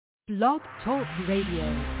Blog Talk Radio.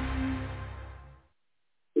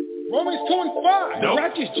 Romans 2:5, the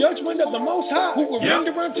righteous judgment of the Most High, who will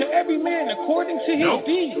render unto every man according to his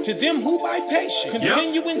deeds, to them who by patience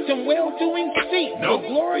continue in some well-doing seek for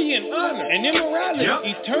glory and honor and immorality,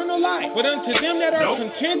 eternal life. But unto them that are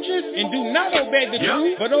contentious and do not obey the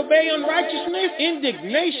truth, but obey unrighteousness,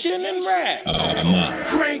 indignation, and wrath.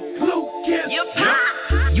 Frank Lucas.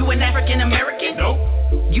 You an African American?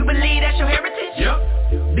 You believe that's your heritage?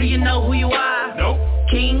 Do you know who you are?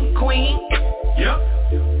 King, queen?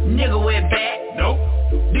 Nigga with back?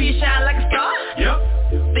 Do you shine like a star?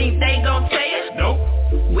 Think they gon' tell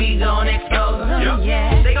you? We gon' expose them.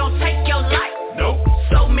 They gon' take your life?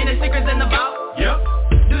 So many secrets in the vault.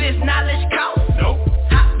 Do this knowledge cost?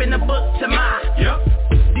 Hop in the book to mine.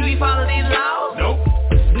 Do we follow these laws?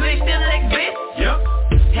 Do they still exist?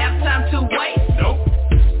 Have time to wait?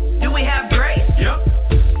 Do we have grace?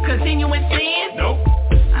 Continue in sin?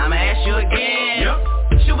 I'ma ask you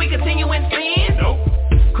again. Should we continue in sin?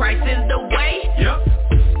 Christ is the way.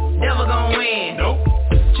 Devil gon' win.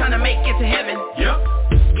 Tryna make it to heaven.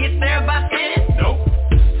 Get there by sinning.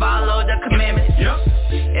 Follow the commandments.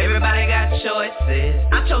 Everybody got choices.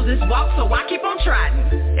 I chose this walk, so I keep on trying.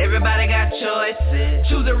 Everybody got choices.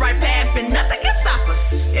 Choose the right path and nothing can stop us.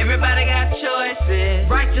 Everybody got choices.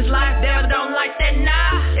 Righteous life, devil don't like that,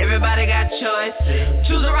 nah. Everybody got choices.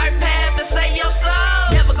 Choose the right path to save your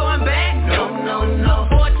soul. Never going back. No.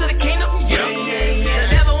 Forward to the kingdom. The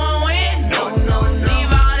devil won't win. No.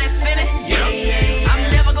 Leave all that sinning. I'm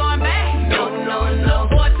never going back. No.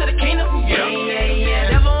 Forward to the kingdom. The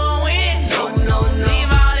devil won't win. No.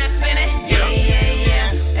 Leave all that sinning.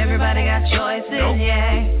 Everybody got choices.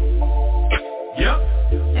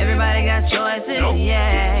 Everybody got choices.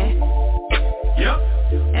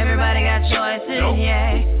 Everybody got choices.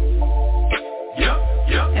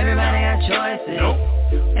 Everybody got choices.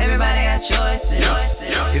 Everybody got choices.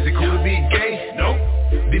 Is it cool to be gay? No.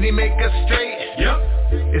 Did he make us straight?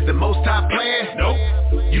 Is the Most High plan? No.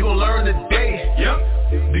 You gon' learn today.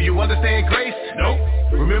 Do you understand grace? No.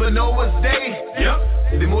 Remember Noah's day?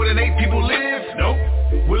 Did more than 8 people live? No.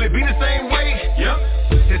 Will it be the same way?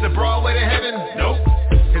 Is a broad way to heaven? No.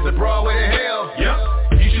 Is a broad way to hell?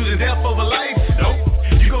 You choosing death over life? No.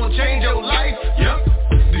 You gon' change your life?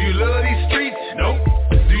 Do you love these streets? No.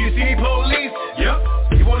 Do you see police?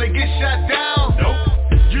 You wanna get shot down? No.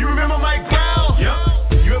 You remember my ground?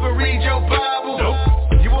 You ever read your Bible? No.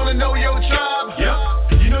 You wanna know your tribe?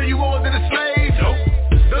 You know you more than a slave? No.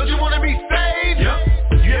 Don't you wanna be saved?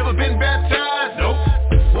 You ever been baptized? No.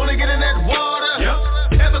 Wanna get in that water?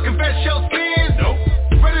 Ever confess your sins? No.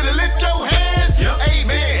 Ready to lift your hands?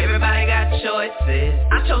 Amen. Everybody got choices.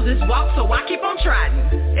 I chose this walk, so I keep on trying.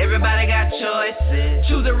 Everybody got choices.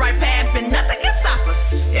 Choose the right path and nothing can stop us.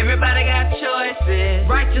 Everybody got choices.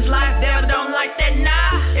 Righteous life, devil don't like that,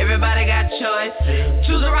 nah. Everybody got choices.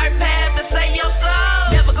 Choose the right path to save your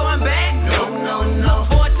soul. Never going back. No.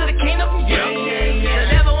 Forward to the kingdom. The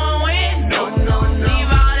devil won't win. No. Leave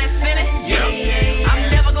all that sinning. I'm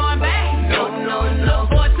never going back. No.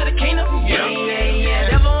 Forward to the kingdom. The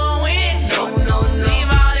devil won't win. No. Leave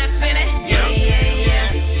all that sinning.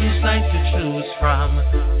 Who's like to choose from?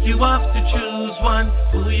 You have to choose one.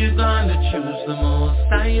 Who you gonna choose the most?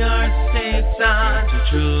 I saith to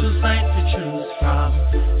choose. Who's like to choose from?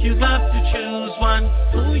 You have to choose one.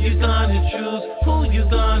 Who you gonna choose? Who you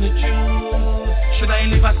gonna choose? Should I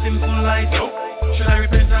live a simple life? No. Should I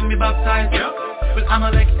repent and be baptized? Will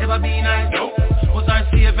Amalek ever be nice? Was our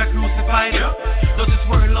Savior crucified? Does this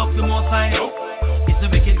world love the Most High? Is the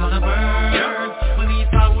wicked gonna burn? Will we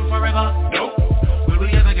fall forever? Will we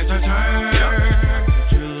ever get our turn?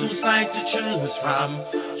 Side to choose from.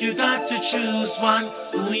 You got to choose one.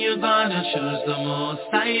 Who you gonna choose the most?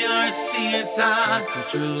 I see it to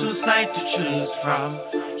choose. Two sides to choose from.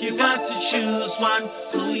 You got to choose one.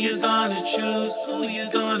 Who you gonna choose? Who you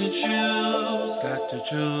gonna choose? Got to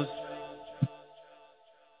choose.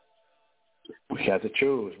 We got to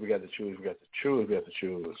choose. We got to choose. We got to choose. We got to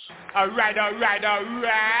choose. All right. We're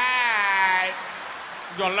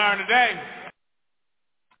gonna learn today.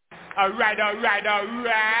 All right. We're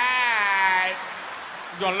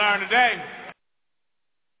going to learn today.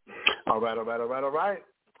 All right.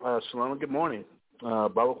 Shalom, good morning.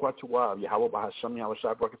 Baruch Watuwav, Yahweh Bahasham, Yahweh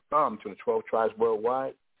Shabbat Thumb, to the 12 tribes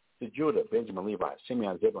worldwide, to Judah, Benjamin, Levi,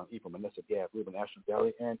 Simeon, Zebulun, Ephraim, Manasseh, Gad, Reuben, Asher,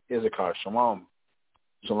 Galilee, and Issachar. Shalom.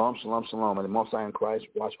 Shalom. And the Most High in Christ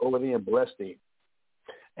watch over thee and bless thee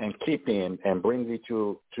and keep thee and bring thee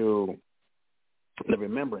to the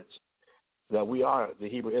remembrance that we are the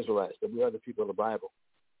Hebrew Israelites, that we are the people of the Bible,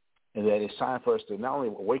 and that it's time for us to not only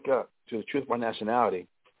wake up to the truth of our nationality,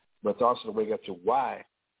 but also to wake up to why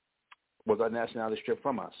was our nationality stripped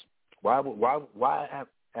from us? Why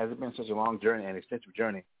has it been such a long journey and extensive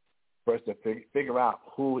journey for us to figure out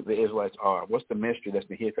who the Israelites are? What's the mystery that's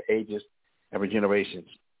been here for ages and for generations?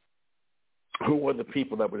 Who were the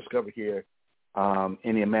people that were discovered here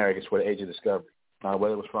in the Americas for the age of discovery?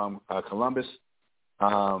 Whether it was from Columbus,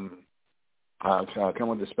 coming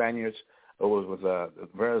with the Spaniards, or it was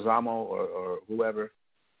Verrazano or whoever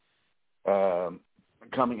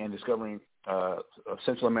coming and discovering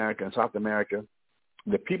Central America and South America.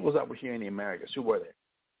 The peoples that were here in the Americas, who were they?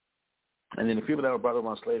 And then the people that were brought over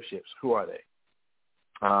on slave ships, who are they?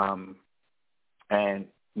 And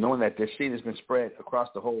knowing that this seed has been spread across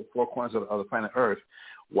the whole four corners of the planet Earth,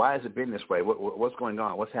 why has it been this way? What's going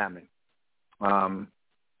on? What's happening?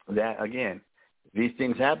 That, again, these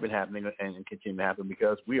things have been happening and continue to happen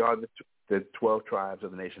because we are the 12 tribes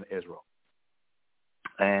of the nation of Israel.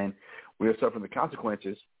 And we are suffering the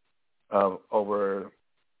consequences of well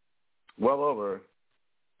over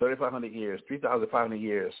 3,500 years, 3,500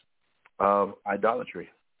 years of idolatry,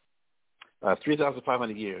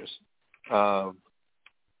 3,500 years of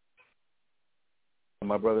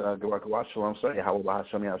my brother Gawarawat, Shalom, sir. Yahweh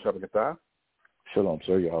Bahasham Yahweh Shabrakatah. Shalom,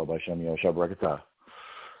 sir. Yahweh Bahasham Yahweh Shabrakatah.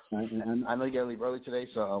 I know you got to leave early today,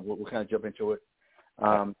 so we'll kind of jump into it.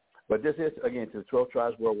 But this is, again, to the 12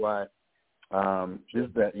 tribes worldwide.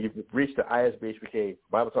 You've reached the ISBHPK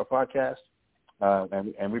Bible Talk podcast,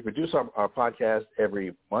 and we produce our podcast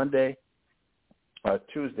every Monday,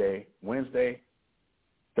 Tuesday, Wednesday,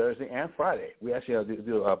 Thursday, and Friday. We actually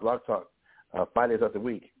do a blog talk 5 days of the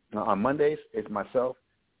week. On Mondays, it's myself,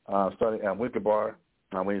 starting at Wicked Bar,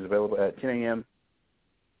 when he's available at 10 a.m.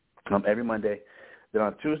 Every Monday. Then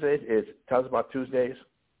on Tuesdays, it's Tell Us About Tuesdays,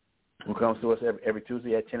 who comes to us every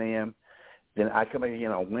Tuesday at 10 a.m. Then I come back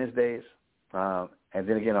again on Wednesdays, and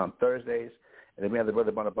then again on Thursdays. And then we have the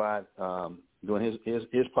Brother Bonabad doing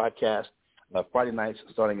his podcast Friday nights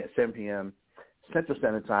starting at 7 p.m. Central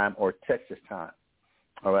Standard Time or Texas time.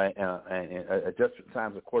 All right, and adjust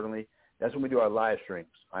times accordingly. That's when we do our live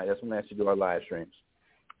streams. All right, that's when we actually do our live streams.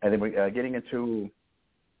 And then we're getting into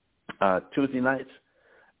Tuesday nights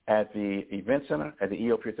at the event center, at the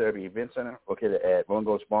EO Pure Therapy Event Center, located at Rolling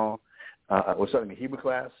Ghost Mall. We're starting a Hebrew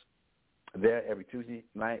class there every Tuesday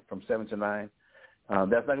night from 7 to 9.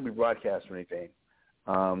 That's not going to be broadcast or anything,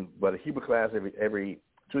 but a Hebrew class every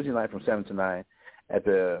Tuesday night from 7 to 9 at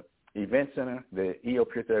the event center, the EO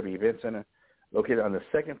Pure Therapy Event Center, located on the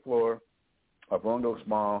second floor of Rolling Ghost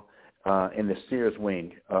Mall in the Sears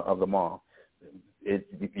wing of the mall.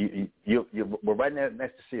 We're right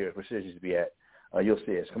next to Sears, where Sears used to be at. You'll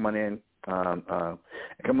see us. Come on in and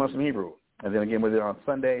come on some Hebrew. And then again, we're there on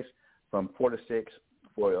Sundays from 4 to 6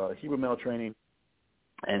 for Hebrew male training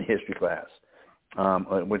and history class,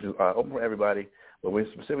 which is open for everybody. But we're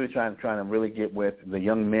specifically trying to really get with the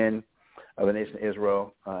young men of the nation of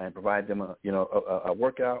Israel and provide them a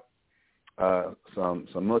workout, some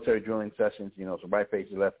military drilling sessions, some right face,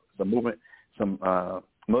 left, some movement, some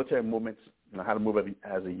military movements, how to move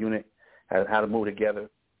as a unit, how to move together,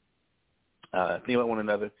 think about one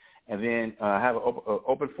another, and then have an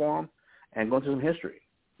open forum and go into some history.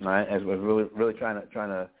 Right, as we're really trying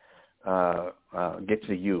to get to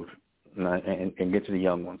the youth and get to the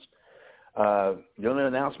young ones. The only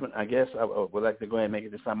announcement, I guess, I would like to go ahead and make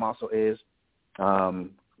it this time also is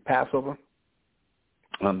Passover.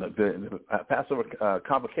 The Passover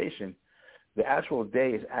convocation, the actual day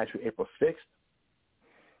is actually April 6th.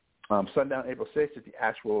 Sundown April 6th is the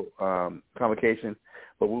actual convocation,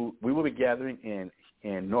 but we will be gathering in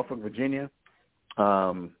Norfolk, Virginia,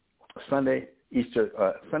 Sunday,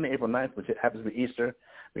 April 9th, which happens to be Easter,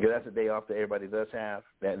 because that's the day off that everybody does have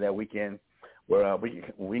that weekend, where we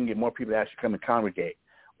can get more people to actually come and congregate.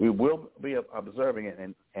 We will be observing it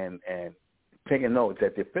and taking note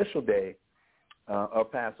that the official day of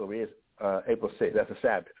Passover is April 6th. That's a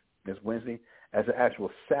Sabbath. It's Wednesday. That's an actual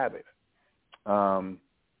Sabbath.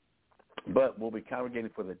 But we'll be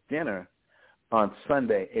congregating for the dinner on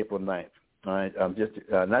Sunday, April 9th. All right, just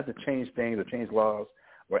not to change things or change laws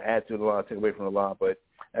or add to the law, take away from the law, but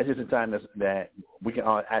that's just a time that we can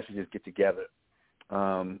all actually just get together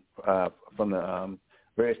from the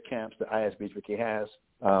various camps that ISBHPK has,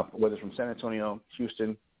 whether it's from San Antonio,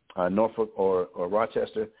 Houston, Norfolk, or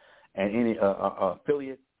Rochester, and any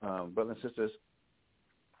affiliate brothers and sisters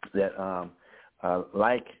that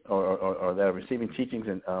like or that are receiving teachings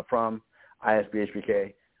from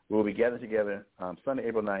ISBHPK. We will be gathered together Sunday,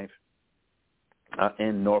 April 9th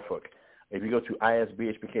in Norfolk. If you go to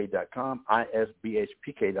isbhpk.com,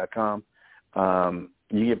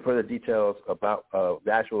 you get further details about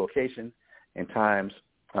the actual location and times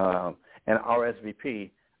and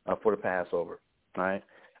RSVP for the Passover. All right.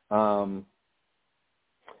 Also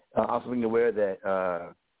being aware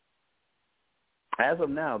that as of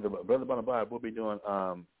now, the Brother Bonabar will be doing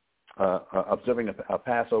observing a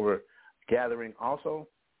Passover gathering also.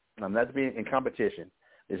 Not to be in competition.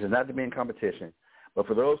 This is not to be in competition. But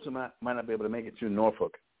for those who might not be able to make it to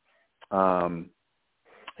Norfolk,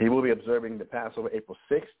 he will be observing the Passover April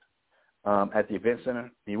 6th at the Event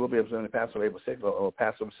Center. He will be observing the Passover April 6th or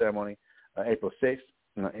Passover ceremony April 6th.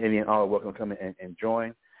 Any and all are welcome to come and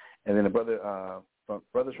join. And then the brothers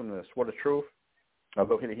from the Sword of Truth,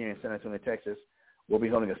 located here in San Antonio, Texas, will be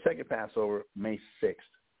holding a second Passover May 6th.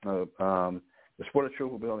 The Sword of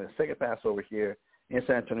Truth will be holding a second Passover here in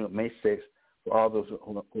San Antonio May 6th for all those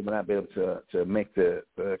who will not be able to make the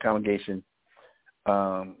congregation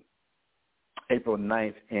April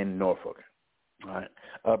 9th in Norfolk. All right.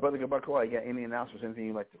 Brother Gabarkoa, you got any announcements, anything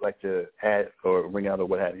you'd like to add or bring out or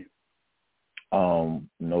what have you?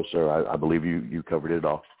 No, sir. I believe you covered it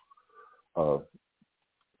all.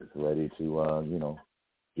 It's ready to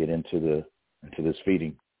get into this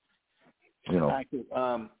feeding.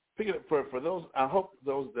 For those, I hope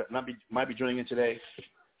those that might be joining in today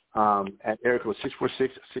at area code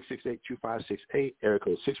 646-668-2568, area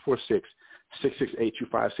code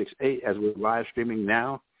 646-668-2568, as we're live streaming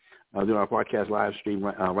now, doing our podcast live stream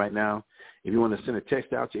right now. If you want to send a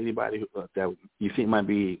text out to anybody that you think might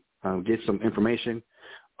be get some information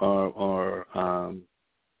or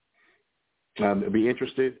be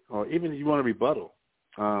interested, or even if you want to rebuttal,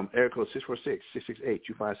 area code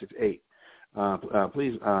 646-668-2568.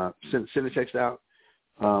 Please send a text out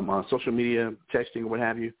on social media, texting, or what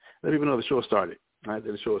have you. Let people know the show started. All right,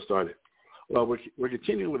 that the show has started. Well, we're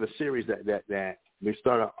continuing with a series that we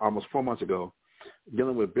started almost 4 months ago,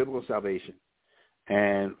 dealing with biblical salvation.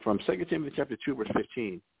 And from 2 Timothy chapter 2, verse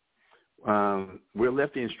 15, we're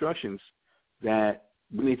left the instructions that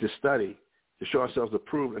we need to study to show ourselves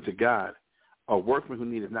approved unto God, a workman who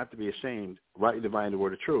needeth not to be ashamed, rightly dividing the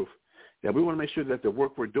word of truth. That we want to make sure that the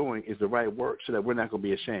work we're doing is the right work so that we're not going to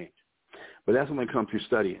be ashamed. But that's when it comes to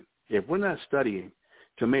studying. If we're not studying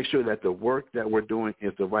to make sure that the work that we're doing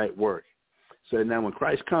is the right work, so that now when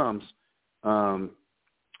Christ comes,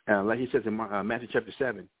 like he says in Matthew chapter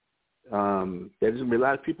 7, there's going to be a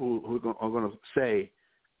lot of people who are going to say,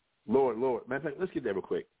 Lord, Lord. Matter of fact, let's get that real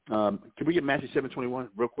quick. Can we get Matthew 7:21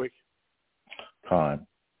 real quick? Fine.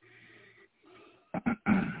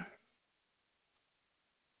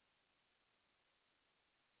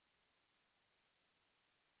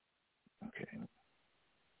 Okay.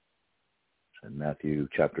 So Matthew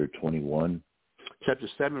chapter 21. Chapter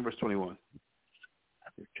 7, verse 21.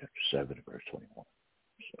 Matthew chapter 7, verse 21.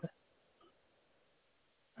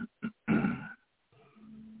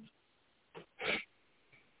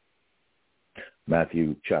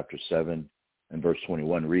 Matthew chapter 7 and verse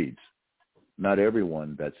 21 reads, Not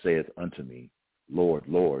everyone that saith unto me, Lord,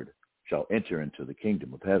 Lord, shall enter into the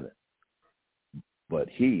kingdom of heaven, but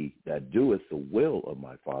he that doeth the will of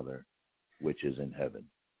my Father which is in heaven.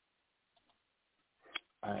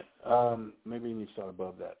 All right. Maybe you need to start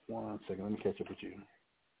above that. 1 second. Let me catch up with you.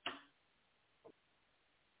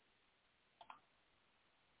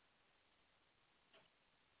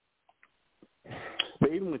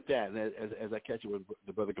 But even with that, as I catch up with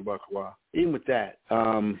the brother Kabakawa, even with that,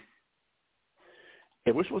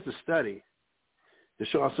 if we're supposed to study to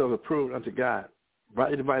show ourselves approved unto God,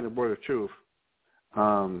 rightly dividing the word of truth,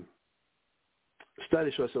 study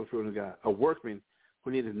to show ourselves approved unto God, a workman who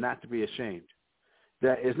needed not to be ashamed.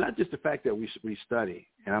 That it's not just the fact that we study,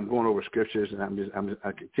 and I'm going over scriptures, and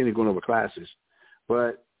I continue going over classes,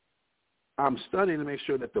 but I'm studying to make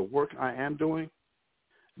sure that the work I am doing,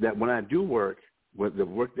 that when I do work, with the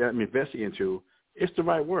work that I'm investing into, it's the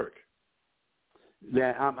right work.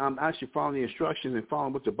 That I'm actually following the instructions and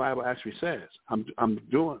following what the Bible actually says. I'm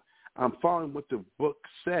following what the book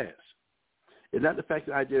says. It's not the fact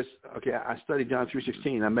that I studied John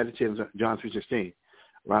 3:16. I meditated on John 3:16.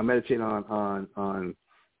 Well, I meditate on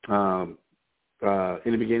in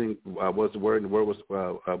the beginning was the Word, and the Word was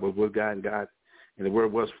with God, and God, and the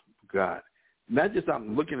Word was God. Not just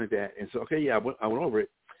I'm looking at that and so I went over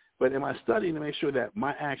it, but am I studying to make sure that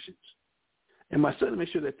my actions, am I studying to make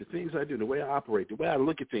sure that the things I do, the way I operate, the way I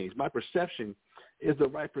look at things, my perception is the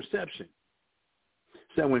right perception.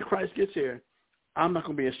 So when Christ gets here, I'm not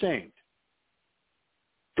going to be ashamed.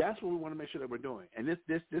 That's what we want to make sure that we're doing. And this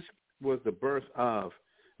was the birth of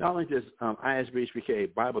not only this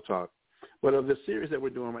ISBHPK Bible Talk, but of the series that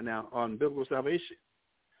we're doing right now on biblical salvation.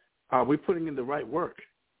 Are we putting in the right work?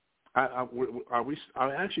 Are we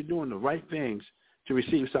actually doing the right things to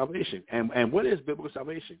receive salvation? And what is biblical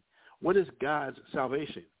salvation? What is God's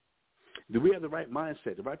salvation? Do we have the right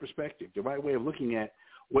mindset, the right perspective, the right way of looking at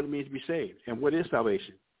what it means to be saved and what is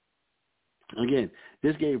salvation. Again,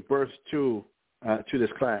 this gave birth to this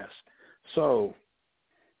class. So,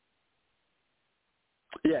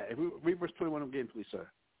 yeah, if we read verse 21 again, please, sir.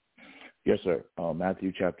 Yes, sir.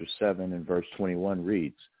 Matthew chapter 7 and verse 21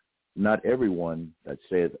 reads, "Not everyone that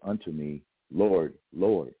saith unto me, Lord,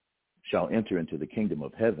 Lord, shall enter into the kingdom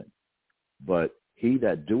of heaven, but he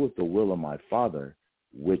that doeth the will of my Father,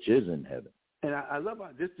 which is in heaven." And I love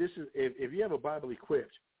this. This is if you have a Bible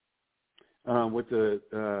equipped with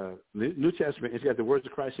the New Testament, it's got the words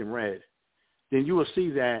of Christ in red. Then you will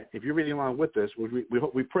see that if you're reading along with us,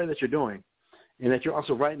 we pray that you're doing, and that you're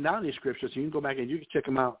also writing down these scriptures, so you can go back and you can check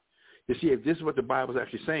them out to see if this is what the Bible is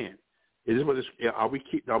actually saying. Is this what this, are we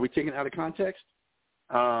taking it out of context?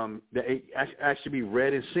 That it actually be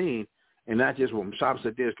read and seen, and not just, well, Mashab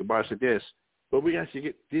said this, Kabar said this, but we actually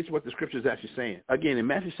get, this is what the scripture is actually saying. Again, in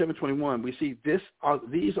Matthew 7:21, we see these are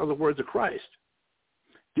the words of Christ.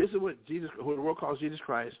 This is what Jesus, who the world calls Jesus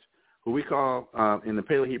Christ, who we call in the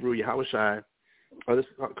Paleo Hebrew Yahweh Shai, or this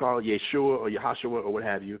called Yeshua or Yahashua or what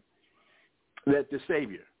have you, that the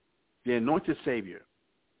Savior, the anointed Savior,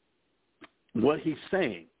 what he's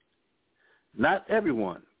saying, not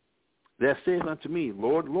everyone that saith unto me,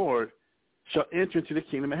 Lord, Lord, shall enter into the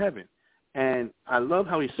kingdom of heaven. And I love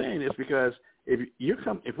how he's saying this, because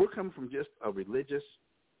if we're coming from just a religious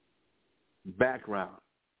background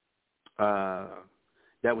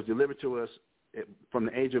that was delivered to us from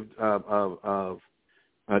the age of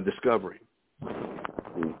discovery,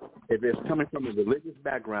 if it's coming from a religious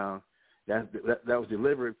background that was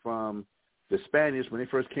delivered from the Spaniards when they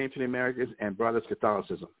first came to the Americas and brought us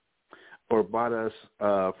Catholicism, or brought us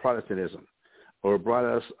Protestantism, or brought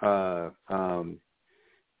us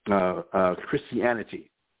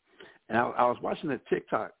Christianity. And I was watching a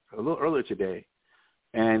TikTok a little earlier today,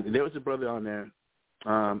 and there was a brother on there,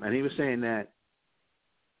 and he was saying that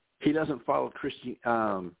he doesn't follow Christian.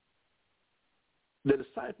 The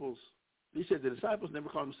disciples, he said the disciples never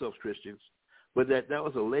called themselves Christians, but that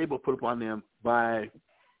was a label put upon them by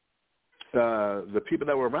the people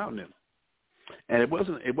that were around them. And it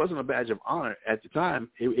wasn't a badge of honor at the time.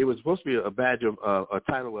 It was supposed to be a badge of a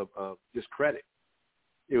title of discredit.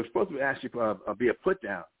 It was supposed to actually be a put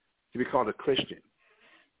down to be called a Christian.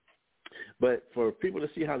 But for people to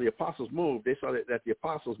see how the apostles moved, they saw that the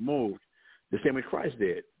apostles moved the same way Christ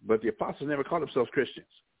did. But the apostles never called themselves Christians.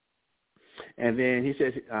 And then he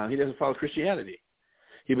says he doesn't follow Christianity.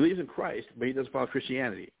 He believes in Christ, but he doesn't follow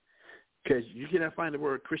Christianity, because you cannot find the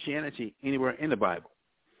word Christianity anywhere in the Bible.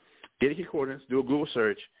 Get a concordance, do a Google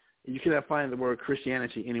search, and you cannot find the word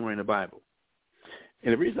Christianity anywhere in the Bible.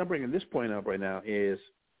 And the reason I'm bringing this point up right now is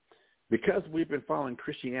because we've been following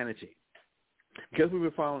Christianity, because we've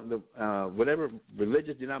been following the whatever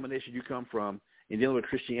religious denomination you come from in dealing with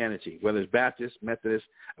Christianity, whether it's Baptist, Methodist,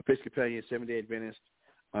 Episcopalian, Seventh-day Adventist,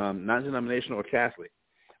 non-denominational, or Catholic,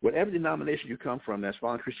 whatever denomination you come from that's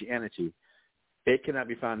following Christianity, it cannot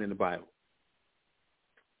be found in the Bible.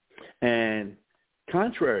 And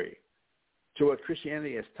contrary to what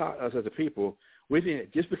Christianity has taught us as a people, we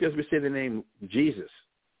think just because we say the name Jesus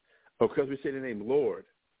or because we say the name Lord,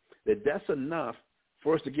 that's enough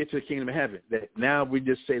for us to get to the kingdom of heaven. That now we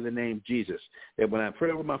just say the name Jesus. That when I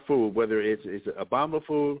pray over my food, whether it's abominable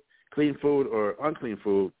food, clean food, or unclean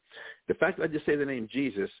food, the fact that I just say the name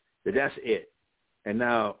Jesus, that's it. And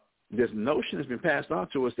now this notion has been passed on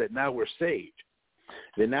to us that now we're saved.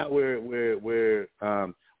 That now we're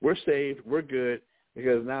saved, we're good,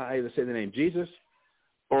 because now I either say the name Jesus,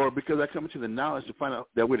 or because I come into the knowledge to find out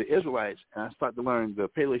that we're the Israelites, and I start to learn the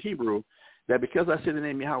Paleo Hebrew, that because I say the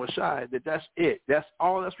name Yahweh Shai, that's it. That's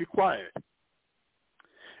all that's required.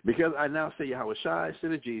 Because I now say Yahweh Shai, say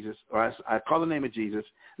the Jesus, or I call the name of Jesus,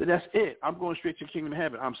 that's it. I'm going straight to the kingdom of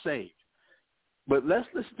heaven. I'm saved. But let's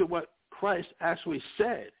listen to what Christ actually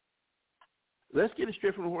said. Let's get it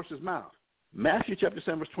straight from the horse's mouth. Matthew chapter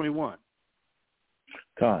 7, verse 21.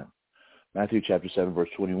 Matthew chapter 7, verse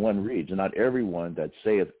 21 reads, "And not everyone that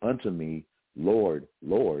saith unto me, Lord,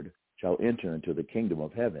 Lord, shall enter into the kingdom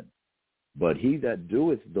of heaven, but he that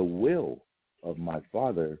doeth the will of my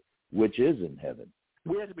Father which is in heaven."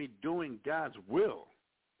 We have to be doing God's will.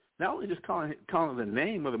 Not only just calling the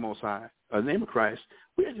name of the Most High, or the name of Christ,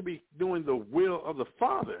 we have to be doing the will of the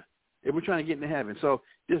Father if we're trying to get into heaven. So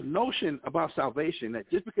this notion about salvation, that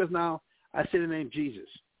just because now I say the name Jesus,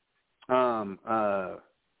 and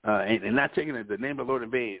not taking the name of the Lord in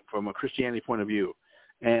vain from a Christianity point of view,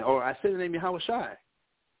 or I say the name Yahweh Shai,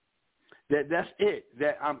 that's it,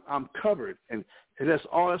 that I'm covered, and that's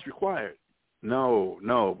all that's required. No,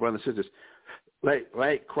 brothers and sisters.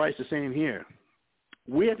 Like Christ is saying here,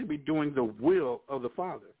 we have to be doing the will of the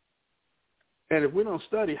Father. And if we don't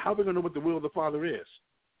study, how are we going to know what the will of the Father is?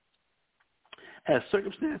 As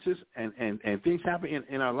circumstances and things happen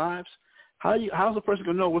in our lives, how's a person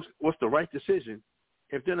going to know what's the right decision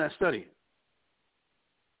if they're not studying?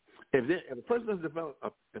 If a person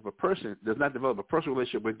does not develop a personal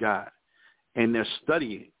relationship with God, and they're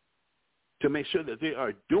studying to make sure that they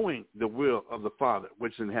are doing the will of the Father,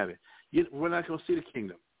 which is in heaven, we're not going to see the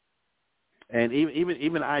kingdom. And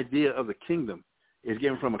even the idea of the kingdom is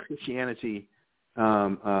given from a Christianity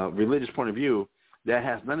religious point of view that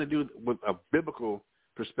has nothing to do with a biblical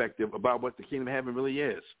perspective about what the kingdom of heaven really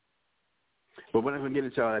is. But we're not going to get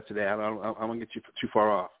into all that today. I don't want to get you too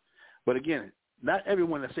far off. But again, not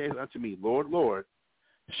everyone that says unto me, Lord, Lord,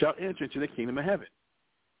 shall enter into the kingdom of heaven,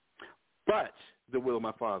 but the will of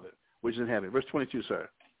my Father, which is in heaven. Verse 22, sir.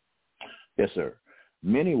 Yes, sir.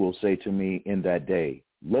 Many will say to me in that day,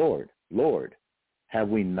 Lord, Lord, have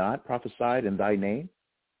we not prophesied in thy name?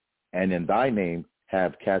 And in thy name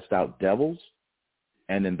have cast out devils?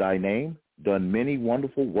 And in thy name done many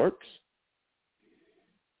wonderful works?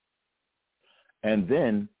 And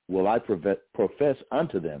then will I profess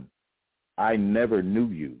unto them, I never knew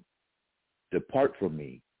you. Depart from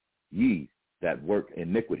me, ye that work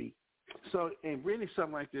iniquity. So in reading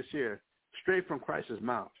something like this here, straight from Christ's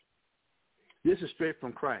mouth, this is straight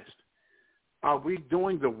from Christ. Are we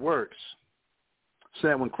doing the works so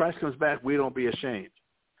that when Christ comes back, we don't be ashamed?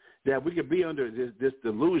 That we could be under this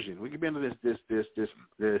delusion. We could be under this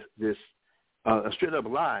a straight up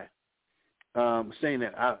lie, saying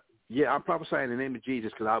that I'm prophesying in the name of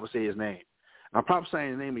Jesus because I would say his name. I'm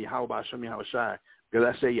prophesying in the name of Yahweh Hashem Yahweh Shai because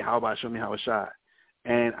I say Yahweh Hashem Yahweh Shai.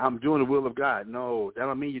 And I'm doing the will of God. No, that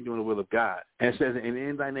don't mean you're doing the will of God. And it says, and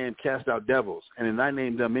in thy name cast out devils, and in thy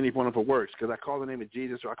name done many wonderful works. Because I call the name of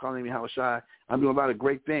Jesus or I call the name of Yahweh Shai, I'm doing a lot of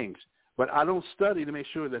great things. But I don't study to make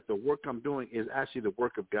sure that the work I'm doing is actually the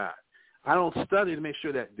work of God. I don't study to make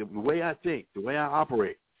sure that the way I think, the way I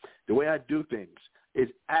operate, the way I do things is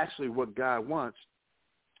actually what God wants.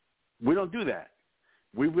 We don't do that.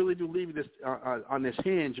 We really do leave this on this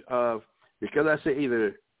hinge of, because I say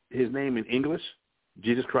either his name in English,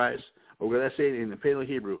 Jesus Christ, or whether I say it in the Paleo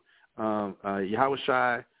Hebrew, Yahweh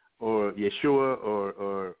Shai or Yeshua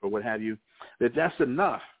or what have you, that's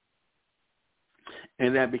enough.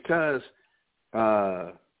 And that because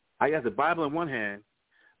I got the Bible in one hand,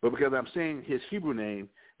 but because I'm saying his Hebrew name,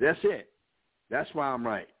 that's it. That's why I'm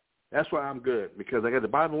right. That's why I'm good, because I got the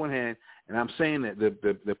Bible in one hand and I'm saying that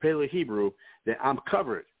the Paleo Hebrew, that I'm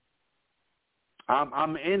covered.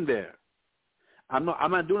 I'm in there. I'm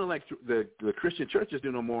not doing it like the Christian churches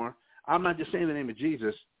do no more. I'm not just saying the name of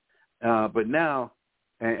Jesus, but now,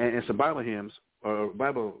 and some Bible hymns or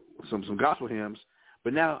some gospel hymns,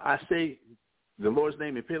 but now I say the Lord's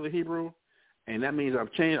name in Paleo Hebrew, and that means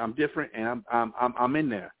I've changed, I'm different, and I'm in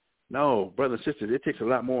there. No, brothers and sisters, it takes a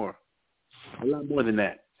lot more than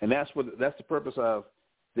that, and that's the purpose of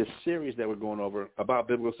this series that we're going over about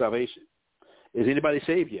biblical salvation. Is anybody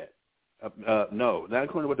saved yet? No, not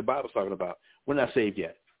according to what the Bible's talking about. We're not saved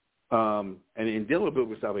yet. And in dealing with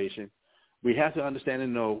biblical salvation, we have to understand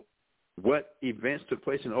and know what events took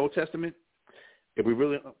place in the Old Testament if we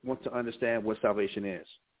really want to understand what salvation is.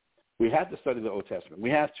 We have to study the Old Testament.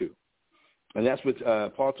 We have to. And that's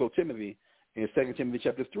what Paul told Timothy in 2 Timothy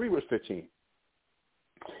chapter 3, verse 15.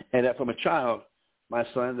 And that from a child, my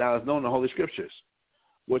son, thou hast known the Holy Scriptures,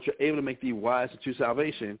 which are able to make thee wise unto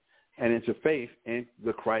salvation and into faith in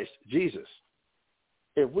the Christ Jesus.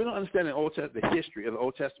 If we don't understand the history of the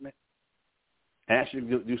Old Testament, and actually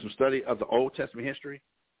do some study of the Old Testament history,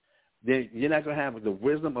 then you're not going to have the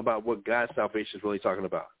wisdom about what God's salvation is really talking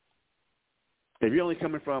about. If you're only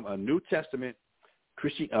coming from a New Testament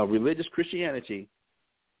religious Christianity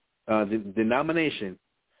denomination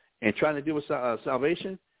and trying to deal with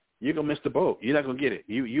salvation, you're going to miss the boat. You're not going to get it.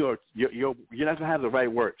 You're not going to have the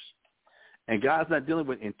right works. And God's not dealing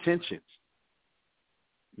with intentions.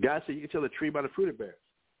 God said you can tell the tree by the fruit it bears.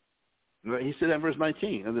 He said that in verse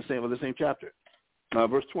 19 of the same chapter,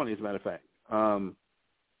 verse 20, as a matter of fact.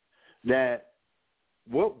 That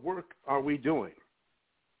what work are we doing?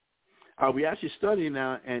 Are we actually studying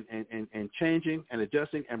now and changing and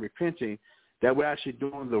adjusting and repenting that we're actually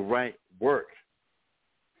doing the right work?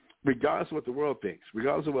 Regardless of what the world thinks,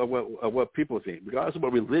 regardless of what people think, regardless of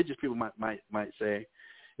what religious people might say,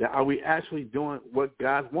 that are we actually doing what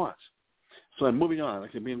God wants? So I'm moving on. I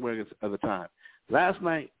can be aware of the time. Last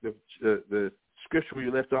night, the scripture we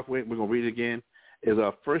left off with, we're going to read it again, is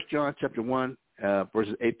 1 John chapter 1,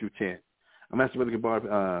 verses 8 through 10. I'm asking Brother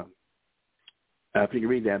Gabar if you can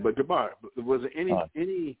read that. But Gabar, was there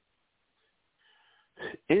anything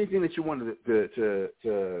that you wanted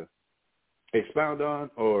to expound on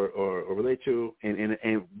or relate to,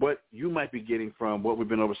 and what you might be getting from what we've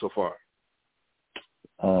been over so far?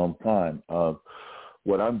 Fine.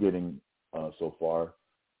 What I'm getting so far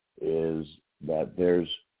is that there's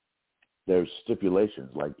stipulations,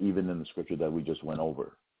 like even in the scripture that we just went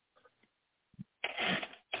over,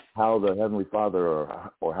 how the Heavenly Father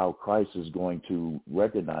or how Christ is going to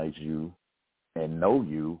recognize you and know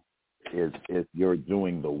you is if you're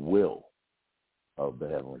doing the will of the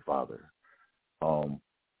Heavenly Father.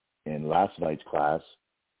 In last night's class,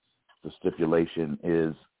 the stipulation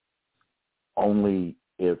is only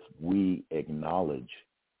if we acknowledge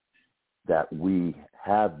that we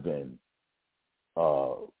have been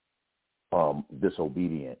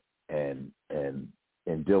disobedient and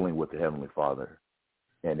in dealing with the Heavenly Father,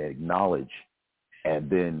 and acknowledge and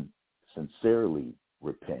then sincerely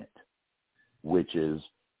repent, which is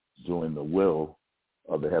doing the will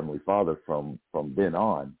of the Heavenly Father from then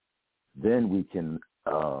on, then we can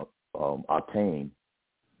obtain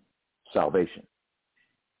salvation.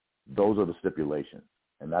 Those are the stipulations,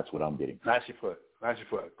 and that's what I'm getting. Nicely put.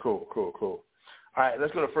 Cool. All right,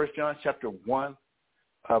 let's go to 1 John chapter 1,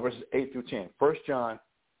 verses 8 through 10. 1 John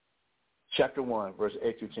chapter 1, verses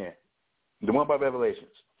 8 through 10. The one by Revelations.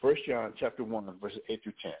 1 John chapter 1, verses 8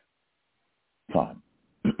 through 10. Fine.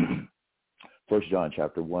 1 John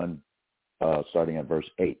chapter 1, starting at verse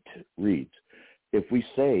 8, reads, "If we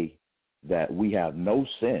say that we have no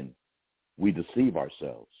sin, we deceive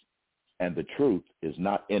ourselves, and the truth is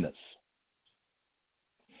not in us.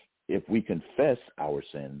 If we confess our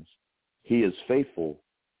sins, he is faithful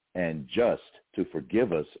and just to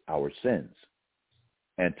forgive us our sins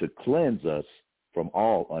and to cleanse us from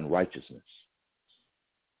all unrighteousness.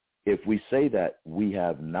 If we say that we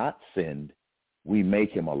have not sinned, we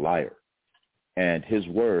make him a liar, and his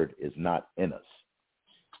word is not in us."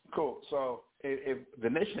 Cool. So if the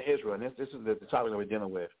nation of Israel, and this is the topic that we're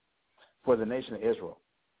dealing with, for the nation of Israel,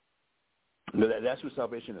 that's who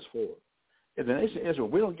salvation is for. If the nation of Israel,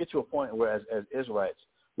 we don't get to a point where as Israelites,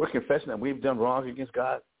 we're confessing that we've done wrong against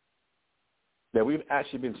God, that we've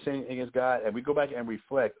actually been sinning against God, and we go back and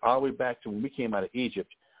reflect all the way back to when we came out of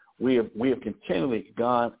Egypt, we have continually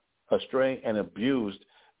gone astray and abused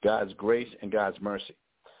God's grace and God's mercy.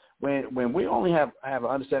 When we only have an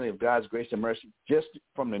understanding of God's grace and mercy just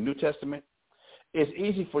from the New Testament, it's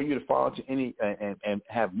easy for you to fall into any and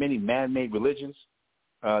have many man-made religions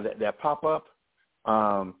that pop up.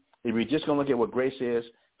 If you're just going to look at what grace is,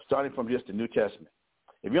 starting from just the New Testament.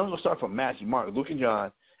 If you're only going to start from Matthew, Mark, Luke, and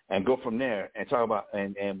John, and go from there and talk about,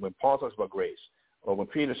 and when Paul talks about grace, or when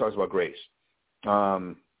Peter talks about grace,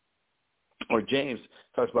 or James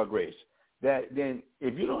talks about grace, then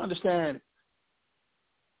if you don't understand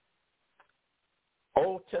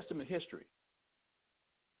Old Testament history,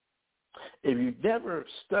 if you never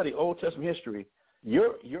study Old Testament history,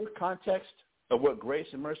 your context of what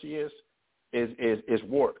grace and mercy is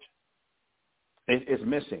warped. It's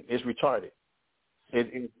missing. It's retarded.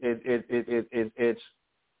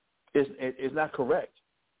 It's not correct.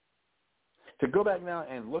 To go back now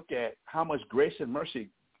and look at how much grace and mercy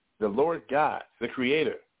the Lord God, the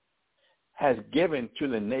Creator, has given to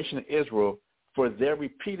the nation of Israel for their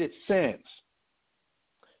repeated sins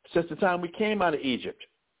since the time we came out of Egypt,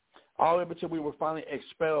 all the way up until we were finally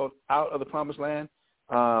expelled out of the Promised Land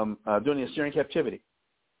during the Assyrian captivity.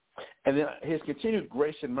 And then his continued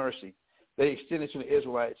grace and mercy that he extended to the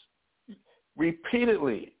Israelites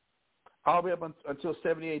repeatedly, all the way up until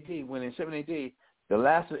 70 AD, when in 70 AD, the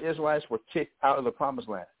last of the Israelites were kicked out of the Promised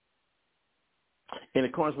Land in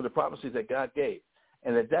accordance with the prophecies that God gave.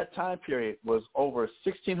 And at that time period was over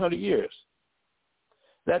 1,600 years.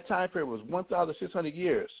 That time period was 1,600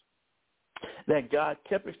 years that God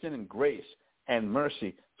kept extending grace and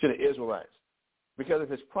mercy to the Israelites because of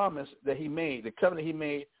his promise that he made, the covenant he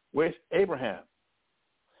made with Abraham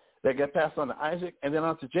that got passed on to Isaac and then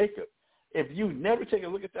on to Jacob. If you never take a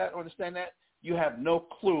look at that or understand that, you have no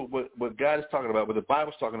clue what God is talking about, what the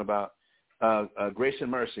Bible is talking about, grace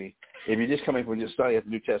and mercy. If you're just coming from just study of the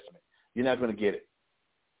New Testament, you're not going to get it.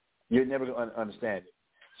 You're never going to understand it.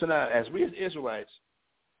 So now, as we as Israelites,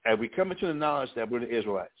 as we come into the knowledge that we're the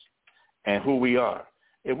Israelites and who we are,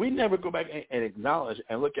 if we never go back and acknowledge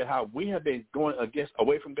and look at how we have been going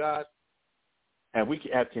away from God, and we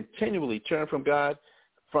have continually turned from God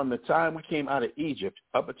from the time we came out of Egypt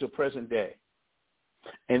up until present day,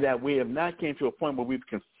 and that we have not came to a point where we've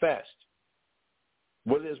confessed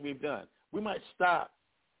what it is we've done. We might stop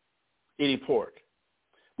eating pork.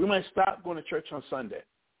 We might stop going to church on Sunday.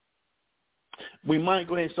 We might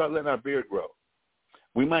go ahead and start letting our beard grow.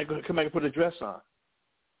 We might come back and put a dress on.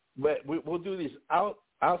 But we'll do these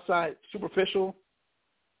outside superficial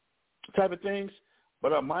type of things,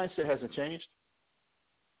 but our mindset hasn't changed.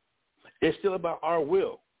 It's still about our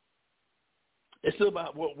will. It's still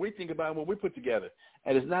about what we think about and what we put together.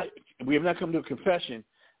 And it's not. We have not come to a confession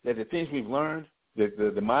that the things we've learned,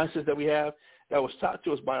 the mindsets that we have, that was taught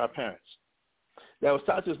to us by our parents, that was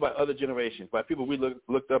taught to us by other generations, by people we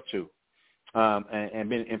looked up to and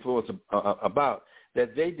been influenced about,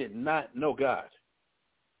 that they did not know God.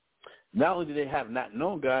 Not only did they have not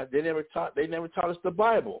known God, they never taught us the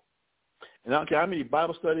Bible. And I don't care how many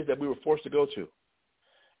Bible studies that we were forced to go to.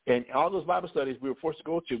 And all those Bible studies we were forced to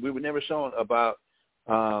go to, we were never shown about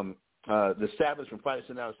the Sabbath from Friday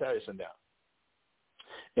sundown to Saturday sundown.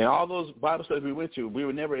 And all those Bible studies we went to, it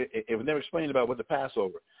was never explained about what the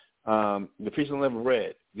Passover, the Feast of Unleavened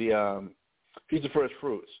Bread, the Feast of First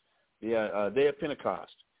Fruits, the Day of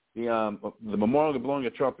Pentecost, the Memorial of the Blowing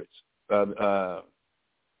of Trumpets, the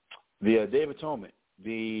Day of Atonement,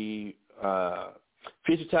 the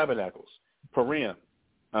Feast of Tabernacles, Purim,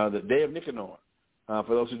 the Day of Nicanor,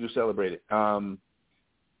 for those who do celebrate it,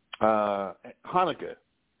 Hanukkah.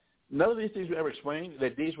 None of these things were ever explained,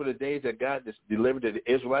 that these were the days that God delivered the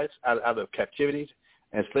Israelites out of captivities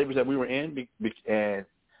and slavery that we were in, and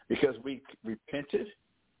because we repented,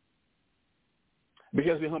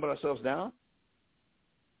 because we humbled ourselves down.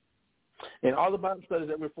 And all the Bible studies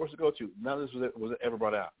that we were forced to go to, none of this was ever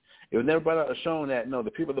brought out. It was never brought out or shown that, no,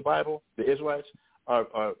 the people of the Bible, the Israelites, are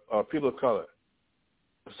people of color,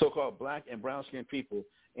 so-called black and brown-skinned people,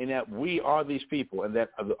 and that we are these people, and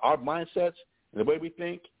that our mindsets and the way we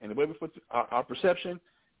think and the way we put our perception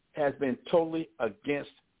has been totally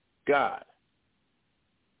against God.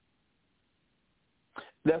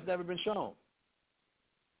 That's never been shown.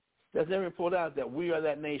 That's never been pulled out, that we are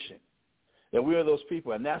that nation, that we are those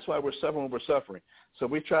people, and that's why we're suffering when we're suffering. So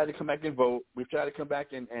we tried to come back and vote. We've tried to come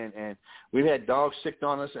back and we've had dogs sicked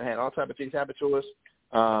on us and had all type of things happen to us.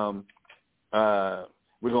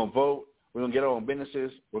 We're going to vote. We're going to get our own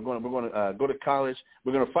businesses. We're going to go to college.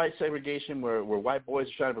 We're going to fight segregation where white boys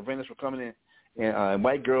are trying to prevent us from coming in, and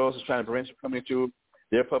white girls are trying to prevent us from coming into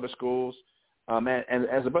their public schools. And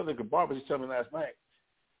as a brother Gabar was telling me last night,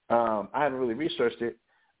 I haven't really researched it,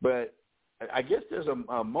 but I guess there's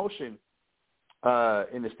a motion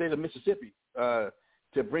in the state of Mississippi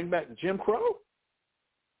to bring back Jim Crow.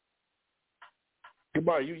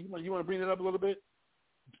 Gabar, you want to bring that up a little bit?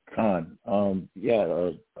 Con,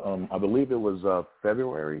 I believe it was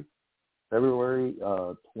February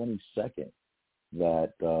 22nd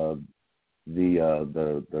that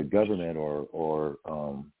the government or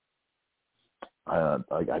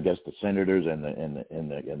I guess the senators and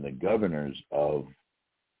the governors of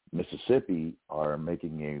Mississippi are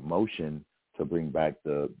making a motion to bring back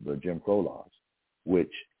the Jim Crow laws,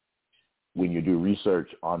 which, when you do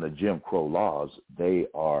research on the Jim Crow laws, they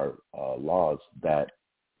are laws that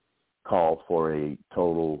call for a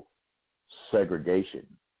total segregation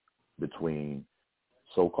between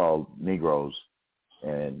so-called Negroes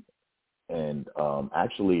and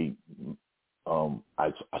actually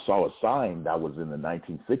I saw a sign that was in the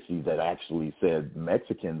 1960s that actually said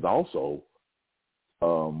Mexicans also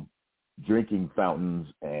drinking fountains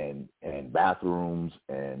and bathrooms,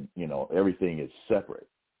 and everything is separate.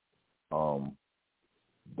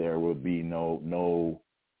 There will be no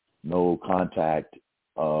contact.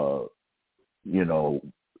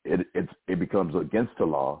 It becomes against the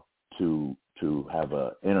law to have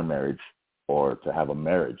an intermarriage or to have a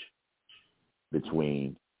marriage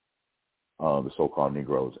between the so-called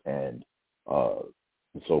Negroes and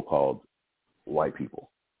the so-called white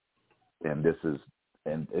people, and this is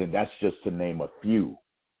and that's just to name a few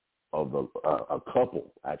of a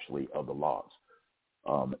couple actually of the laws.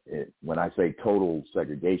 When I say total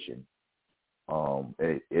segregation,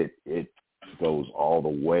 it goes all the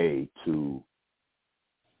way to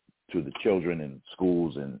the children in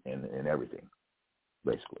schools and everything,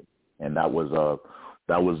 basically. And that was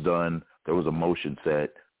done. There was a motion set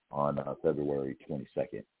on February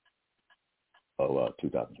 22nd of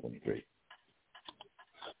 2023.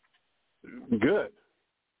 Good.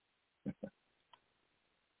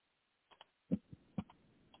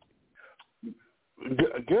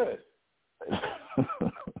 Good.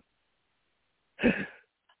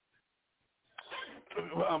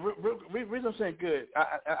 Reason I'm saying good,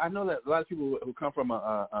 I know that a lot of people who come from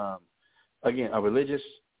a religious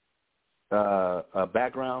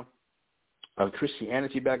background, a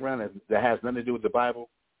Christianity background that has nothing to do with the Bible.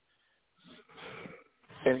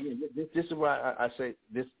 And again, this is why I say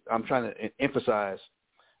this. I'm trying to emphasize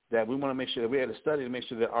that we want to make sure that we had a study to make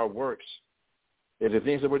sure that our works, that the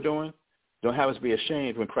things that we're doing, don't have us be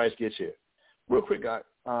ashamed when Christ gets here. Real quick, God,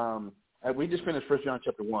 we just finished 1 John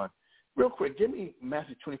chapter 1. Real quick, give me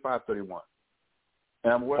Matthew 25:31.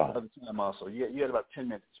 And I'm working on the time also. You had about 10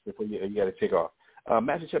 minutes before you got to take off.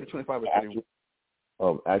 Matthew chapter 25 verse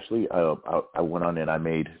 31. Actually, I went on and I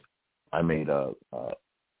moved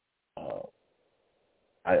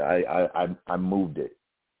it.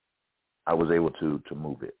 I was able to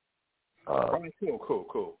move it. All right,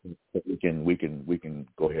 cool. We can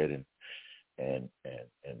go ahead and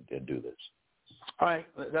do this. All right,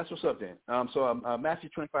 that's what's up then. So Matthew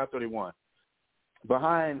 25:31.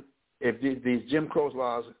 Behind, if these Jim Crow's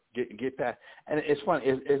laws get passed, and it's funny.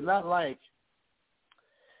 It's not like,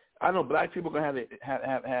 I know black people are gonna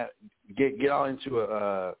have get all into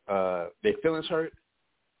their feelings hurt,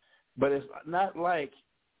 but it's not like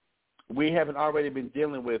we haven't already been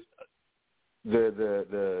dealing with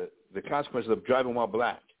the consequences of driving while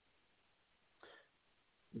black.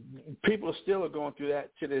 People still are going through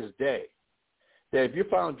that to this day. That if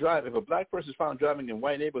if a black person is found driving in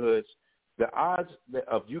white neighborhoods, the odds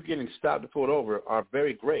of you getting stopped and pulled over are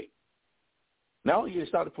very great. Not only getting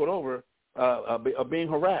stopped and pulled over, of being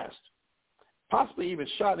harassed, possibly even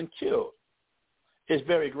shot and killed, is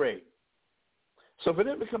very great. So for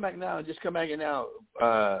them to come back now and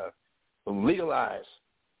legalize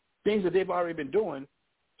things that they've already been doing,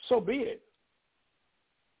 so be it.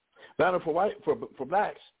 But for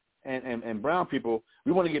blacks and brown people,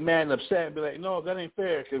 we want to get mad and upset and be like, no, that ain't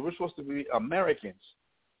fair, because we're supposed to be Americans.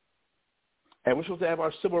 And we're supposed to have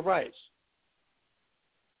our civil rights.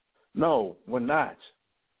 No, we're not.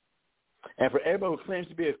 And for everybody who claims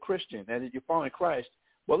to be a Christian and that you're following Christ,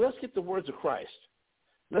 well, let's get the words of Christ.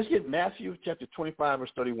 Let's get Matthew chapter 25,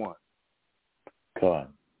 verse 31. Come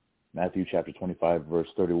on. Matthew chapter 25, verse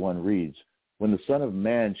 31 reads, "When the Son of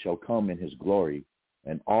Man shall come in his glory,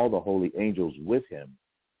 and all the holy angels with him,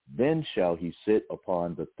 then shall he sit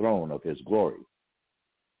upon the throne of his glory.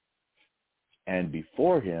 And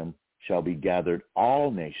before him shall be gathered all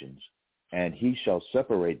nations, and he shall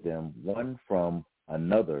separate them one from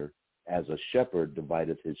another, as a shepherd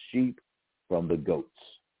divideth his sheep from the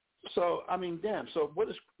goats." So, so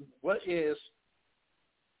what is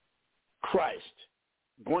Christ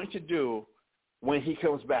going to do when he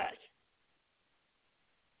comes back?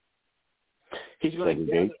 He's going to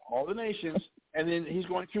gather all the nations, and then he's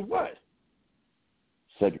going to what?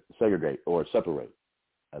 Segregate or separate,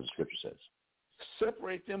 as the scripture says.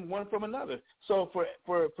 Separate them one from another. So for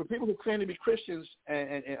people who claim to be Christians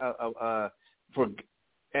and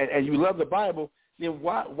you love the Bible, then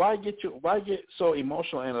why get so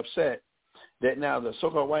emotional and upset that now the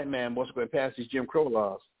so-called white man wants to go and pass these Jim Crow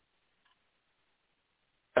laws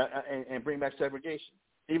and bring back segregation,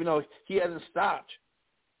 even though he hasn't stopped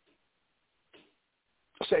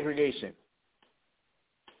segregation?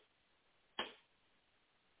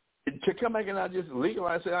 To come back and not just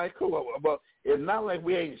legalize, say, all right, cool. Well, it's not like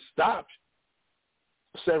we ain't stopped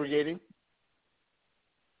segregating.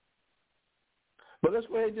 But let's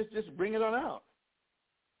go ahead and just bring it on out.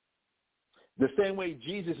 The same way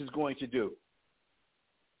Jesus is going to do.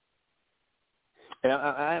 And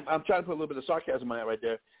I'm trying to put a little bit of sarcasm on that right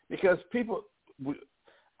there, because people,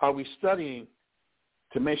 are we studying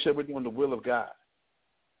to make sure we're doing the will of God?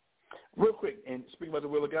 Real quick, and speaking about the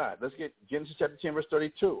will of God, let's get Genesis chapter 10, verse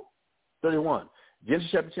 31.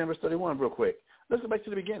 Genesis chapter 10, verse 31, real quick. Let's go back to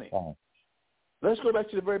the beginning. Oh. Let's go back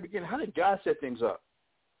to the very beginning. How did God set things up?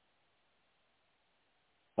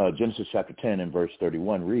 Genesis chapter 10 and verse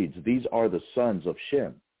 31 reads, "These are the sons of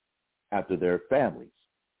Shem, after their families,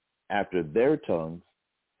 after their tongues,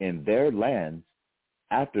 in their lands,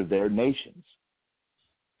 after their nations.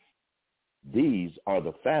 These are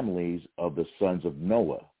the families of the sons of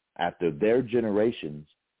Noah, after their generations,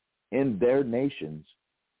 in their nations,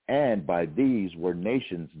 and by these were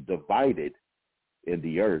nations divided in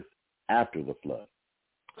the earth after the flood."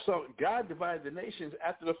 So God divided the nations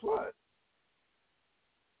after the flood.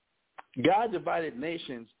 God divided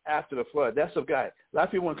nations after the flood. That's of God. A lot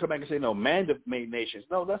of people want to come back and say, no, man made nations.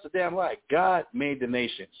 No, that's a damn lie. God made the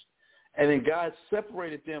nations. And then God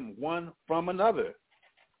separated them one from another.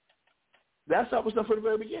 That's how it was done from the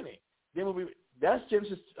very beginning. That's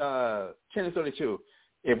Genesis 10 and 32.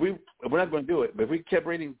 We're not going to do it, but if we kept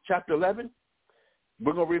reading chapter 11,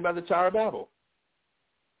 we're going to read about the Tower of Babel.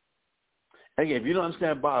 Again, if you don't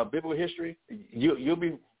understand biblical history, you'll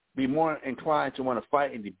be more inclined to want to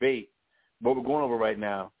fight and debate what we're going over right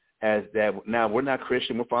now, as that now we're not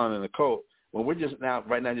Christian, we're following in the cult. Well, we're just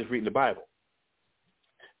right now just reading the Bible.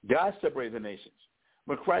 God separated the nations.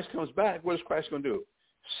 When Christ comes back, what is Christ going to do?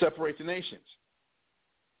 Separate the nations.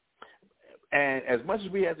 And as much as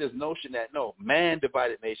we have this notion that, no, man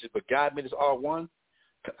divided nations, but God made us all one,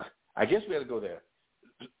 I guess we got to go there.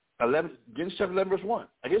 Genesis chapter 11, verse 1.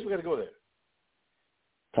 I guess we got to go there.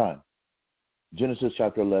 Time. Genesis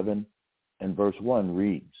chapter 11 and verse 1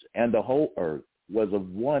 reads, "And the whole earth was of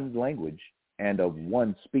one language and of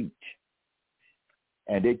one speech.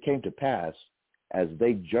 And it came to pass, as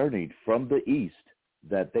they journeyed from the east,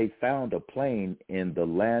 that they found a plain in the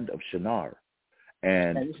land of Shinar,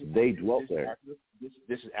 and they dwelt there."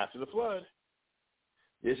 This is after the flood.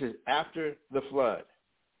 This is after the flood,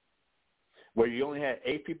 where you only had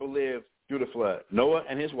 8 people live through the flood. Noah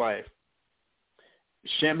and his wife,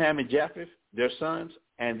 Shem, Ham, and Japheth, their sons,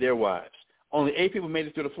 and their wives. Only 8 people made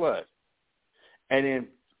it through the flood. And then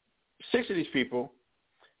 6 of these people,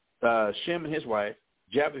 Shem and his wife,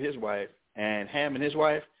 Japheth his wife, and Ham and his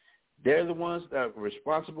wife, they're the ones that were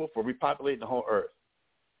responsible for repopulating the whole earth.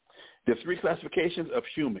 The 3 classifications of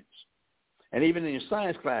humans. And even in your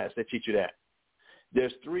science class, they teach you that.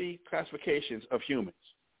 There's 3 classifications of humans: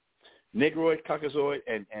 Negroid, Caucasoid,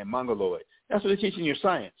 and Mongoloid. That's what they teach in your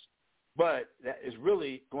science. But that is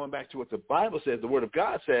really going back to what the Bible says, the Word of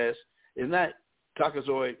God says, is not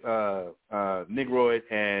Caucasoid, Negroid,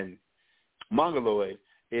 and Mongoloid.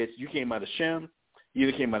 It's you came out of Shem, you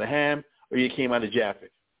either came out of Ham, or you came out of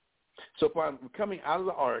Japheth. So upon coming out of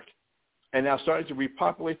the ark and now starting to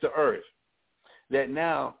repopulate the earth, that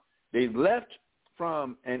now they left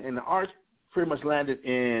from, and the ark pretty much landed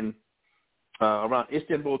in around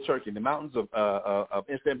Istanbul, Turkey, the mountains of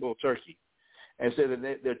Istanbul, Turkey, and said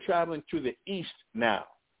that they're traveling to the east now.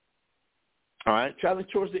 All right, traveling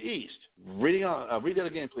towards the east. Reading on, read that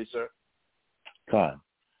again, please, sir. Con.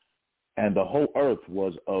 "And the whole earth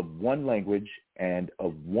was of one language and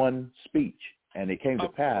of one speech. And it came to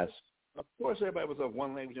pass." Of course, everybody was of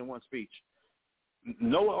one language and one speech.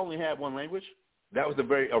 Noah only had one language. That was the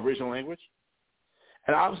very original language.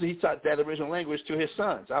 And obviously he taught that original language to his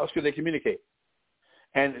sons. How else could they communicate?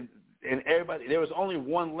 And everybody, there was only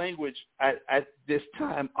one language at this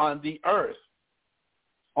time on the earth.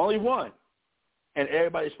 Only one. And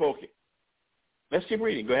everybody spoke it. Let's keep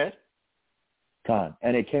reading. Go ahead. Con.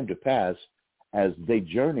 "And it came to pass, as they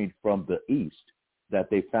journeyed from the east, that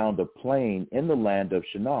they found a plain in the land of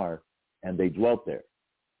Shinar, and they dwelt there.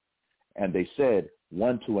 And they said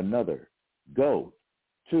one to another, Go,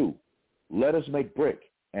 to, let us make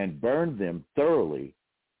brick, and burn them thoroughly.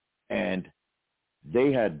 And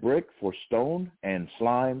they had brick for stone, and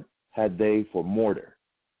slime had they for mortar.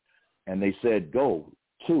 And they said, Go,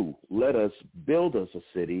 to, let us build us a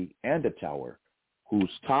city and a tower,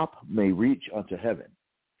 whose top may reach unto heaven.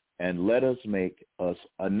 And let us make us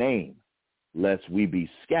a name, lest we be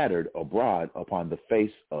scattered abroad upon the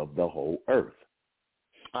face of the whole earth."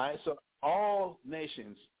 All right, so all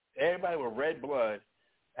nations, everybody with red blood,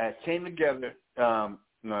 came together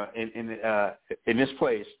in this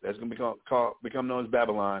place that's going to become known as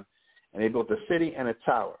Babylon, and they built a city and a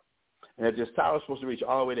tower. And that this tower was supposed to reach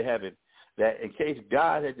all the way to heaven, that in case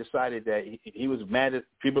God had decided that he was mad at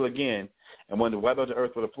people again and wanted to wipe out the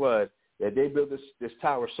earth with a flood, that they built this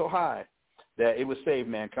tower so high that it would save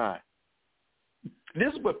mankind.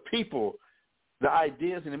 This is what people, the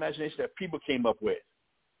ideas and imagination that people came up with.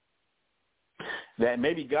 That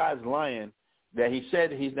maybe God's lying, that he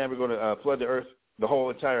said he's never going to flood the earth, the whole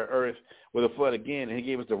entire earth with a flood again, and he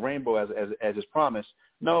gave us the rainbow as his promise.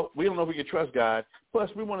 No, we don't know if we can trust God.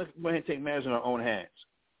 Plus, we want to go ahead and take matters in our own hands.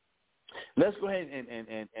 Let's go ahead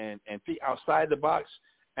and think outside the box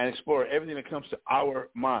and explore everything that comes to our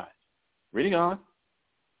mind. Reading on.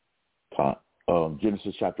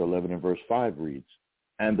 Genesis chapter 11 and verse 5 reads,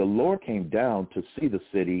 "And the Lord came down to see the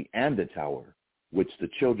city and the tower, which the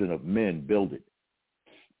children of men builded.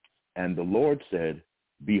 And the Lord said,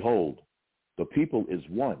 Behold, the people is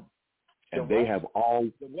one, and they have all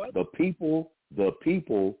the people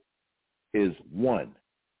is one."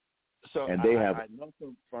 So and they have. I know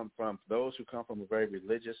from those who come from a very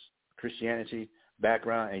religious Christianity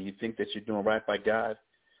background, and you think that you're doing right by God.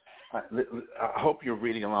 I hope you're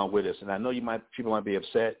reading along with us, and I know people might be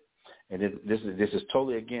upset, and this is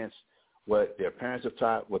totally against what their parents have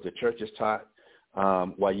taught, what the church has taught.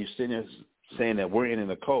 While you're sitting there saying that we're in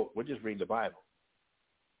a cult, we're just reading the Bible.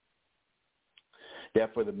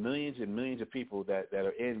 That for the millions and millions of people that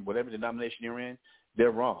are in whatever denomination you're in,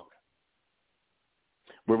 they're wrong.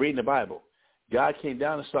 We're reading the Bible. God came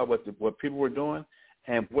down and saw what people were doing,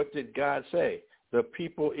 and what did God say? The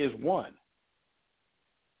people is one.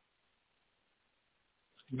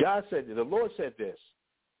 God said that. The Lord said this.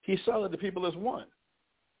 He saw that the people is one.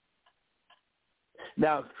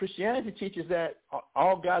 Now, Christianity teaches that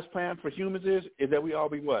all God's plan for humans is that we all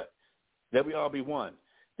be what? That we all be one.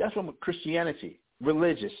 That's from Christianity,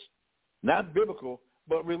 religious. Not biblical,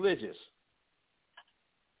 but religious.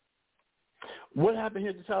 What happened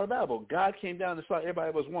here at the Tower of Babel? God came down and saw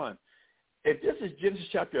everybody was one. If this is Genesis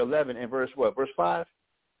chapter 11 and verse what? Verse 5?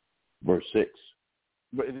 Verse 6.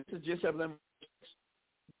 But if this is Genesis chapter 11,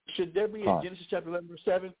 should there be a Genesis chapter 11 verse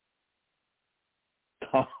 7?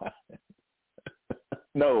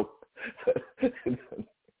 No.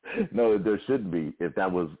 No, there shouldn't be if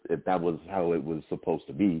that was how it was supposed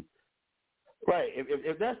to be. Right.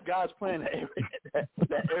 If that's God's plan that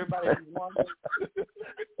everybody is one.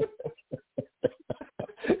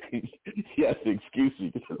 Yes, excuse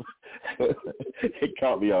me. It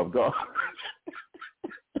caught me off guard.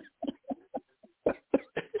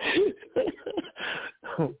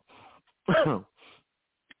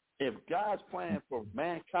 If God's plan for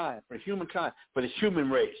mankind, for humankind, for the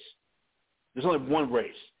human race, there's only one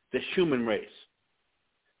race, the human race.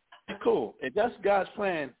 Cool. If that's God's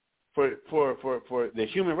plan for the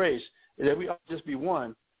human race, that we all just be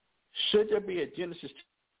one, should there be a Genesis?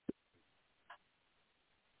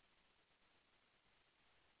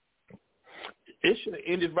 It should have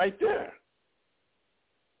ended right there.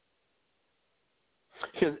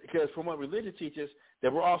 Because from what religion teaches,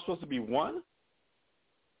 that we're all supposed to be one.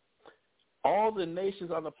 All the nations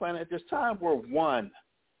on the planet at this time were one.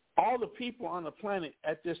 All the people on the planet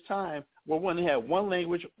at this time were one. They had one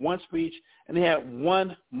language, one speech, and they had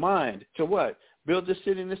one mind. To what? Build this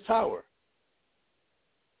city and this tower.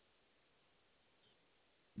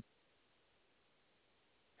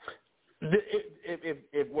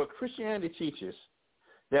 If what Christianity teaches,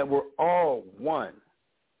 that we're all one,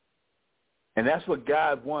 and that's what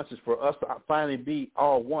God wants, is for us to finally be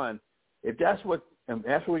all one. If that's what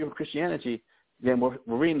we give Christianity, then we're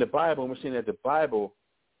reading the Bible and we're seeing that the Bible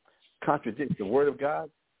contradicts the Word of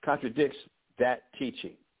God, contradicts that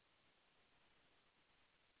teaching.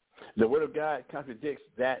 The Word of God contradicts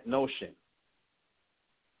that notion.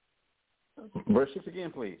 Verse 6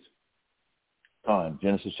 again, please.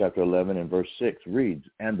 Genesis chapter 11 and verse 6 reads,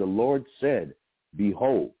 "And the Lord said,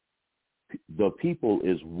 Behold, the people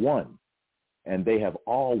is one, and they have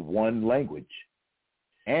all one language.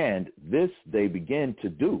 And this they begin to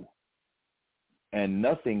do, and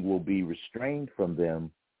nothing will be restrained from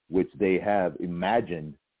them which they have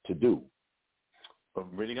imagined to do."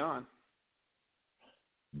 Reading on.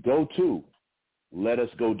 "Go to, let us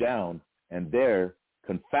go down, and there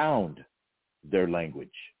confound their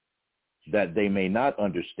language, that they may not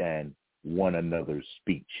understand one another's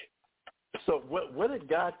speech." So what did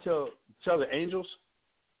God tell the angels?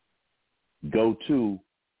 "Go to,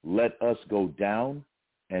 let us go down,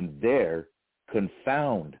 and there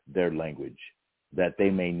confound their language, that they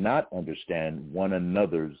may not understand one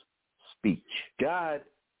another's speech." God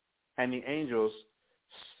and the angels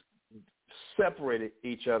separated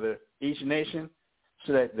each nation,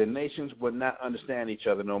 so that the nations would not understand each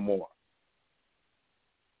other no more.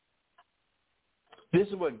 This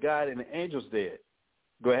is what God and the angels did.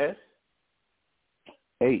 Go ahead.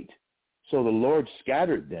 8. So the Lord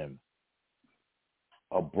scattered them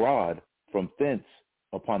abroad from thence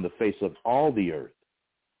upon the face of all the earth,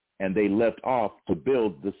 and they left off to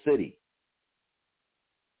build the city.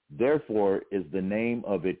 Therefore is the name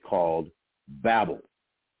of it called Babel,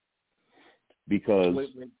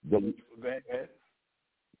 because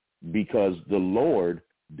the Lord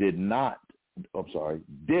did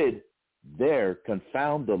there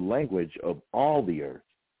confound the language of all the earth,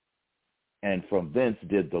 and from thence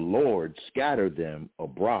did the Lord scatter them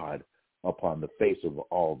abroad upon the face of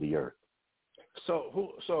all the earth.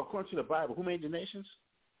 So according to the Bible, who made the nations?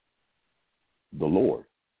 The Lord.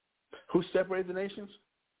 Who separated the nations?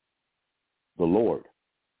 The Lord.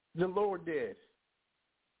 The Lord did.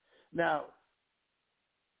 Now,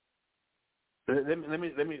 let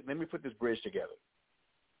me put this bridge together.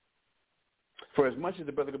 For as much as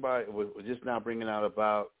the Brother Goodbye was just now bringing out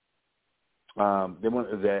about they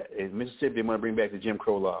want that in Mississippi, they want to bring back the Jim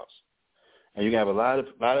Crow laws, and you have a lot of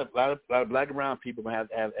black and brown people have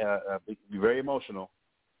be very emotional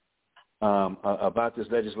about this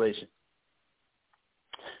legislation,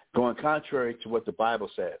 going contrary to what the Bible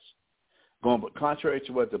says, going contrary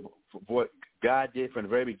to what God did from the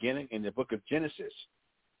very beginning in the book of Genesis,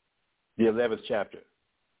 the 11th chapter.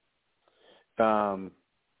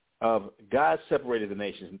 Of God separated the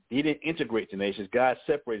nations. He didn't integrate the nations. God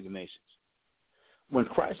separated the nations. When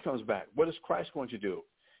Christ comes back, what is Christ going to do?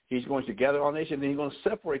 He's going to gather all nations, and he's going to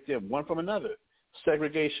separate them one from another.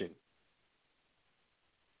 Segregation.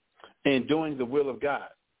 And doing the will of God.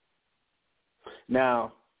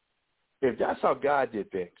 Now, if that's how God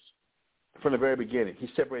did things from the very beginning, he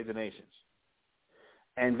separated the nations.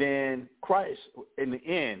 And then Christ, in the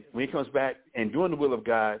end, when he comes back and doing the will of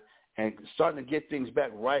God, and starting to get things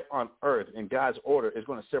back right on earth in God's order, is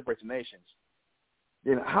going to separate the nations.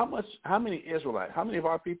 then how many Israelites, how many of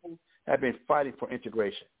our people have been fighting for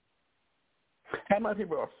integration? How many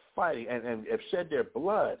people are fighting and have shed their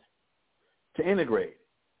blood to integrate?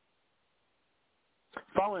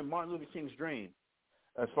 Following Martin Luther King's dream,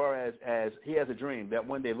 as far as he has a dream that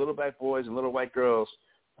one day little black boys and little white girls,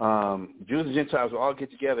 Jews and Gentiles will all get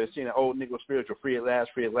together and sing an old Negro spiritual, free at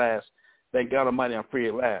last, free at last. Thank God Almighty, I'm free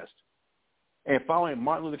at last. And following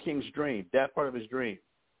Martin Luther King's dream, that part of his dream,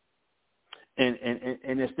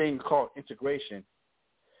 and this thing called integration,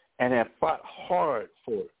 and have fought hard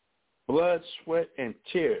for it, blood, sweat, and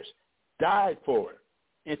tears, died for it,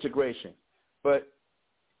 integration. But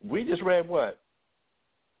we just read what?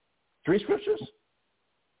 3 scriptures?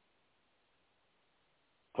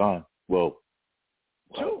 Well,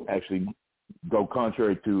 2. actually go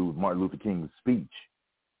contrary to Martin Luther King's speech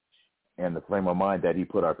and the frame of mind that he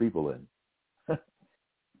put our people in.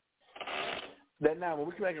 That now, when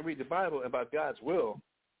we come back and read the Bible about God's will,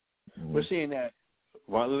 we're seeing that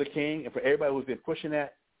Martin Luther King, and for everybody who's been pushing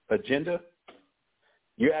that agenda,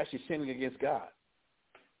 you're actually sinning against God.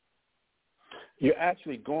 You're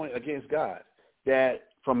actually going against God. That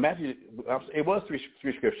from Matthew, it was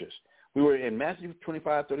three scriptures. We were in Matthew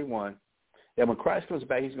 25:31, that when Christ comes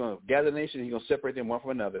back, he's going to gather the nations, he's going to separate them one from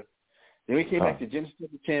another. Then we came back to Genesis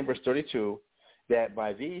 10, verse 32, that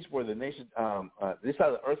by these were the nations, this is how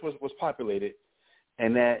the earth was populated,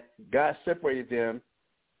 and that God separated them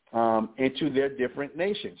into their different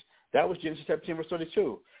nations. That was Genesis chapter 10, verse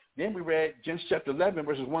 32. Then we read Genesis chapter 11,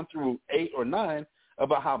 verses 1 through 8 or 9,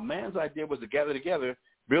 about how man's idea was to gather together,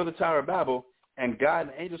 build the Tower of Babel, and God and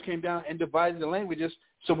the angels came down and divided the languages,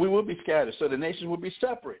 so we would be scattered, so the nations would be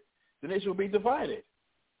separate. The nation would be divided.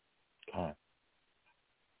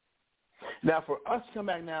 Now, for us to come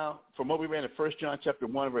back now from what we read in 1 John chapter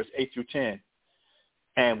 1, verse 8 through 10,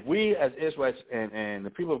 and we as Israelites and the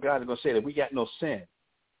people of God are going to say that we got no sin,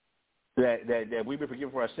 that we've been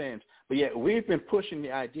forgiven for our sins, but yet we've been pushing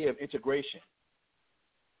the idea of integration.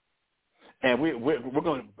 And we're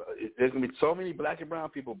going to, there's going to be so many black and brown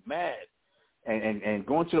people mad and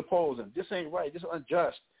going to the polls, and this ain't right, this is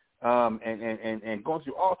unjust, and going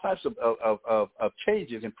through all types of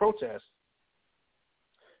changes and protests.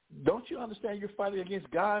 Don't you understand you're fighting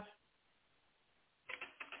against God?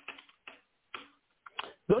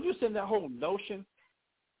 Don't you understand that whole notion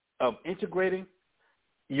of integrating?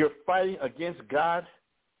 You're fighting against God?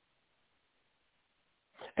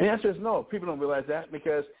 And the answer is no. People don't realize that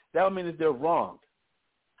because that would mean that they're wrong.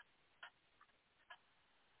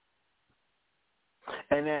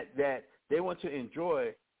 And that they want to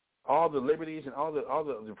enjoy all the liberties and all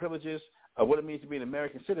the privileges of what it means to be an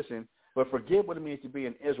American citizen, but forget what it means to be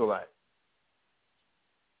an Israelite.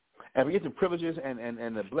 And forget the privileges and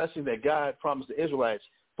the blessing that God promised the Israelites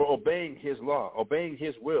for obeying his law, obeying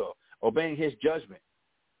his will, obeying his judgment,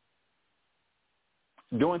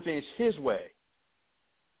 doing things his way.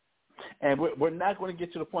 And we're not going to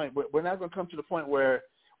get to the point, we're not going to come to the point where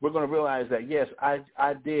we're going to realize that, yes, I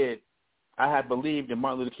had believed in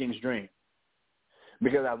Martin Luther King's dream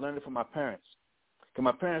because I learned it from my parents. Because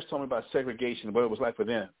my parents told me about segregation and what it was like for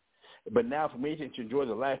them. But now for me to enjoy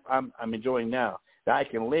the life I'm enjoying now, that I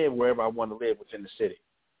can live wherever I want to live within the city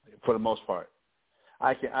for the most part.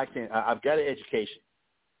 I've got an education.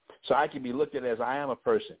 So I can be looked at as I am a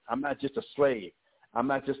person. I'm not just a slave. I'm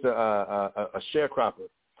not just a sharecropper.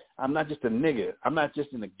 I'm not just a nigger. I'm not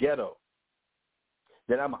just in the ghetto.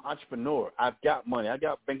 That I'm an entrepreneur. I've got money. I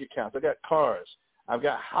got bank accounts. I got cars. I've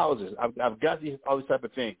got houses. I've got all these type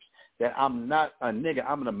of things. That I'm not a nigger.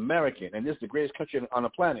 I'm an American, and this is the greatest country on the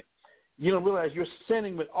planet. You don't realize you're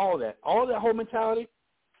sinning with all that whole mentality.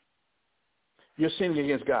 You're sinning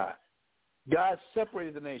against God. God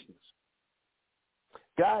separated the nations.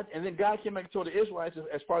 And then God came back and told the Israelites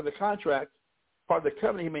as part of the contract, part of the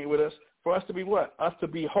covenant he made with us, for us to be what? Us to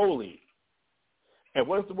be holy. And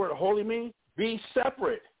what does the word holy mean? Be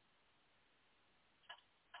separate.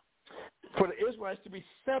 For the Israelites to be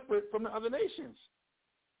separate from the other nations.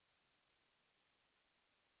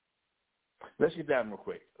 Let's get down real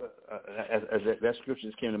quick. As that scripture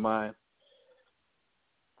just came to mind.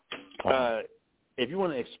 If you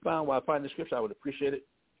want to expound while I find the scripture, I would appreciate it.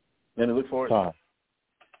 Let me look for it.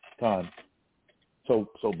 Time. So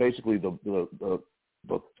basically, the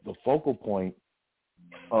focal point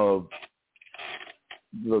of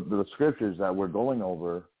the scriptures that we're going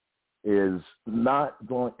over is not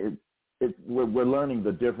going. We're learning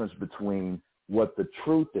the difference between what the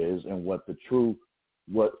truth is and what the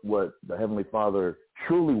Heavenly Father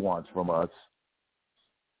truly wants from us,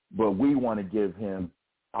 but we want to give him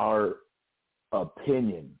our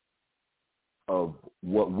opinion of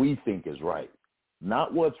what we think is right,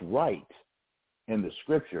 not what's right in the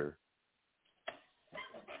scripture,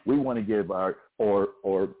 we want to give our, or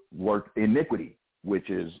work iniquity, which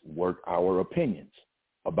is work our opinions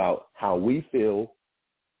about how we feel,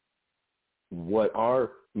 what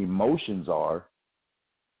our emotions are,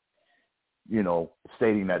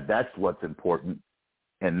 stating that that's what's important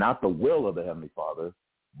and not the will of the Heavenly Father,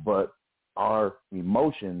 but our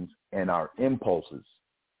emotions and our impulses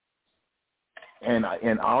and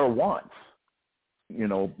our wants,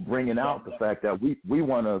 bringing out the fact that we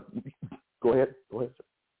want to go ahead.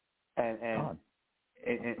 And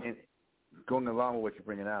going along with what you're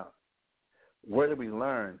bringing out, where did we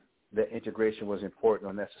learn that integration was important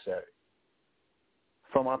or necessary?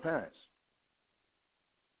 From our parents,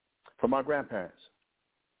 from our grandparents,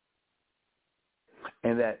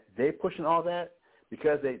 and that they pushing all that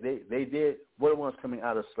because they were the ones coming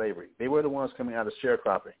out of slavery. They were the ones coming out of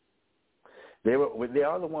sharecropping. They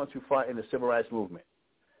are the ones who fought in the civil rights movement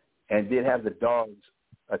and did have the dogs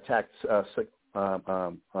attack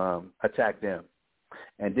them,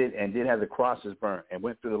 and did have the crosses burnt and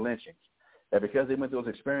went through the lynchings. That because they went through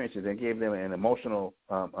those experiences and gave them an emotional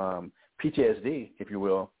PTSD, if you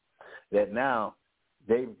will, that now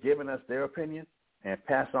they've given us their opinion and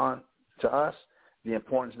passed on to us the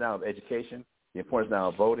importance now of education, the importance now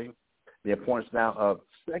of voting, the importance now of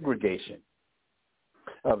segregation,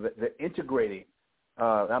 of the integrating,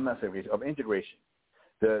 of integration,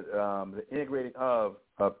 the integrating of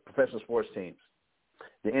professional sports teams,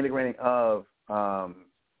 the integrating of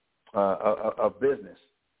business.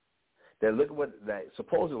 That look at what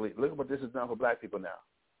this has done for black people now,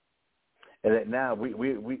 and that now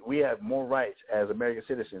we have more rights as American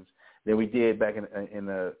citizens than we did back in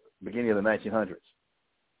the beginning of the 1900s.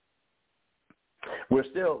 We're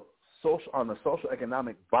still on the social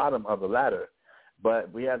economic bottom of the ladder,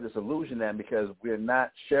 but we have this illusion that because we're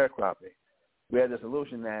not sharecropping, we have this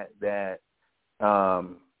illusion that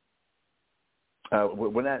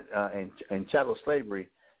we're not in chattel slavery,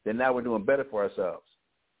 then now we're doing better for ourselves.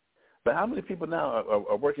 But how many people now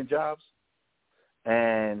are working jobs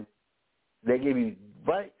and they give you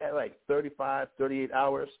right at like 35, 38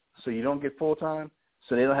 hours so you don't get full-time,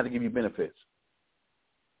 so they don't have to give you benefits?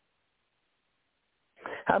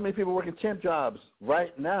 How many people working temp jobs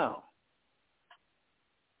right now?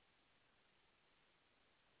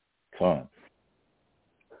 Fine.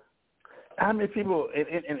 How many people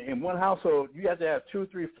in one household, you have to have 2,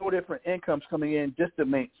 3, 4 different incomes coming in just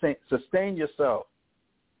to sustain yourself?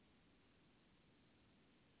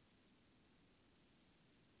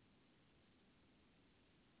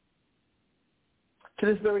 To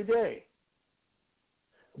this very day.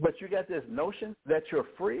 But you got this notion that you're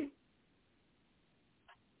free?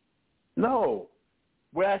 No.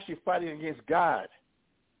 We're actually fighting against God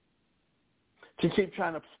to keep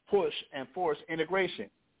trying to push and force integration.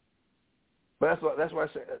 But that's why I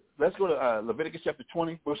said, let's go to Leviticus chapter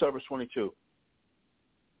 20, we'll start verse 22.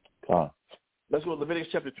 Come on. Let's go to Leviticus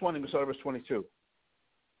chapter 20, we'll start verse 22.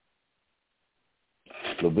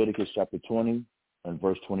 Leviticus chapter 20 and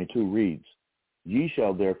verse 22 reads, Ye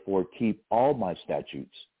shall therefore keep all my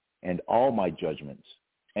statutes and all my judgments,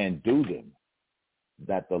 and do them,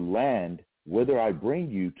 that the land whither I bring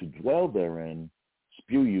you to dwell therein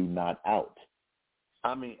spew you not out.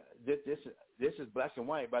 I mean, this is black and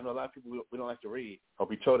white, but I know a lot of people we don't like to read, or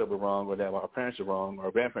be told that we're wrong, or that our parents are wrong, or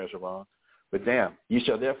our grandparents are wrong. But damn, ye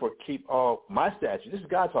shall therefore keep all my statutes. This is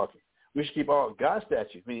God talking. We should keep all God's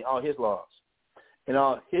statutes, meaning all his laws, and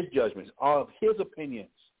all his judgments, all of his opinions.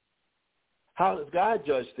 How does God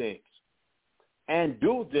judge things? And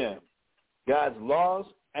do them, God's laws,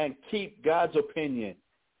 and keep God's opinion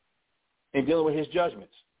in dealing with his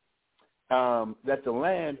judgments. That the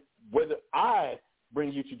land, whether I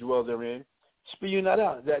bring you to dwell therein, spew you not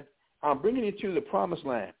out. That I'm bringing you to the promised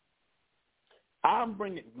land.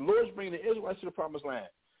 The Lord's bringing the Israelites to the promised land.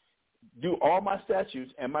 Do all my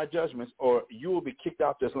statutes and my judgments, or you will be kicked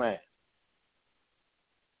out this land.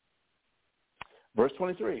 Verse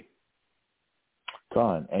 23.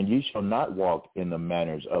 Con, and ye shall not walk in the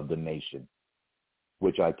manners of the nation,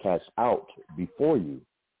 which I cast out before you,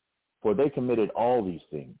 for they committed all these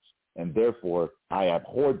things, and therefore I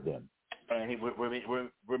abhorred them. And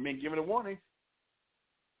we're being given a warning.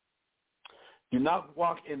 Do not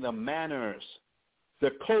walk in the manners,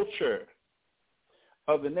 the culture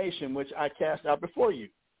of the nation which I cast out before you.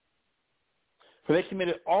 For they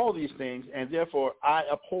committed all these things, and therefore I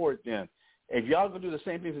abhorred them. If y'all going to do the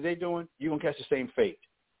same things that they're doing, you're going to catch the same fate.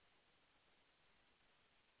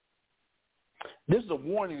 This is a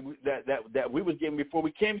warning that we were given before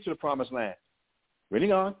we came to the promised land.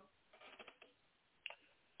 Reading on.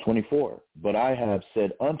 24. But I have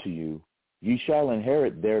said unto you, ye shall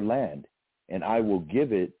inherit their land, and I will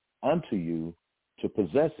give it unto you to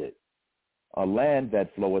possess it, a land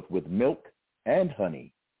that floweth with milk and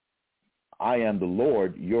honey. I am the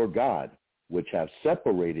Lord your God, which have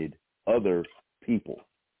separated other people.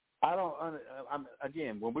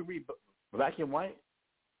 Again, when we read black and white,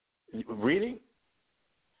 reading,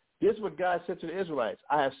 this is what God said to the Israelites.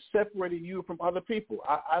 I have separated you from other people.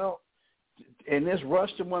 I don't, in this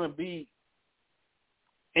rush to want to be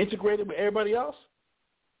integrated with everybody else,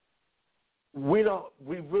 we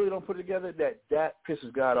really don't put together that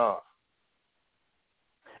pisses God off.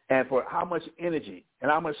 And for how much energy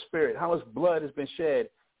and how much spirit, how much blood has been shed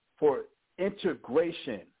for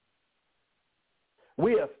integration.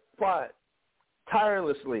 We have fought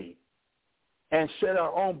tirelessly and shed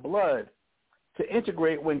our own blood to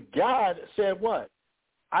integrate when God said what?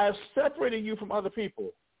 I have separated you from other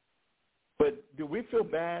people. But do we feel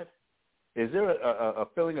bad? Is there a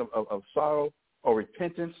feeling of sorrow or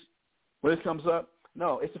repentance when it comes up?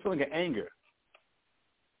 No, it's a feeling of anger.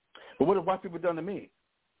 But what have white people done to me?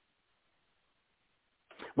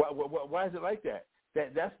 Why is it like that?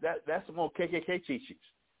 That's some old KKK teachings.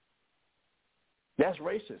 That's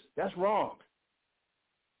racist. That's wrong.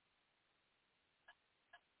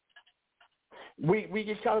 We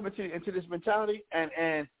get caught up into this mentality,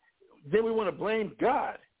 and then we want to blame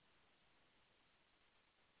God.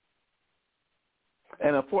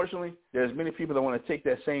 And unfortunately, there's many people that want to take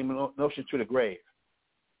that same notion to the grave.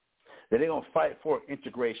 That they're going to fight for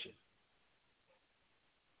integration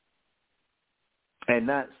and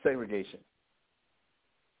not segregation.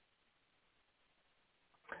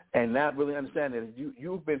 And not really understanding that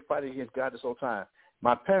you've been fighting against God this whole time.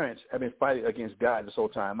 My parents have been fighting against God this whole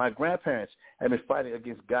time. My grandparents have been fighting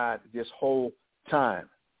against God this whole time.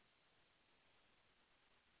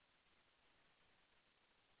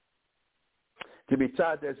 To be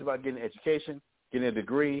taught that it's about getting an education, getting a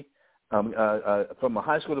degree, from a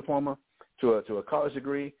high school diploma to a college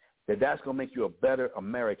degree, that's going to make you a better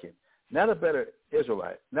American. Not a better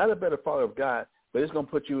Israelite, not a better follower of God, but it's going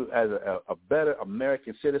to put you as a better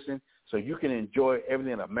American citizen so you can enjoy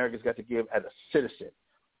everything that America's got to give as a citizen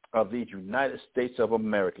of the United States of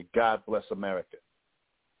America. God bless America.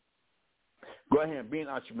 Go ahead and be an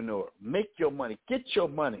entrepreneur. Make your money. Get your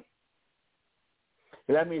money.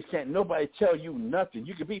 And that means can't nobody tell you nothing.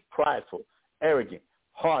 You can be prideful, arrogant,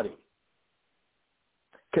 haughty,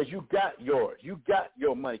 because you got yours. You got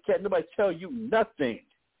your money. Can't nobody tell you nothing.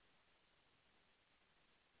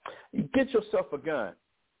 You get yourself a gun.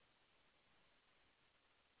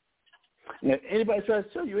 And if anybody tries to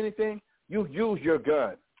tell you anything, you use your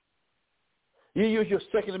gun. You use your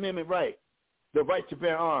Second Amendment right, the right to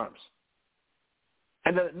bear arms.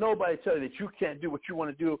 And then nobody tell you that you can't do what you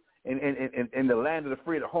want to do in the land of the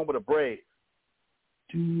free, the home of the brave.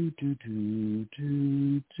 Do, do, do,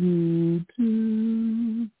 do, do,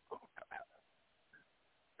 do.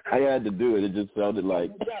 I had to do it. It just sounded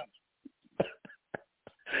like...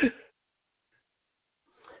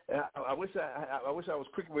 I wish I was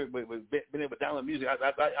quick with being able to download music.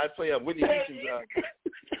 I play Whitney Houston's.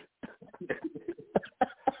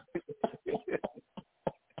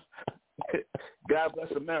 God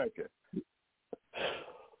bless America.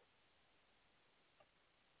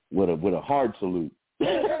 With a hard salute.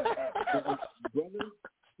 Brother,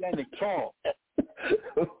 standing tall.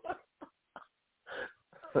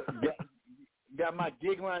 Got my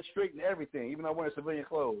gig line straight and everything, even though I'm wearing civilian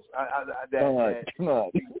clothes. Come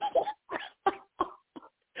on.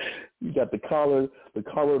 You got the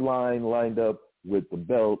collar line lined up with the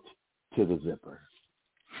belt to the zipper.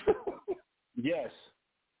 Yes.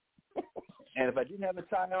 And if I didn't have a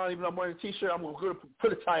tie on, even though I'm wearing a T-shirt, I'm going to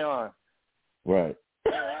put a tie on. Right.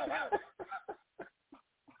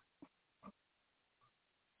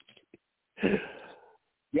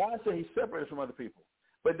 God said he's separated from other people.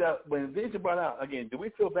 But when these are brought out, again, do we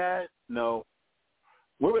feel bad? No.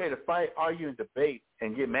 We're ready to fight, argue, and debate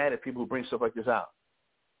and get mad at people who bring stuff like this out.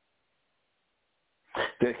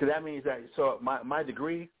 Because that means that, so my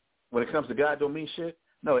degree, when it comes to God, don't mean shit?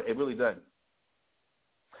 No, it really doesn't.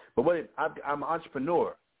 But I'm an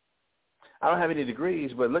entrepreneur. I don't have any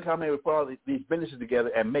degrees, but look how many we put all these businesses together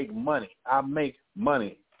and make money. I make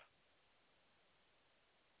money.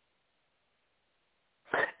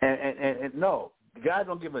 And no, God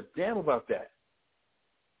don't give a damn about that.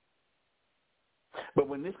 But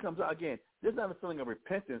when this comes out, again, there's not a feeling of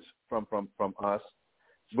repentance from us.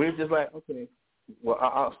 We're just like, okay, well,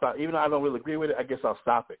 I'll stop. Even though I don't really agree with it, I guess I'll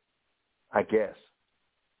stop it. I guess.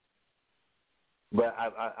 But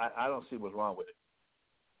I don't see what's wrong with it.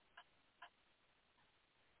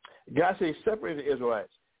 God said he separated the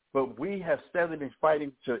Israelites, but we have steadily been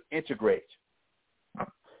fighting to integrate,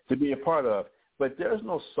 to be a part of. But there's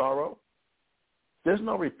no sorrow. There's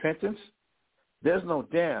no repentance. There's no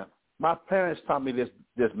damn. My parents taught me this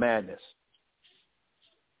madness.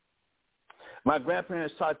 My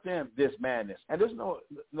grandparents taught them this madness. And there's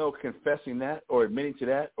no confessing that or admitting to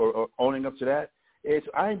that or owning up to that.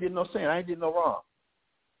 I ain't did no sin. I ain't did no wrong.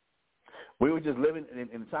 We were just living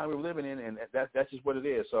in the time we were living in, and that's just what it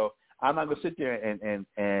is. So I'm not going to sit there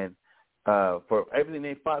and for everything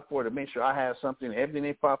they fought for to make sure I have something, everything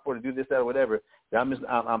they fought for to do this, that, or whatever. I'm just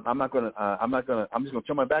going to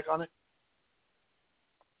turn my back on it.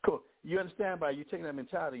 Cool. You understand by you taking that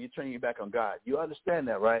mentality, you're turning your back on God. You understand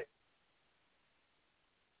that, right?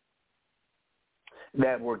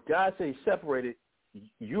 That where God said he separated,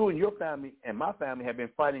 you and your family and my family have been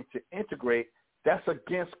fighting to integrate, that's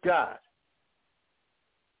against God.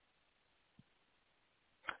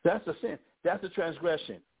 That's a sin. That's a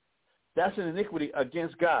transgression. That's an iniquity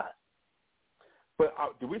against God. But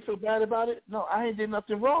do we feel bad about it? No, I ain't did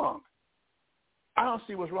nothing wrong. I don't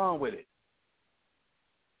see what's wrong with it.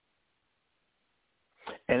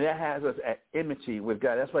 And that has us at enmity with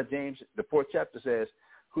God. That's why James, the 4th chapter says,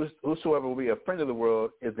 whosoever will be a friend of the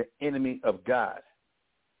world is the enemy of God.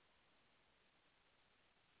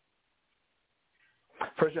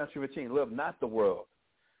 1 John 2:15, love not the world.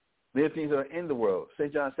 Live things that are in the world.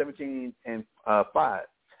 St. John 17 and 5.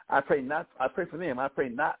 I pray for them. I pray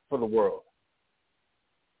not for the world.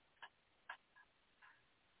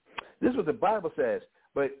 This is what the Bible says,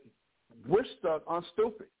 but we're stuck on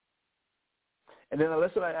stupid. And then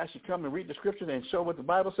unless I actually come and read the scriptures and show what the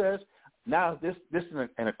Bible says, now this is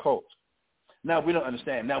an occult. Now we don't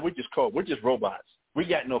understand. Now we're just cold. We're just robots. We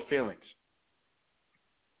got no feelings.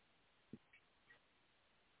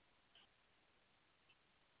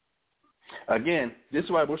 Again, this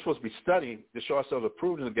is why we're supposed to be studying to show ourselves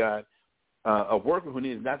approved of God, a worker who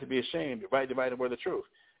needs not to be ashamed, right, dividing the word of truth.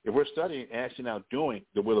 If we're studying and actually now doing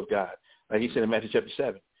the will of God, like he said in Matthew chapter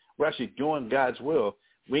 7, we're actually doing God's will,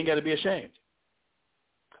 we ain't got to be ashamed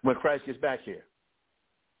when Christ gets back here.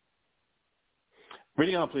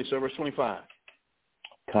 Reading on, please, sir, verse 25.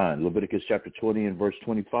 Leviticus chapter 20 and verse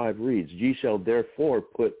 25 reads, Ye shall therefore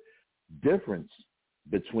put difference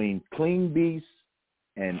between clean beasts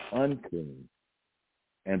and unclean,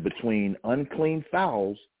 and between unclean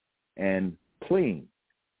fowls and clean.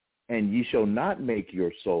 And ye shall not make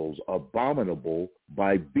your souls abominable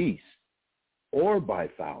by beast, or by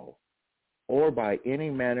fowl, or by any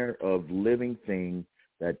manner of living thing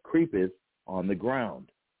that creepeth on the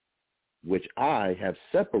ground, which I have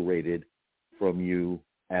separated from you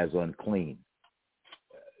as unclean.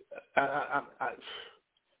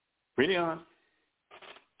 Reading on.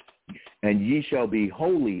 And ye shall be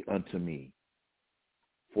holy unto me,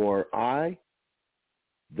 for I,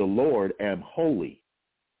 the Lord, am holy,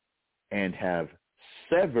 and have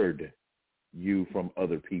severed you from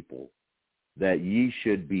other people, that ye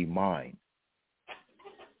should be mine.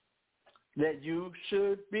 That you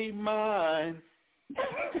should be mine.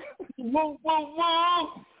 Woo, woo, woo.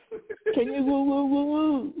 Can you woo, woo, woo,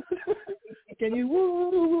 woo? Can you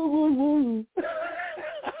woo, woo, woo, woo, woo?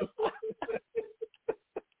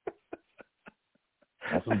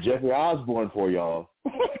 That's some Jeffrey Osborne for y'all.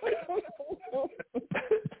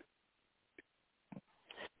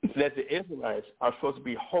 That the Israelites are supposed to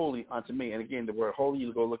be holy unto me. And again, the word holy,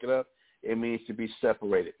 you go look it up, it means to be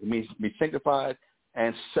separated. It means to be sanctified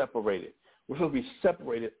and separated. We're supposed to be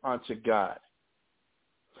separated unto God.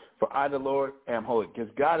 For I, the Lord, am holy.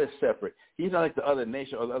 Because God is separate. He's not like the other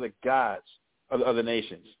nation or the other gods of the other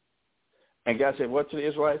nations. And God said, what to the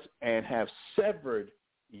Israelites? And have severed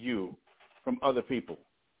you from other people.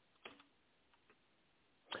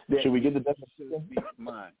 Should we get the definition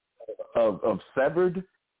of severed?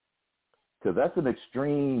 Because that's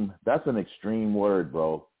an extreme word,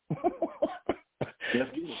 bro. Let's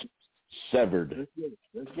get it. Severed.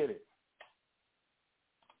 Let's get it.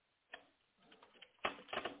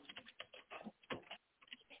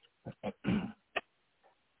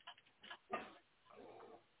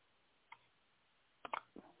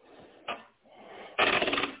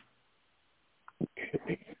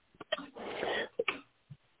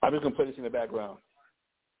 I'm just going to play this in the background.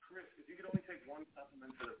 Chris, if you could only take one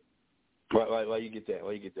supplement to the... Why you get that?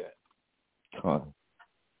 Why you get that? Huh.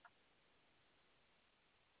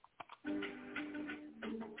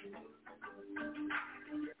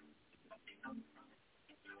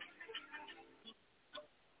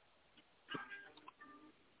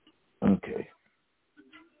 Okay.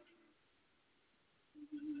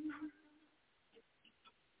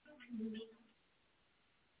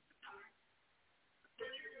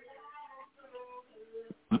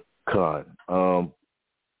 God.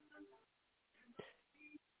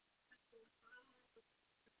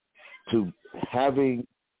 to having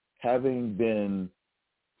been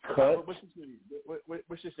cut. Which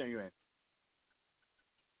dictionary you in?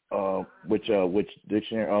 Which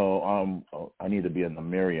dictionary? I need to be in the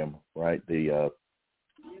Merriam, right? The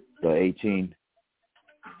 18.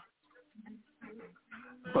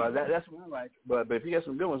 But that's what I like. But if you got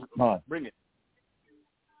some good ones, bring it.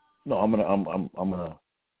 No, I'm gonna.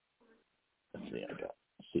 Let's see. I got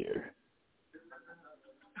here.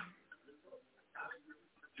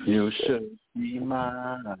 You should be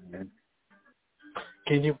mine.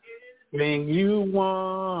 Can you bring you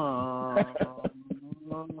one?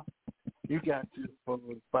 You got to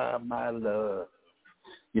fortify my love.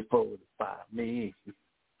 You fortify me.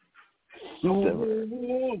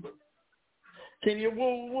 Woo. Can you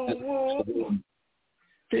woo?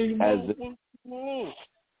 Can you woo?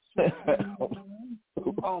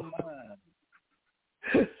 Oh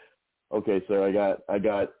man. Okay, sir. I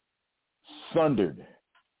got sundered,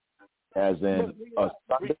 as in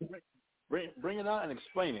bring it out and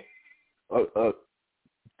explain it.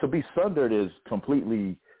 To be sundered is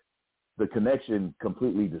completely, the connection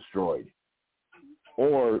completely destroyed.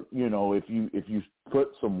 Or, if you put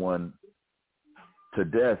someone to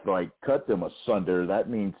death, like cut them asunder, that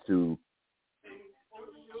means to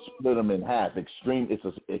split them in half. It's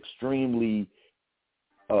an extremely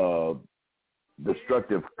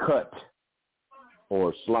destructive cut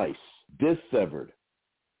or slice. Dissevered,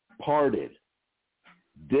 parted,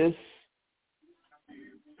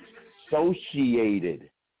 dissociated,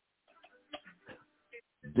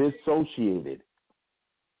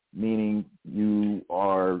 meaning you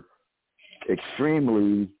are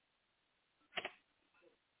extremely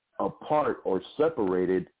apart or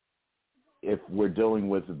separated if we're dealing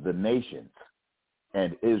with the nations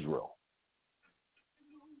and Israel.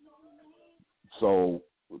 So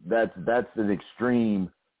that's an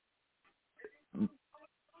extreme.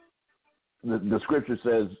 The scripture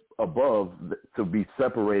says above to be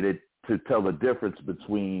separated, to tell the difference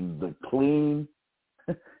between the clean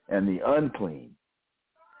and the unclean.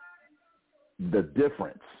 The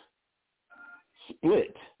difference.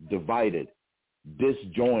 Split, divided,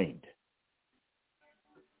 disjoined,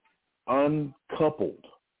 uncoupled.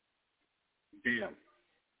 Yeah.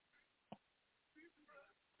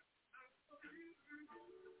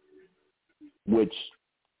 Which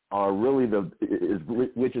are really is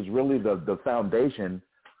really the foundation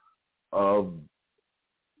of.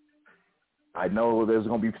 I know there's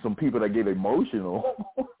going to be some people that get emotional,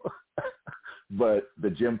 but the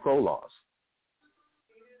Jim Crow laws.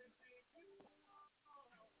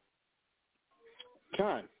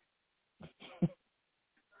 Con.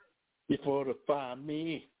 You fortify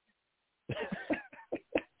me.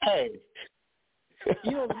 Hey,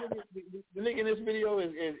 you know the nigga in this video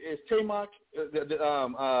is Tamok,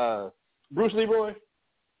 Bruce Leroy.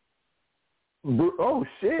 Oh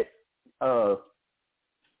shit!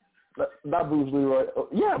 Not Bruce Leroy.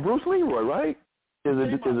 Yeah, Bruce Leroy, right? Is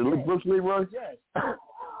it Bruce Leroy? Yes.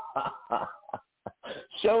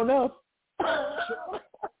 Show enough. Not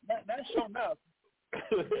show enough.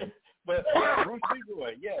 But Bruce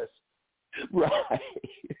Leroy, yes. Right.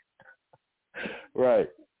 Right.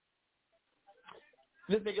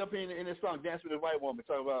 This nigga up in this song, Dance with a White Woman,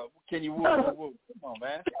 talking about, can you woo, woo, woo? Come on,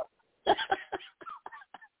 man.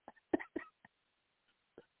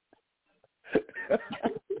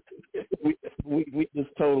 we just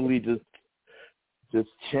totally just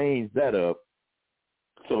changed that up.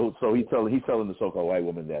 So he's telling the so-called white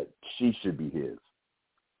woman that she should be his,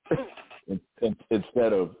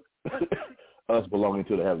 instead of us belonging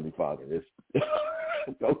to the Heavenly Father. It's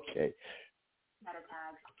okay.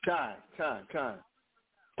 Con.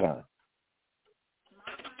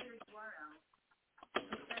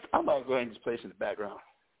 I might go ahead and just place in the background.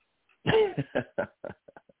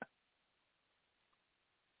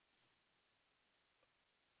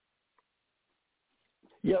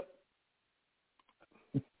 Yep.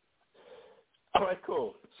 All right,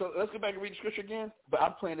 cool. So let's go back and read the scripture again. But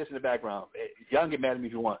I'm playing this in the background. Y'all can get mad at me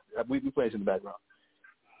if you want. We play this in the background.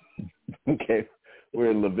 Okay.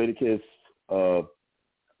 We're in Leviticus 20,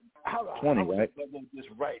 right? This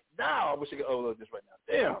right now. I wish I could upload this right now.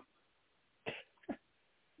 Damn.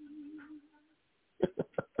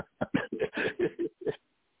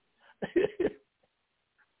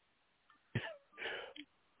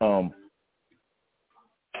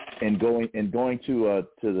 And going to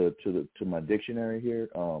my dictionary here.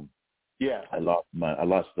 Yeah. I lost my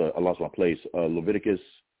place. Leviticus.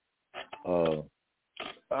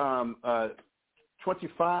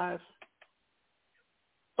 25.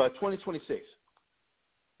 2026.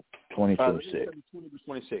 2026.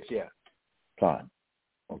 26. Yeah. Fine.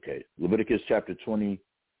 Okay. Leviticus chapter 20,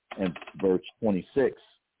 And verse 26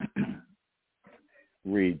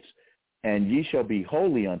 reads, and ye shall be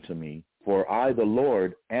holy unto me, for I, the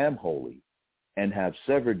Lord, am holy, and have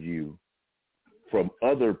severed you from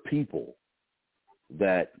other people,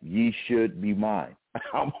 that ye should be mine.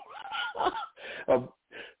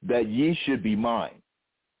 That ye should be mine.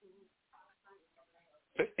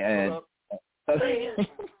 And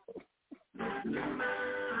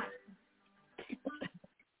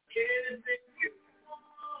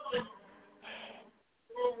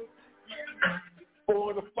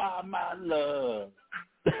fortify my love.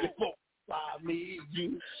 Fortify me,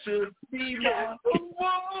 you should be mine.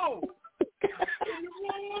 Whoa!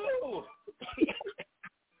 Whoa!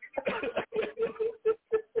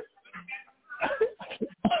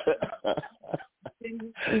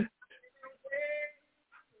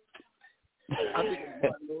 I think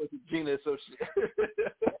it's Gina Associate.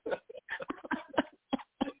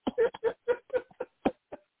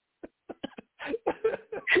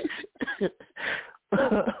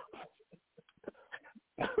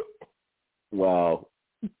 Wow.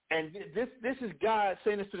 And this is God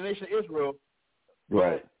saying this to the nation of Israel.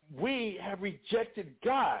 Right. We have rejected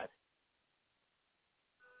God.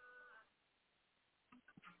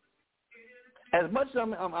 As much as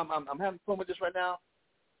I'm having fun with this right now,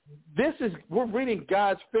 we're reading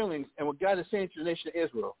God's feelings and what God is saying to the nation of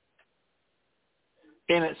Israel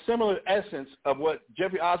in a similar essence of what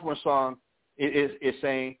Jeffrey Osborne's song is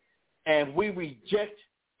saying, and we reject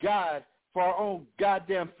God for our own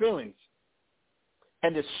goddamn feelings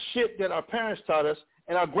and the shit that our parents taught us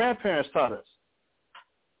and our grandparents taught us.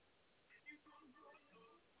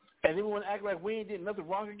 And then we want to act like we ain't did nothing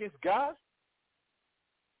wrong against God?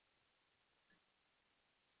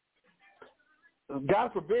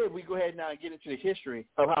 God forbid we go ahead now and get into the history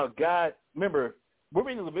of how God, remember, we're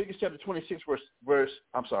reading Leviticus chapter 26, we're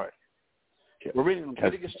reading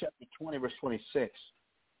Leviticus chapter 20, verse 26.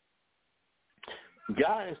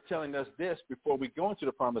 God is telling us this before we go into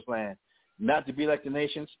the promised land, not to be like the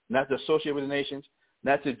nations, not to associate with the nations,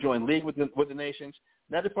 not to join league with the nations,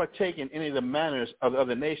 not to partake in any of the manners of the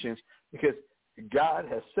other nations, because God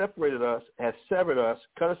has separated us, has severed us,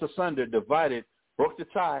 cut us asunder, divided, broke the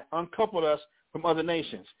tie, uncoupled us from other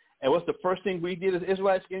nations. And what's the first thing we did as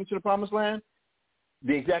Israelites getting to the promised land?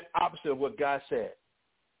 The exact opposite of what God said.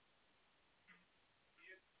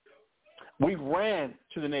 We ran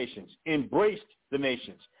to the nations, embraced the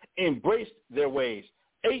nations, embraced their ways,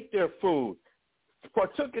 ate their food,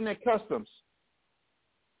 partook in their customs.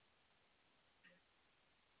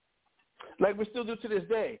 Like we still do to this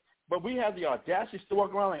day. But we have the audacity to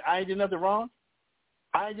walk around like I ain't did nothing wrong.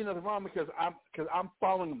 I ain't did nothing wrong because I'm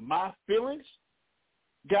following my feelings.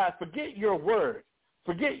 God, forget your word.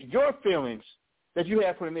 Forget your feelings that you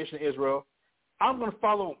have for the nation of Israel. I'm going to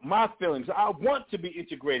follow my feelings. I want to be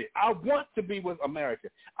integrated. I want to be with America.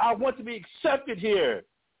 I want to be accepted here.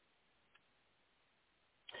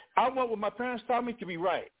 I want what my parents taught me to be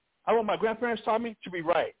right. I want my grandparents taught me to be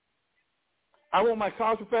right. I want my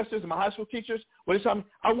college professors and my high school teachers, what they taught me,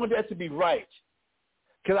 I want that to be right.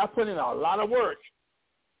 Because I put in a lot of work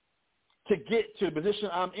to get to the position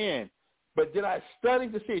I'm in. But did I study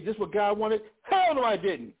to see this is what God wanted? Hell no, I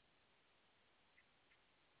didn't.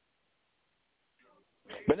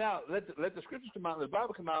 But now let the scriptures come out, let the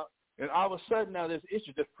Bible come out, and all of a sudden now there's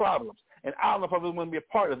issues, there's problems. And I don't know if I really want to be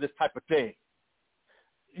a part of this type of thing.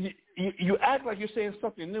 You act like you're saying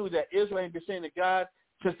something new that Israel ain't been saying to God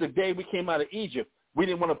since the day we came out of Egypt. We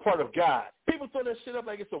didn't want a part of God. People throw that shit up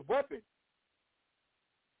like it's a weapon.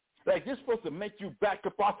 Like this is supposed to make you back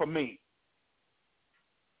up off of me.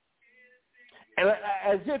 And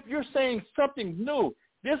as if you're saying something new.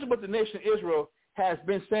 This is what the nation of Israel has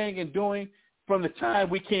been saying and doing from the time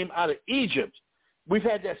we came out of Egypt. We've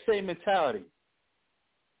had that same mentality.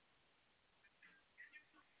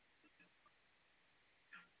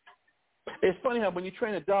 It's funny how when you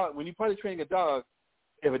train a dog, when you're potty training a dog,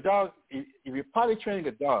 if you're potty training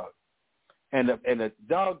a dog and the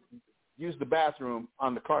dog uses the bathroom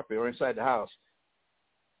on the carpet or inside the house,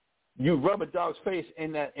 you rub a dog's face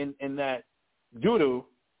in that doo-doo,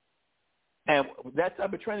 and that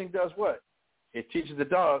type of training does what? It teaches the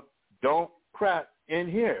dog, don't crap in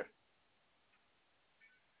here.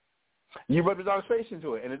 You rub the dog's face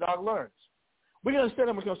into it, and the dog learns. We can understand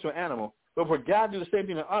that when it comes to an animal, but for God to do the same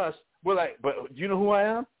thing to us, we're like, but do you know who I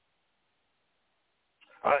am?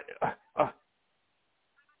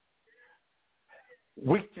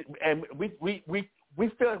 We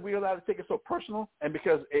feel like we're allowed to take it so personal, and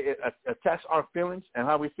because it attacks our feelings and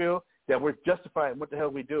how we feel, that we're justified in what the hell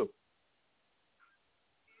we do.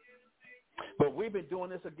 But we've been doing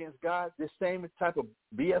this against God, this same type of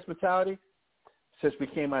BS mentality, since we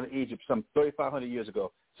came out of Egypt some 3,500 years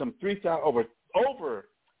ago. Some 3,000 over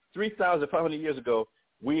 3,500 years ago,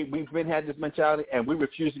 we've been had this mentality, and we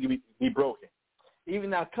refuse to be broken. Even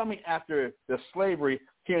now, coming after the slavery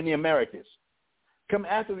here in the Americas, come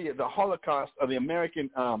after the Holocaust of the American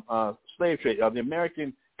slave trade, of the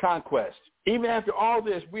American conquest. Even after all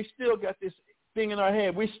this, we still got this thing in our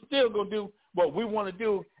head. We still going to do what we want to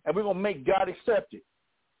do, and we're going to make God accept it.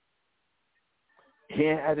 He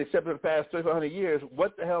has accepted it the past 300 years.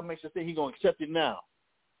 What the hell makes us think he's going to accept it now?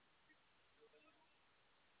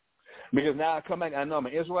 Because now I come back, I know I'm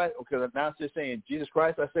an Israelite, because now I'm just saying Jesus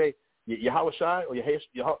Christ, I say Yahweh Shai or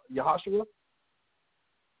Yahashua.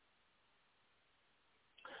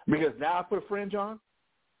 Because now I put a fringe on.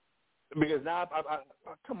 Because now I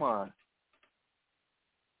come on.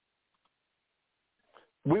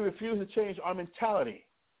 We refuse to change our mentality.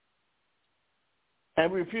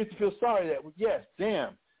 And we refuse to feel sorry that, yes,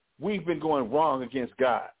 damn, we've been going wrong against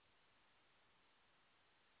God.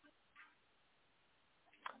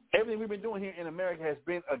 Everything we've been doing here in America has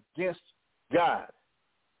been against God.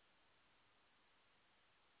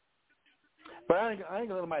 But I ain't going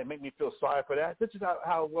to let anybody make me feel sorry for that. This is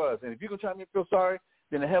how it was. And if you're going to try to make me feel sorry,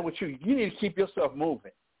 then the hell with you. You need to keep yourself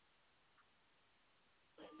moving.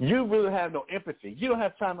 You really have no empathy. You don't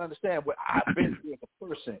have time to understand what I've been through as a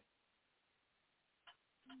person.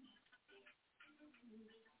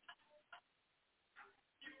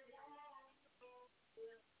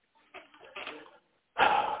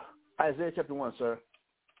 Isaiah chapter 1, sir.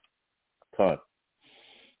 Todd.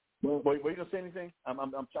 Were you gonna say anything? I'm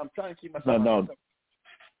trying to keep myself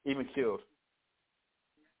even killed.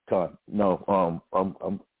 Todd, no.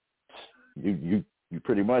 You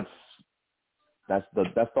pretty much. That's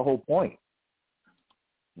the whole point.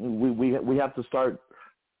 We have to start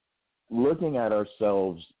looking at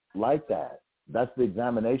ourselves like that. That's the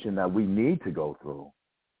examination that we need to go through.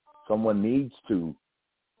 Someone needs to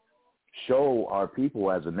show our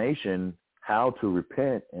people as a nation how to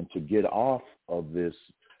repent and to get off of this.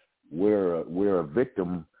 We're a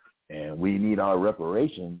victim and we need our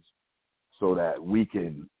reparations so that we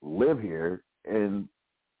can live here, and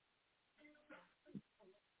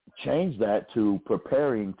change that to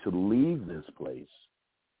preparing to leave this place.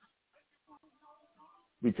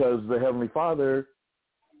 Because the Heavenly Father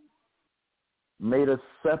made us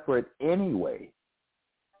separate anyway.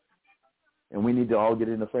 And we need to all get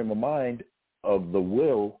in the frame of mind of the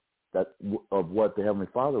will of what the Heavenly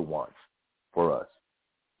Father wants for us,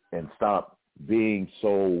 and stop being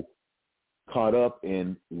so caught up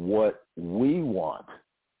in what we want.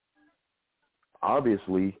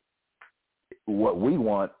 Obviously, what we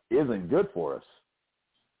want isn't good for us.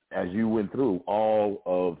 As you went through all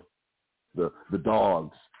of the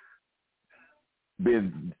dogs,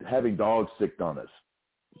 having dogs sicked on us,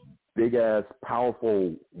 big ass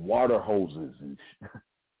powerful water hoses and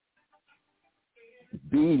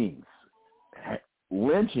beatings,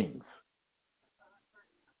 lynchings.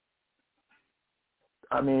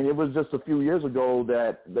 I mean, it was just a few years ago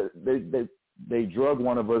that they drug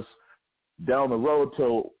one of us down the road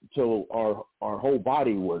till our whole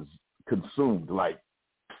body was consumed like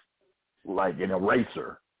an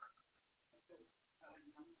eraser.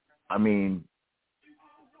 I mean,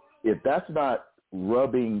 if that's not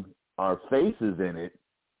rubbing our faces in it,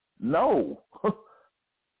 no.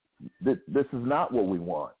 This is not what we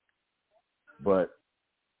want. But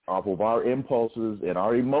off of our impulses and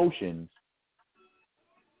our emotions,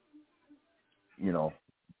 we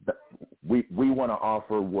want to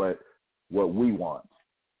offer what we want.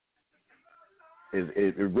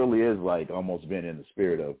 It really is like almost being in the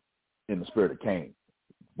spirit of Cain.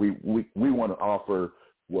 We want to offer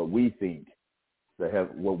what we think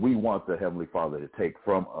what we want the Heavenly Father to take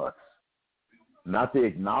from us, not the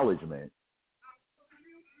acknowledgement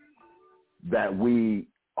that we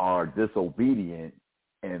are disobedient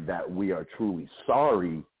and that we are truly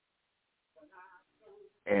sorry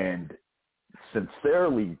and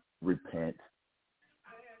sincerely repent.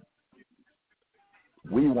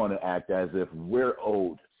 We want to act as if we're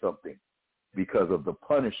owed something because of the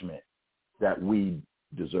punishment that we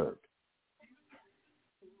deserved.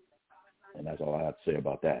 And that's all I have to say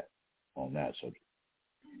about that, on that subject.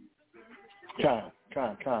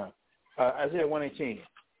 Con. Isaiah 1:18.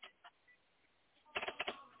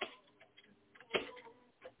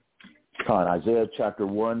 Con, Isaiah chapter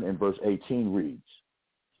 1 and verse 18 reads,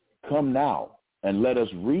 "Come now, and let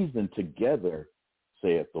us reason together,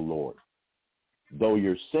 saith the Lord. Though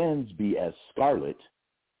your sins be as scarlet,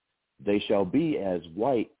 they shall be as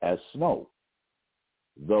white as snow.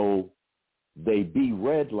 Though they be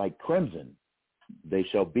red like crimson, they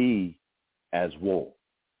shall be as wool."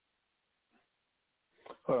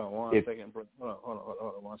 Hold on one second. Hold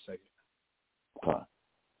on 1 second. Huh.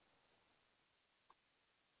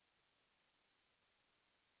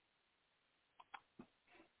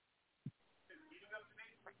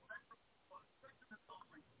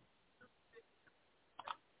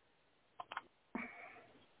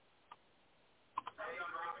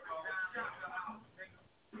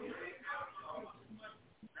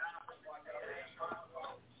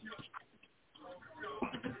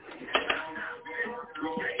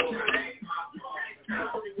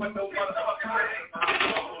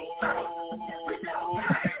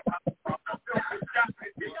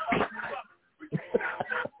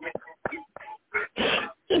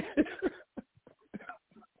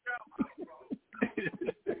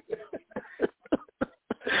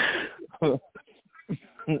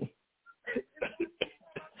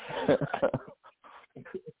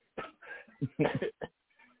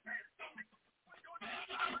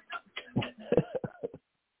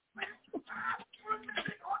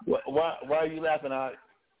 Why are you laughing at?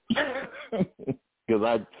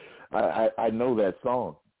 Because I know that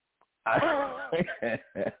song,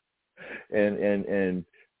 and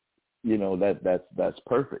you know that's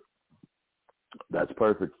perfect. That's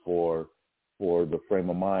perfect for the frame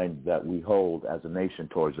of mind that we hold as a nation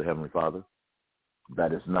towards the Heavenly Father.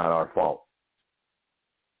 That it's not our fault.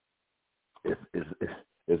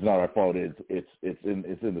 It's not our fault. It's in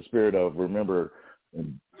the spirit of, remember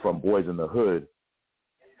from Boys in the Hood,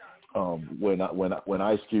 when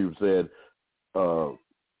Ice Cube said, well,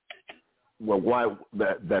 why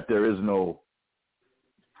that there is no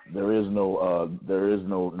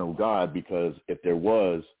God, because if there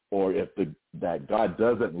was, or if that God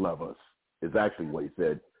doesn't love us, is actually what he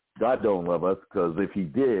said. God don't love us, because if he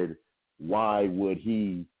did, why would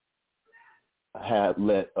he have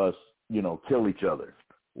let us, kill each other?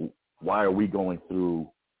 Why are we going through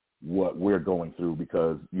what we're going through?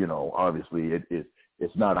 Because, obviously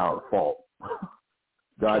it's not our fault.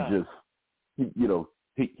 God just,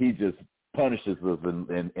 he just punishes us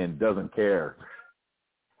and doesn't care,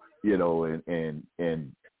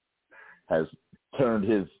 and has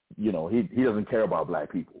turned his, he doesn't care about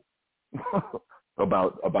black people,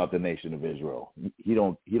 about the nation of Israel. He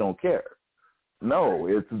don't care. No,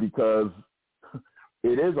 it's because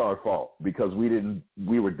it is our fault, because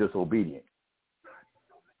we were disobedient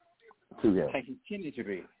to him. And continue to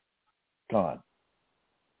be. Con.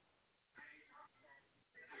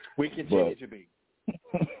 We continue to be.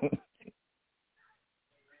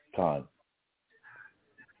 Con.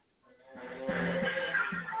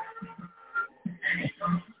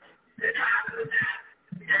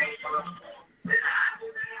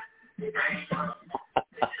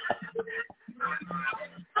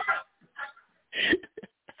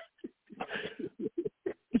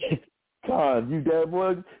 Con, you damn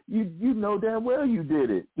well, you know damn well you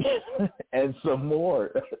did it, and some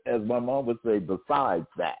more, as my mom would say, besides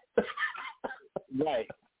that. Right.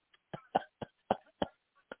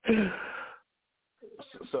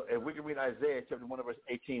 So if we can read Isaiah chapter 1 verse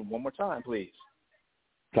 18 one more time, please.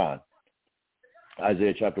 Con.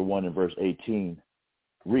 Isaiah chapter 1 and verse 18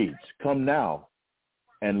 reads, "Come now,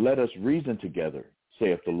 and let us reason together,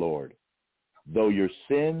 saith the Lord. Though your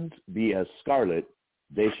sins be as scarlet,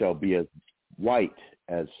 they shall be as white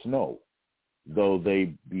as snow. Though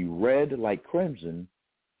they be red like crimson,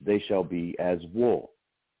 they shall be as wool."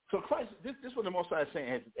 So Christ, this is what the Most High is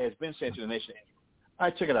saying, has been saying to the nation. All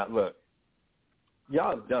right, check it out. Look,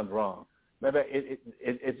 y'all have done wrong.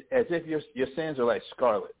 It's as if your sins are like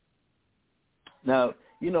scarlet. Now,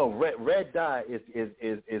 red dye is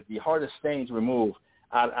the hardest stain to remove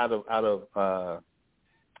out of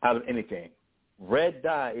anything. Red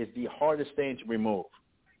dye is the hardest stain to remove.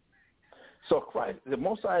 So Christ, the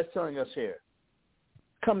Most High is telling us here,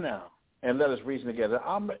 come now and let us reason together.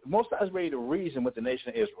 Most High is ready to reason with the nation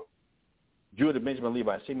of Israel. Judah, Benjamin,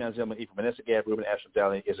 Levi, Simeon, Zebulun, Ephraim, Manasseh, Gad, Reuben, Asher,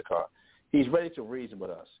 Naphtali, Issachar. He's ready to reason with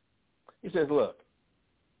us. He says, look,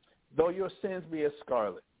 though your sins be as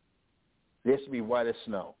scarlet, they shall be white as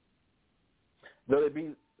snow. Though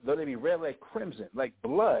they be red like crimson, like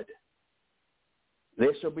blood,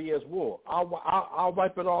 they shall be as wool. I'll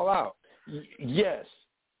wipe it all out. Yes,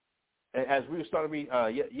 as we started to read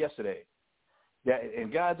yesterday, that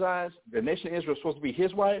in God's eyes, the nation of Israel is supposed to be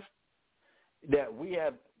his wife, that we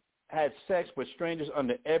have had sex with strangers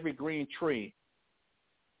under every green tree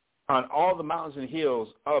on all the mountains and hills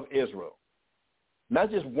of Israel. Not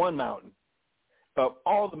just one mountain, of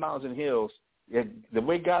all the mountains and hills. The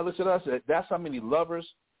way God looks at us, that's how many lovers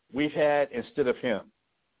we've had instead of him,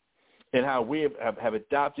 and how we have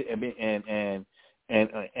adopted and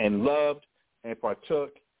loved and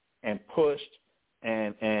partook and pushed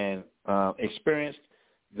and experienced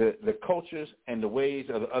the cultures and the ways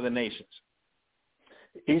of the other nations.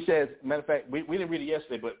 He says, matter of fact, we didn't read it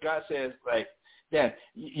yesterday, but God says, like, Dan,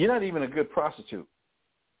 you're not even a good prostitute.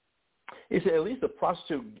 He said, at least a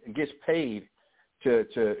prostitute gets paid to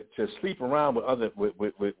sleep around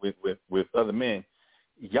with other men.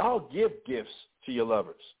 Y'all give gifts to your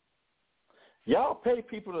lovers. Y'all pay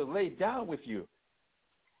people to lay down with you.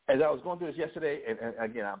 As I was going through this yesterday, and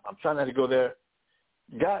again, I'm trying not to go there.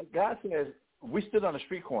 God says, we stood on the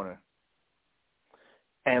street corner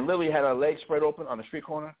and literally had our legs spread open on the street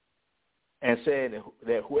corner and said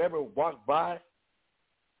that whoever walked by,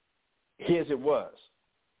 his it was.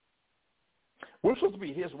 We're supposed to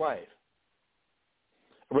be his wife,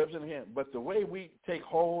 representing him. But the way we take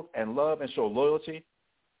hold and love and show loyalty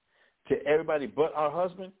to everybody but our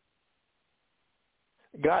husband,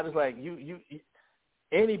 God is like, you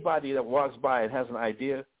anybody that walks by and has an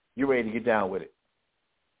idea, you're ready to get down with it.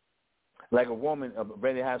 Like a woman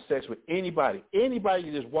ready to have sex with anybody. Anybody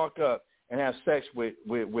can just walk up and have sex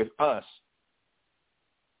with us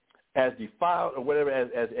as defiled or whatever as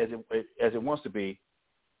it wants to be.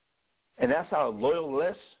 And that's how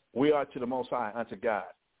loyal-less we are to the Most High, unto God.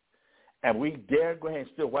 And we dare go ahead and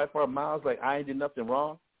still wipe our mouths like I ain't did nothing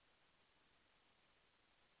wrong.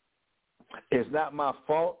 It's not my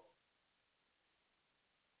fault.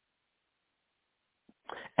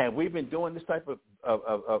 And we've been doing this type of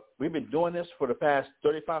we've been doing this for the past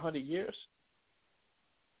 3,500 years.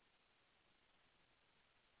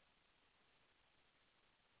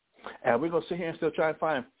 And we're going to sit here and still try and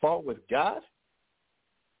find fault with God?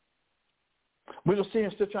 We're going to sit here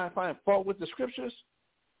and still try and find fault with the scriptures?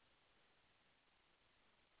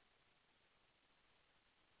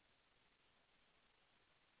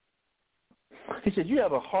 He said, you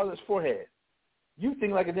have a harlot's forehead. You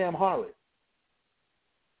think like a damn harlot.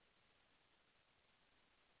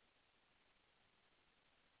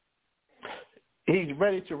 He's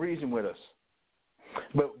ready to reason with us.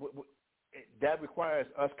 But that requires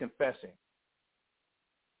us confessing.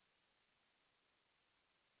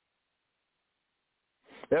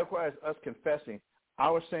 That requires us confessing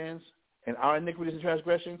our sins and our iniquities and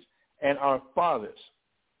transgressions and our fathers,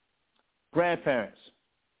 grandparents,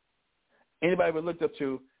 anybody we looked up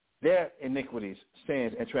to, their iniquities,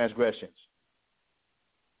 sins, and transgressions.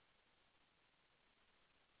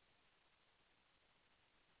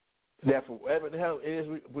 That for whatever the hell it is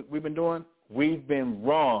we've been doing, we've been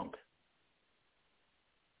wrong.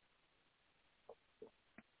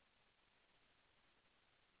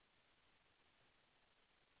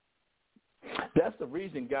 That's the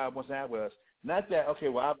reason God wants to have with us. Not that, okay,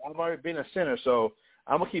 well, I've already been a sinner, so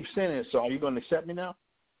I'm going to keep sinning, so are you going to accept me now?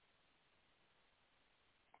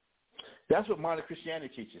 That's what modern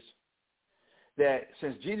Christianity teaches. That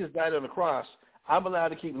since Jesus died on the cross, I'm allowed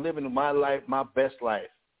to keep living my life, my best life.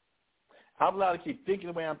 I'm allowed to keep thinking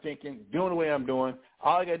the way I'm thinking, doing the way I'm doing.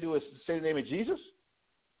 All I got to do is say the name of Jesus,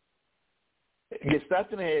 get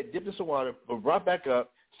slapped in the head, dipped in some water, brought back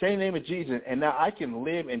up, say the name of Jesus, and now I can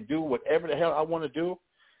live and do whatever the hell I want to do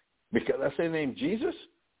because I say the name Jesus?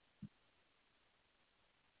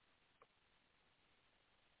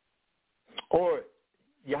 Or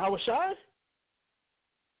Yahweh Shai?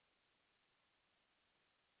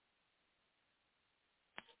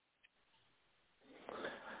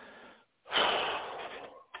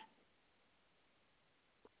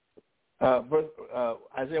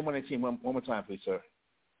 Isaiah 1:18, one more time, please, sir.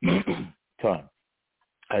 Time.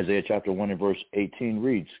 Isaiah chapter 1 and verse 18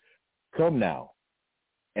 reads, come now,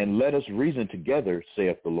 and let us reason together,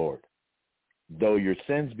 saith the Lord. Though your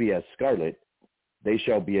sins be as scarlet, they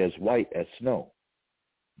shall be as white as snow.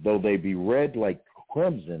 Though they be red like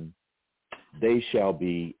crimson, they shall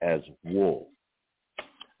be as wool.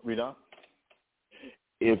 Read on.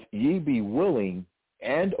 If ye be willing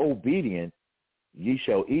and obedient, ye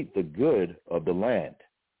shall eat the good of the land.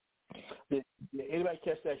 Did anybody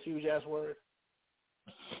catch that huge-ass word?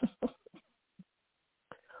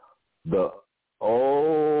 The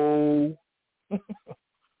obedient?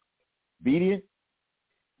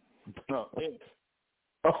 No, if.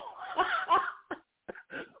 Oh.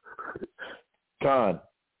 Con,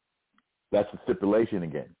 that's the stipulation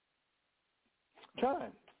again.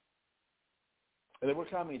 Con. And then what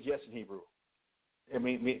kind means yes in Hebrew? It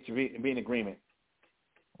means to be in agreement.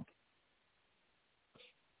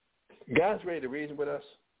 God's ready to reason with us,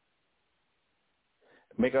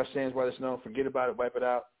 make our sins white as snow, forget about it, wipe it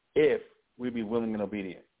out, if we be willing and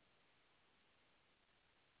obedient.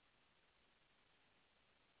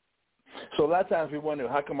 So a lot of times we wonder,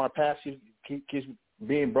 how come our past keeps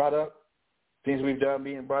being brought up, things we've done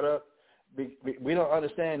being brought up? We don't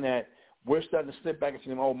understand that we're starting to slip back into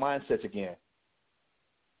them old mindsets again.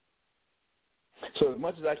 So as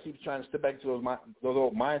much as I keep trying to step back to those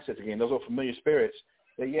old mindsets again, those old familiar spirits,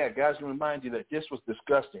 that, yeah, God's going to remind you that this was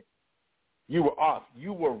disgusting. You were off.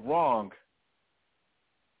 You were wrong.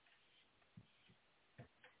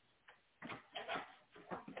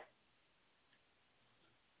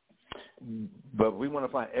 But we want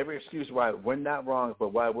to find every excuse why we're not wrong,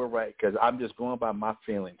 but why we're right, because I'm just going by my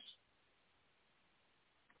feelings.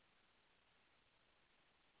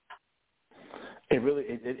 It really,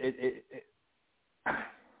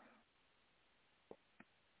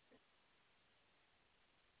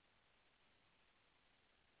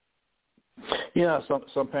 you know,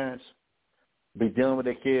 some parents be dealing with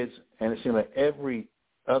their kids, and it seems like every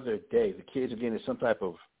other day the kids are getting into some type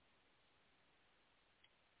of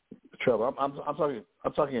trouble. I'm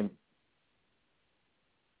talking.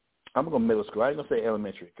 I'm going middle school. I ain't gonna say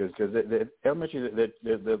elementary because the elementary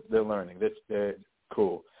they're learning. They're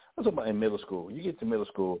cool. I'm talking about in middle school. You get to middle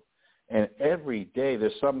school, and every day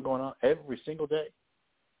there's something going on. Every single day,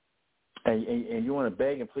 and you want to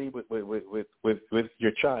beg and plead with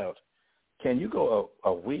your child. Can you go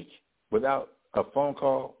a week without a phone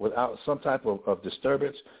call, without some type of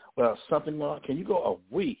disturbance, without something going on? Can you go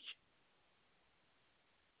a week?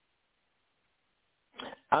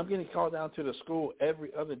 I'm getting called down to the school every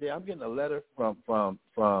other day. I'm getting a letter from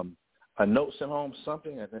a note sent home,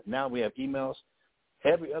 something, and now we have emails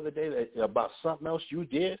every other day about something else you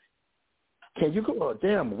did. Can you go a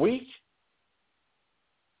damn week?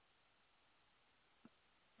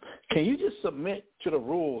 Can you just submit to the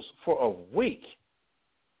rules for a week?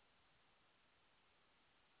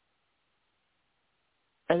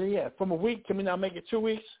 And then, yeah, from a week, can we now make it 2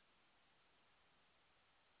 weeks?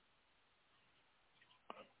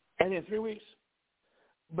 And then 3 weeks?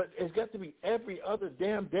 But it's got to be every other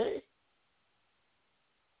damn day.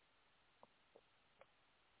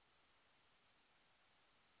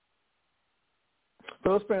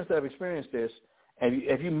 Those parents that have experienced this, and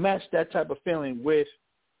if you match that type of feeling with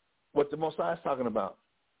what the Most High is talking about,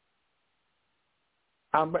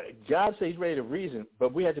 God says he's ready to reason,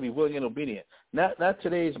 but we have to be willing and obedient. Not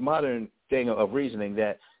today's modern thing of reasoning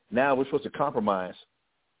that now we're supposed to compromise.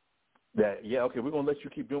 That, yeah, okay, we're going to let you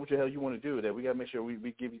keep doing what the hell you want to do. That we got to make sure we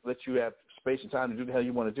let you have space and time to do the hell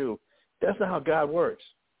you want to do. That's not how God works.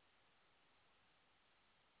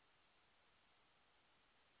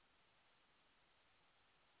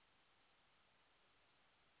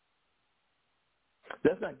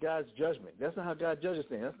 That's not God's judgment. That's not how God judges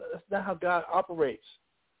things. That's not how God operates.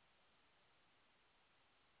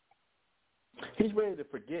 He's ready to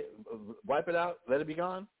forget, wipe it out, let it be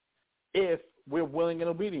gone, if we're willing and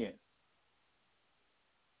obedient.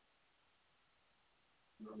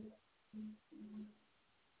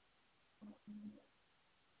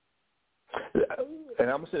 And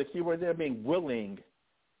I'm going to say the key word there being willing.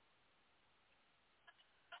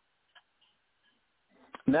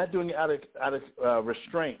 Not doing it out of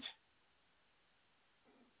restraint.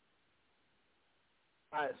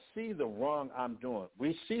 I see the wrong I'm doing.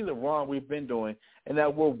 We see the wrong we've been doing, and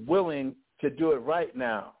that we're willing to do it right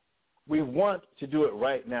now. We want to do it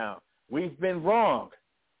right now. We've been wrong.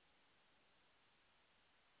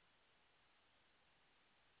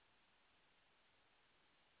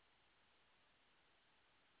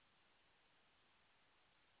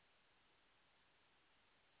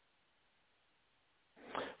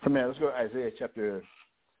 From there, let's go to Isaiah chapter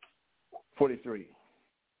 43.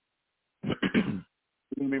 It's going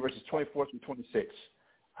to be verses 24 through 26.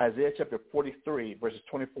 Isaiah chapter 43, verses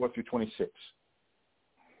 24 through 26.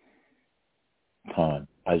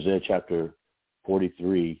 Isaiah chapter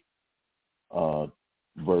 43,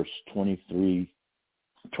 verse 23,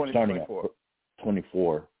 starting 24. At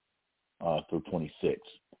 24 through 26,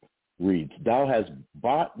 reads, Thou hast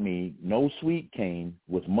bought me no sweet cane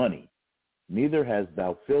with money, neither hast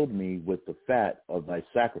thou filled me with the fat of thy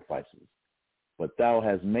sacrifices, but thou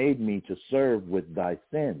hast made me to serve with thy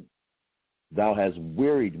sins. Thou hast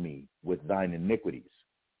wearied me with thine iniquities.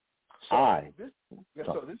 This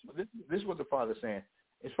is what the Father's saying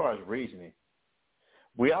as far as reasoning.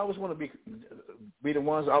 We always want to be the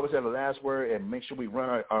ones always have the last word and make sure we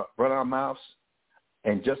run our mouths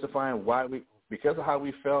and justifying why because of how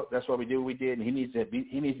we felt, that's why we did what we did, and he needs to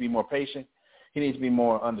be more patient. He needs to be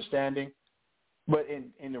more understanding. But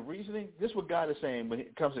in the reasoning, this is what God is saying when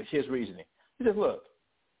it comes to his reasoning. He says, look,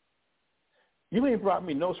 you ain't brought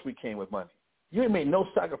me no sweet cane with money. You ain't made no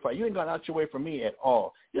sacrifice. You ain't gone out your way for me at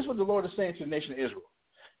all. This is what the Lord is saying to the nation of Israel.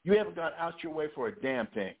 You haven't gone out your way for a damn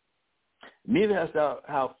thing. Neither hast thou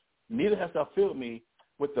filled me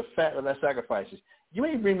with the fat of thy sacrifices. You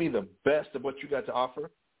ain't bring me the best of what you got to offer.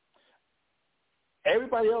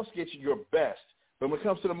 Everybody else gets you your best. But when it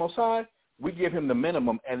comes to the Most High, we give him the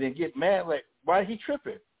minimum and then get mad like, why he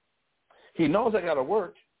tripping? He knows I got to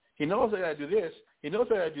work. He knows I got to do this. He knows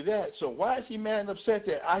I got to do that. So why is he mad and upset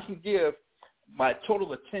that I can give my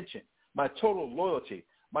total attention, my total loyalty,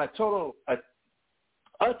 my total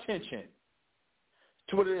attention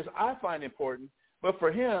to what it is I find important? But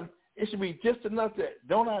for him, it should be just enough that,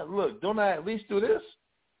 don't I at least do this?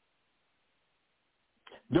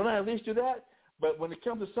 Don't I at least do that? But when it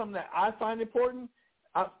comes to something that I find important,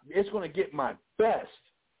 it's going to get my best.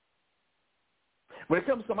 When it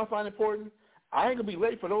comes to something I find important, I ain't going to be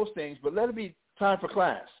late for those things, but let it be time for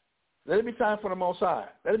class. Let it be time for the Most High.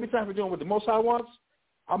 Let it be time for doing what the Most High wants.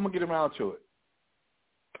 I'm going to get around to it.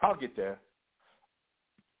 I'll get there.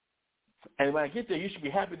 And when I get there, you should be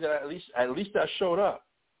happy that at least I showed up.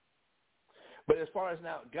 But as far as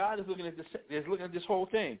now, God is looking at this whole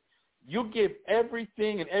thing. You give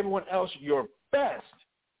everything and everyone else your best.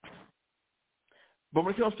 But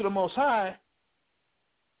when it comes to the Most High,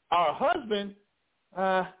 our husband,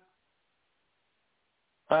 but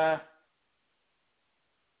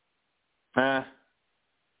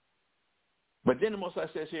then the Most High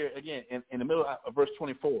says here again in the middle of verse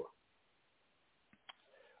 24,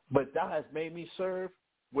 but thou hast made me serve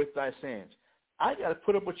with thy sins. I got to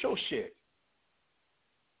put up with your shit.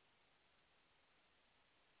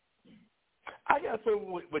 I got to put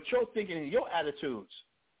up with your thinking and your attitudes.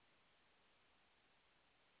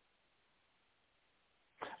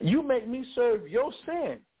 You make me serve your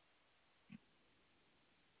sin.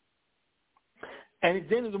 And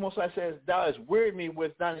then the Most High says, thou hast wearied me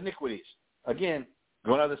with thine iniquities. Again,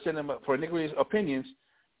 going out to send them for iniquities opinions,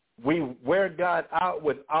 we wear God out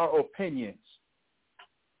with our opinions.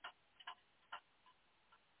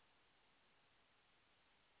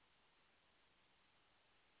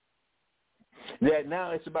 That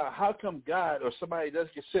now it's about how come God or somebody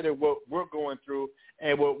doesn't consider what we're going through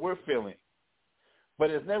and what we're feeling. But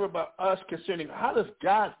it's never about us considering how does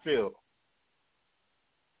God feel?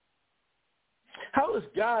 How is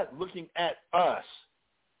God looking at us?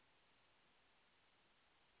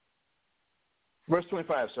 Verse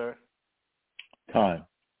 25, sir. Time.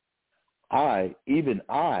 Even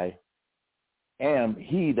I, am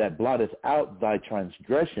he that blotteth out thy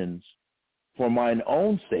transgressions for mine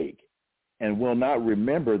own sake, and will not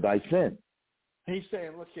remember thy sin. He's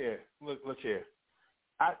saying, look here.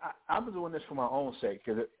 I'm doing this for my own sake,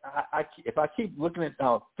 because if I keep looking at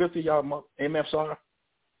how filthy y'all MFs are,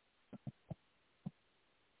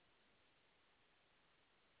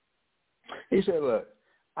 he said, look,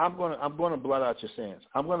 I'm going to blot out your sins.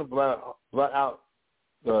 I'm going to blot out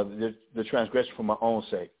the transgression for my own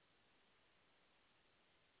sake.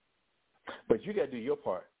 But you got to do your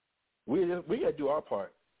part. We got to do our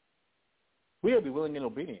part. We got to be willing and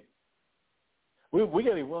obedient. We got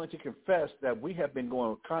to be willing to confess that we have been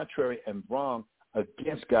going contrary and wrong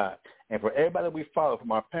against God. And for everybody that we follow,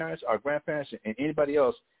 from our parents, our grandparents, and anybody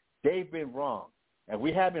else, they've been wrong. And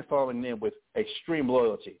we have been following them with extreme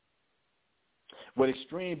loyalty, with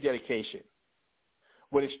extreme dedication,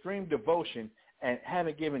 with extreme devotion, and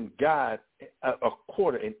haven't given God a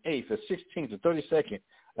quarter, an eighth, a 16th, a 32nd,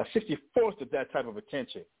 a 64th of that type of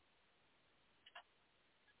attention.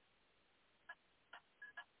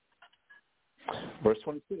 Verse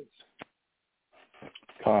 26.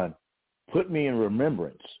 Con, put me in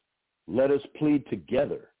remembrance. Let us plead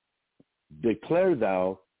together. Declare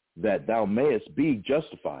thou that thou mayest be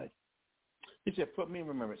justified. He said, put me in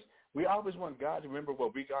remembrance. We always want God to remember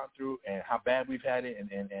what we've gone through and how bad we've had it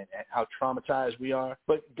and how traumatized we are.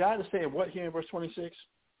 But God is saying what here in verse 26?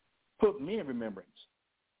 Put me in remembrance.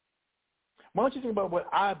 Why don't you think about what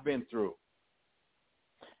I've been through?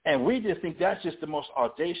 And we just think that's just the most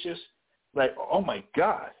audacious, like, oh, my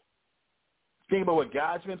God. Think about what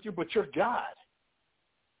God's been through, but you're God.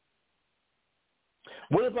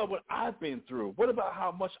 What about what I've been through? What about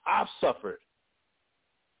how much I've suffered?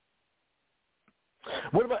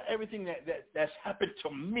 What about everything that's happened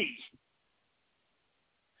to me?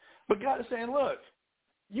 But God is saying, look,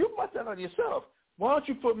 you brought that on yourself. Why don't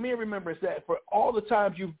you put me in remembrance that for all the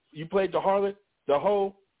times you played the harlot, the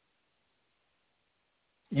hoe,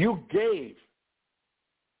 you gave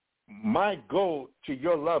my gold to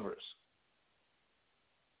your lovers.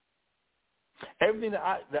 Everything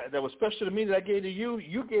that was special to me that I gave to you,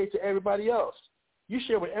 you gave to everybody else. You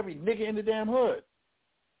shared with every nigga in the damn hood.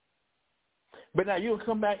 But now you'll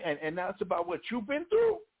come back and now it's about what you've been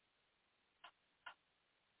through.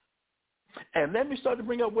 And let me start to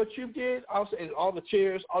bring up what you did. I'll say all the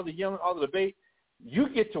cheers, all the yelling, all the debate. You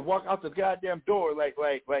get to walk out the goddamn door like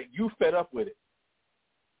you fed up with it.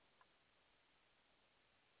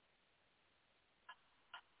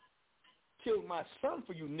 Killed my son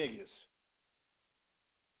for you niggas.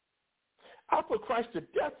 I put Christ to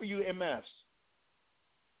death for you, MFs.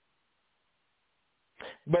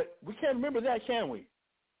 But we can't remember that, can we?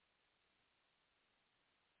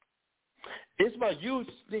 It's about you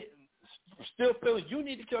still feeling you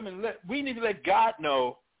need to come and we need to let God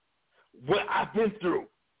know what I've been through.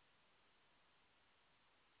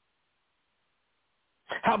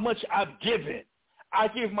 How much I've given. I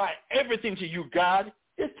give my everything to you, God.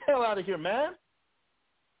 Get the hell out of here, man.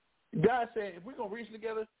 God said, if we're going to reason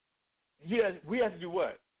together, we have to do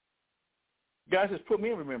what? God says, put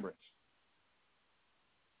me in remembrance.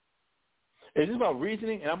 Is this about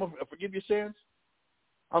reasoning and I'm going to forgive your sins?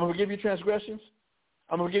 I'm going to forgive your transgressions?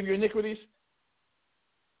 I'm going to forgive your iniquities?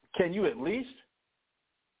 Can you at least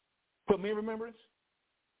put me in remembrance?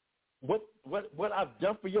 What I've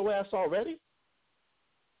done for your ass already?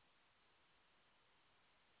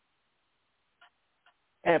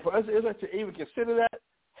 And for us Israelites to even consider that,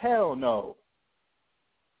 hell no.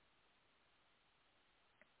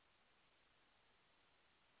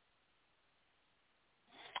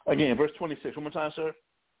 Again, verse 26. One more time, sir.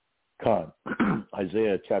 Con.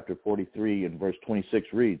 Isaiah chapter 43 and verse 26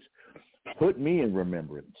 reads, put me in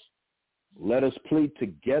remembrance. Let us plead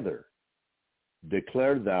together.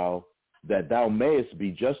 Declare thou that thou mayest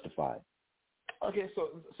be justified. Okay, so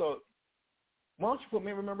why don't you put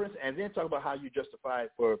me in remembrance and then talk about how you justify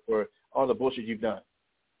for all the bullshit you've done.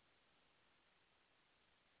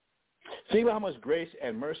 See about how much grace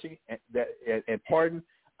and mercy and pardon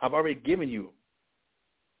I've already given you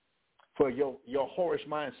for your whorish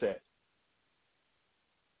mindset,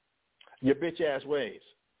 your bitch-ass ways,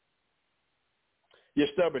 your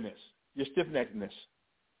stubbornness, your stiff-neckedness.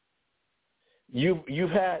 You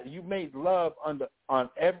made love under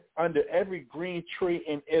every green tree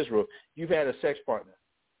in Israel. You've had a sex partner.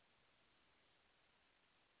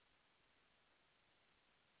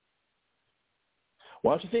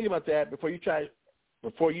 Why don't you think about that before you try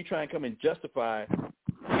and come and justify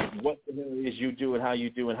what the hell it is you do and how you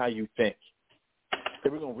think.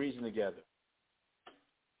 Then we're going to reason together.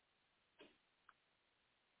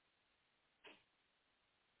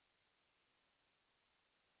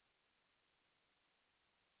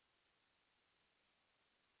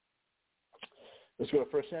 Let's go to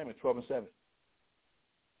 1 Samuel 12 and 7.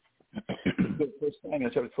 1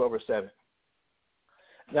 Samuel chapter 12 verse 7.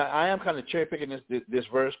 Now, I am kind of cherry-picking this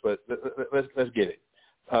verse, but let's get it.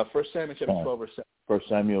 1 Samuel chapter 12 verse 7. 1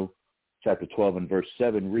 Samuel chapter 12 and verse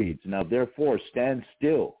 7 reads, now therefore stand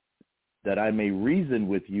still, that I may reason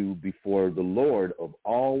with you before the Lord of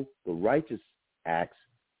all the righteous acts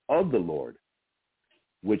of the Lord,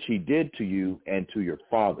 which he did to you and to your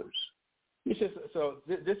fathers. He says, so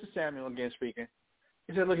this is Samuel again speaking.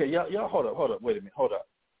 He said, look here, y'all hold up, wait a minute, hold up.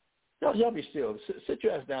 Y'all be still. Sit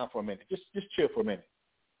your ass down for a minute. Just chill for a minute.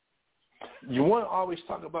 You want to always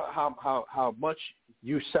talk about how much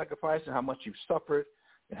you sacrificed and how much you've suffered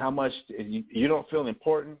and how much you don't feel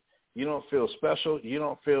important, you don't feel special, you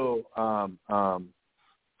don't feel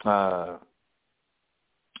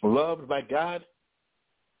loved by God.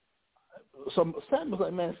 So Samuel's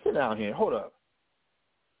like, man, sit down here, hold up.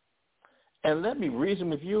 And let me reason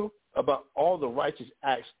with you about all the righteous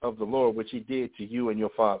acts of the Lord which he did to you and your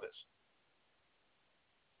fathers.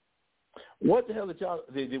 What the hell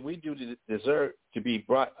did we do to deserve to be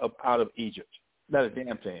brought up out of Egypt? Not a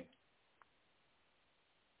damn thing.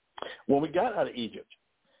 When we got out of Egypt,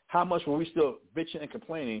 how much were we still bitching and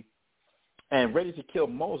complaining and ready to kill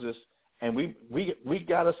Moses? And we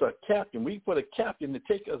got us a captain. We put a captain to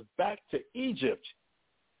take us back to Egypt.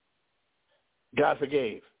 God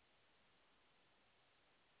forgave.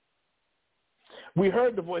 We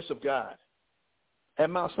heard the voice of God at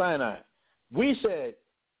Mount Sinai. We said,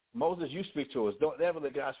 Moses, you speak to us. Don't ever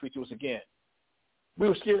let God speak to us again. We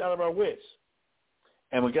were scared out of our wits.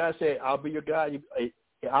 And when God said, I'll be your God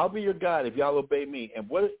if y'all obey me. And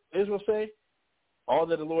what did Israel say? All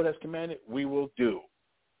that the Lord has commanded, we will do.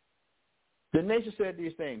 The nation said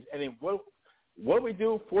these things. And then what did we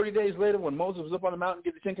do 40 days later when Moses was up on the mountain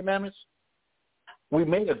to get the Ten Commandments? We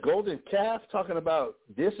made a golden calf talking about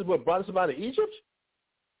this is what brought us out of Egypt?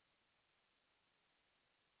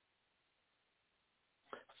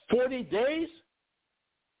 40 days?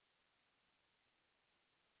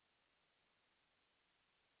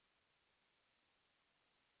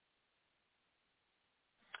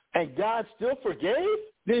 And God still forgave?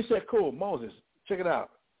 Then he said, cool, Moses, check it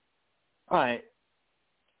out. All right.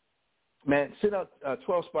 Man, send out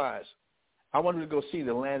 12 spies. I want them to go see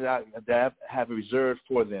the land that I have reserved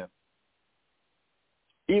for them.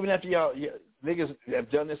 Even after y'all niggas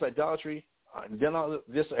have done this idolatry, done all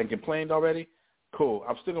this and complained already, cool.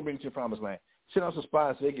 I'm still going to bring you to the promised land. Send out some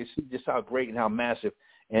spies so they can see just how great and how massive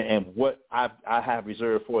and what I have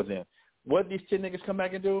reserved for them. What these 10 niggas come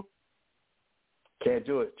back and do? Can't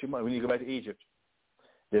do it. Too much. We need to go back to Egypt.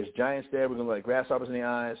 There's giants there. We're going to let grasshoppers in the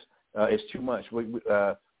eyes. It's too much. We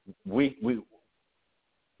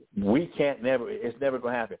can't never. It's never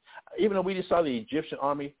going to happen. Even though we just saw the Egyptian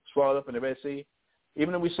army swallowed up in the Red Sea,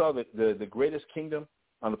 even though we saw the greatest kingdom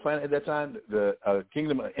on the planet at that time, the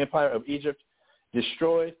kingdom empire of Egypt,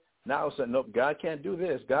 destroyed. Now all of a sudden, nope, God can't do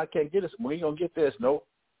this. God can't get us. We ain't going to get this. Nope.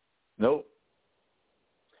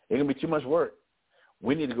 It's going to be too much work.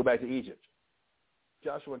 We need to go back to Egypt.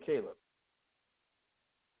 Joshua and Caleb.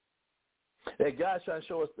 That God's trying to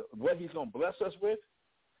show us what he's going to bless us with,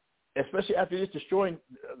 especially after this destroying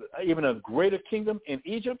even a greater kingdom in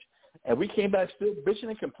Egypt, and we came back still bitching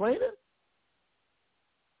and complaining.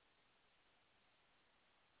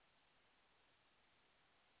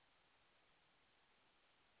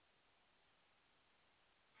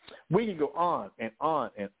 We can go on and on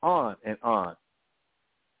and on and on.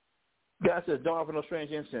 God says, don't offer no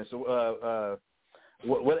strange incense. So,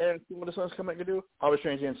 what Aaron, what the sons come back to do? Offer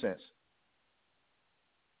strange incense.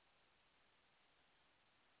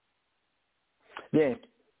 Then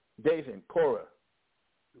Dathan, Korah,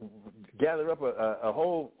 gathered up a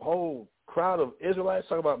whole crowd of Israelites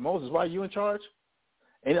talking about Moses. Why are you in charge?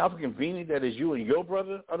 Ain't it awful convenient that is you and your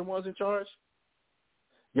brother are the ones in charge?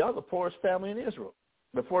 Y'all the poorest family in Israel,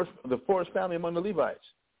 the poorest family among the Levites.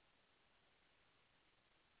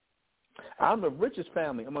 I'm the richest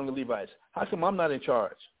family among the Levites. How come I'm not in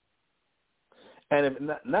charge? And if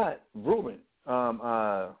not Reuben,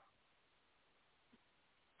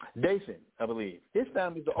 Dathan, I believe. His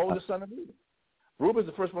family is the oldest son of Reuben. Reuben's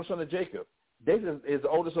the firstborn son of Jacob. Dathan is the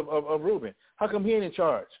oldest of Reuben. How come he ain't in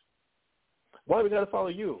charge? Why do we got to follow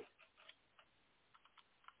you?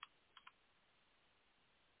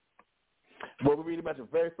 Well, we read about the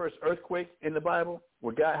very first earthquake in the Bible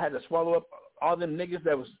where God had to swallow up all them niggas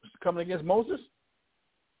that was coming against Moses,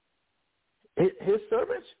 his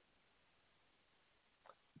servants,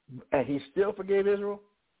 and he still forgave Israel.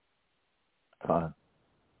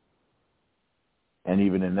 And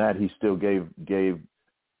even in that, he still gave them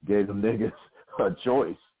niggas a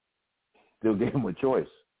choice. Still gave them a choice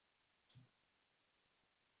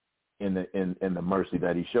in the mercy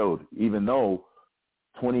that he showed. Even though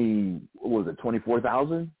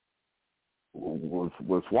 24,000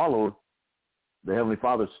 was swallowed, the Heavenly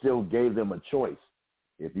Father still gave them a choice.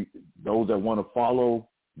 Those that want to follow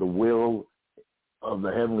the will of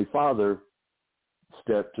the Heavenly Father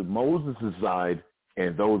step to Moses' side,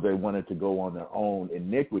 and those that wanted to go on their own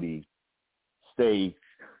iniquity stay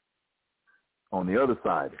on the other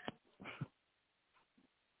side.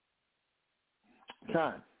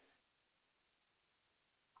 Time.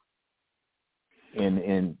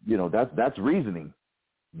 And you know, that's reasoning.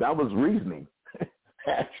 That was reasoning,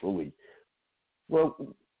 actually. Well,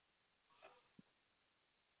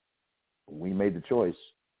 we made the choice.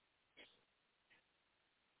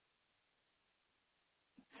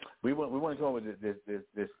 We want to go with this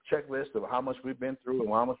checklist of how much we've been through and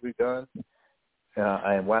how much we've done,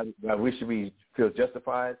 and why we should feel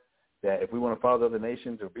justified that if we want to follow the other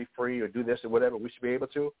nations or be free or do this or whatever, we should be able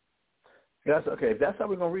to. That's okay. If that's how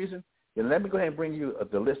we're gonna reason, then let me go ahead and bring you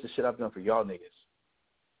the list of shit I've done for y'all niggas.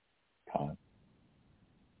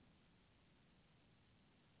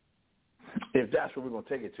 If that's where we're going to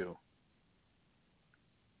take it to.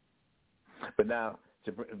 But now,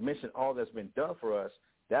 to mention all that's been done for us,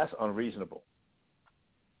 that's unreasonable.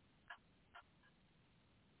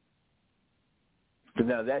 Because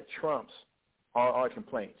now that trumps all our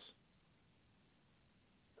complaints.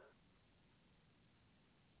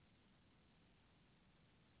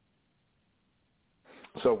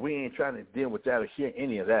 So we ain't trying to deal with that or hear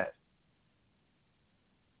any of that.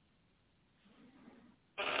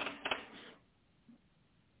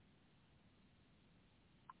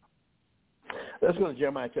 Let's go to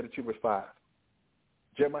Jeremiah chapter 2, verse 5.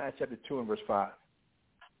 Jeremiah chapter 2 and verse 5.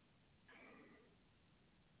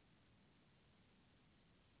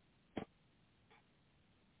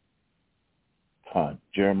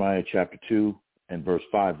 Jeremiah chapter 2 and verse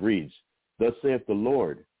 5 reads, Thus saith the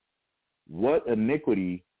Lord, what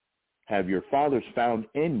iniquity have your fathers found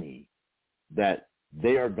in me, that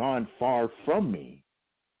they are gone far from me,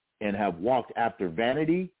 and have walked after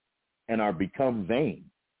vanity, and are become vain.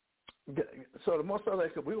 So the most of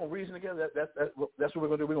that, we're going to reason together. That's what we're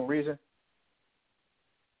going to do. We're going to reason.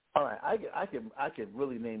 All right, I can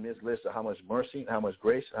really name this list of how much mercy, how much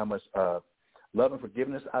grace, how much love and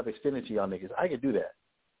forgiveness I've extended to y'all niggas. I can do that.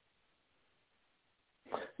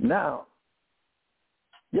 Now,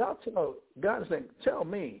 y'all God is saying, tell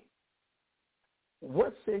me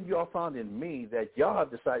what sin y'all found in me that y'all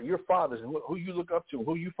have decided, your fathers, who you look up to,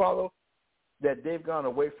 who you follow, that they've gone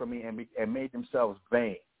away from me and made themselves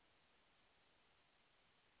vain?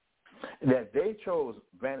 That they chose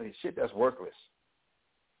vanity, shit that's worthless,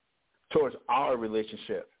 towards our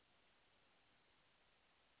relationship.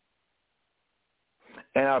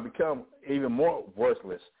 And I'll become even more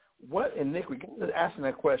worthless. What iniquity? God is asking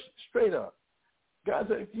that question straight up. God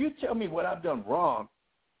said, if you tell me what I've done wrong,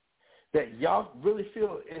 that y'all really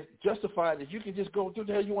feel is justified, that you can just go do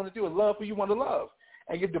the hell you want to do and love who you want to love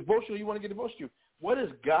and get devotional you want to get devotional to. What has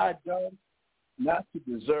God done not to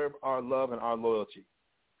deserve our love and our loyalty?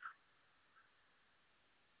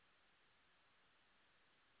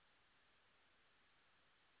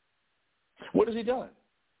 What has he done?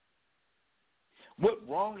 What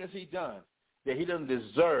wrong has he done that he doesn't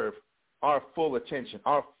deserve our full attention,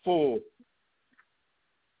 our full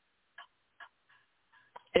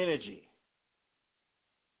energy?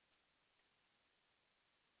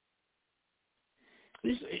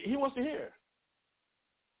 He wants to hear.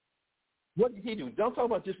 What did he do? Don't talk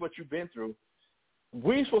about just what you've been through.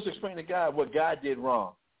 We're supposed to explain to God what God did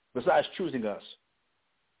wrong, besides choosing us,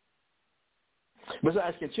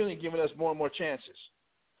 besides continually giving us more and more chances.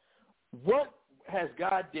 What has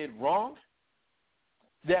God did wrong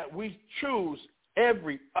that we choose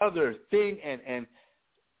every other thing and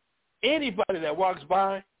anybody that walks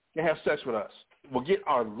by can have sex with us? We'll get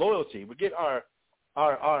our loyalty. We'll get our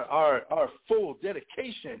full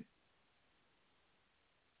dedication.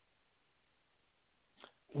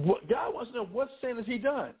 God wants to know, what sin has he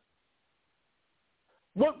done?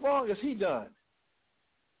 What wrong has he done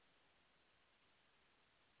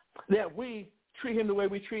that we treat him the way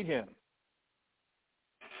we treat him?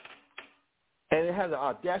 And it has the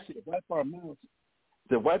audacity to wipe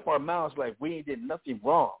our mouths like we ain't did nothing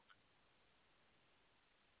wrong.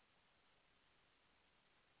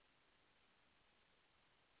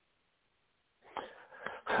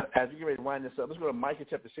 As we get ready to wind this up, let's go to Micah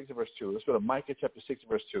chapter 6 and verse 2. Let's go to Micah chapter 6 and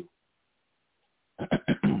verse 2.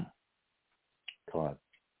 Come on.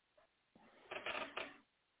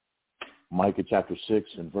 Micah chapter 6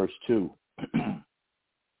 and verse 2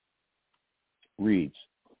 reads,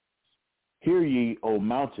 Hear ye, O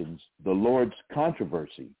mountains, the Lord's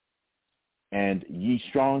controversy, and ye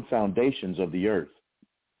strong foundations of the earth.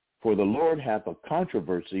 For the Lord hath a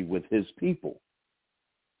controversy with his people,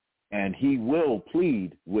 and he will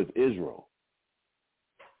plead with Israel.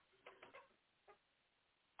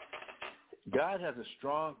 God has a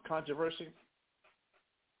strong controversy,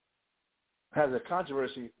 has a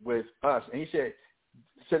controversy with us. And he said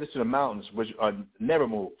this to the mountains, which are never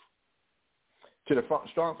moved, to the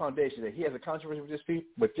strong foundation, that he has a controversy with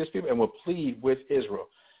this people and will plead with Israel.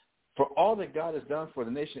 For all that God has done for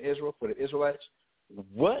the nation of Israel, for the Israelites,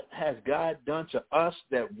 what has God done to us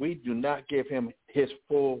that we do not give him his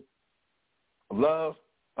full love,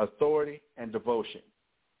 authority, and devotion?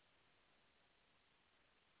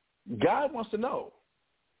 God wants to know.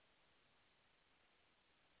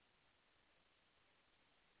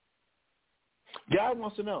 God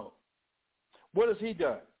wants to know. What has he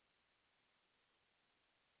done?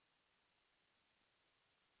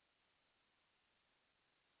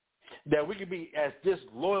 That we can be as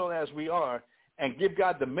disloyal as we are and give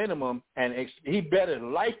God the minimum, and he better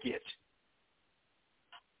like it.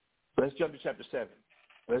 Let's jump to chapter 7.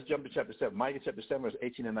 Micah chapter 7, verse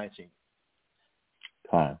 18 and 19.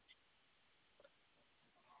 Time.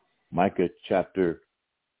 Micah chapter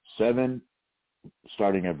 7,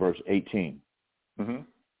 starting at verse 18,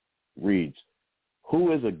 reads,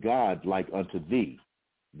 Who is a God like unto thee,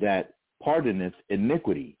 that pardoneth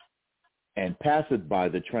iniquity, and passeth by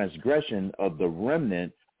the transgression of the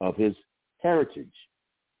remnant of his heritage?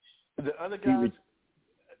 The other guys,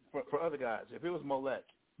 for other guys, if it was Molech,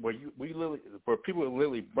 where people were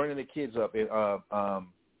literally burning their kids up in the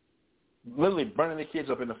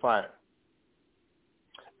fire.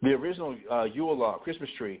 The original Yule log, Christmas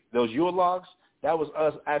tree, those Yule logs, that was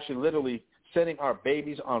us actually literally setting our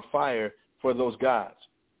babies on fire for those gods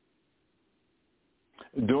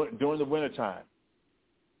during the wintertime.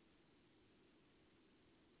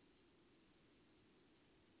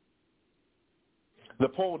 The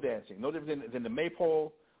pole dancing, no different than the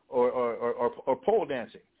maypole or pole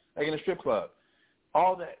dancing, like in a strip club.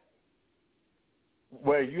 All that,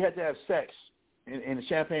 where you had to have sex in the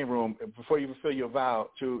champagne room before you fulfill your vow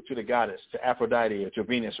to the goddess, to Aphrodite or to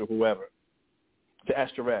Venus or whoever, to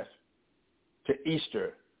Ashtoreth, to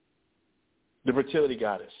Easter, the fertility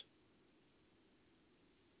goddess.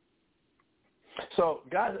 So,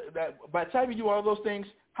 God, by the time you do all those things,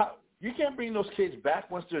 you can't bring those kids back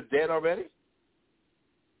once they're dead already.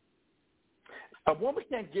 A woman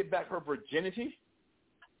can't get back her virginity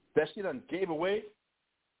that she done gave away.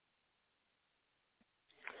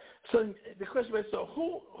 So the question is, so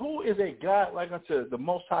who is a God like unto the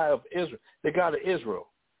Most High of Israel, the God of Israel,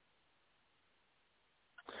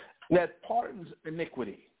 that pardons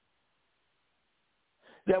iniquity,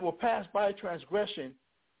 that will pass by transgression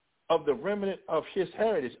of the remnant of his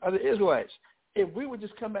heritage, of the Israelites? If we would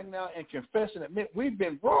just come back now and confess and admit we've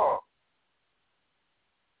been wrong.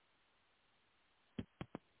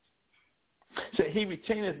 So he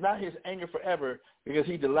retaineth not his anger forever because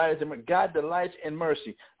he delights in God delights in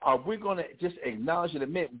mercy. Are we going to just acknowledge and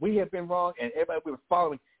admit we have been wrong and everybody we've been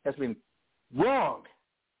following has been wrong?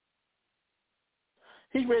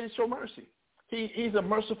 He's ready to show mercy. He's a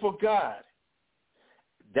merciful God.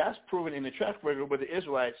 That's proven in the track record with the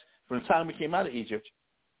Israelites from the time we came out of Egypt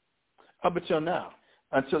up until now,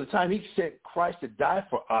 until the time he sent Christ to die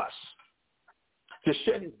for us, to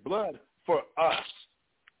shed his blood for us.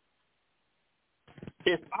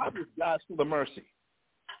 It's obvious God's full of mercy.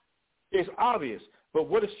 It's obvious. But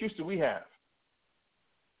what excuse do we have?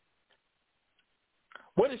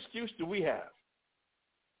 What excuse do we have?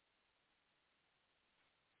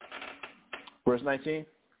 Verse 19.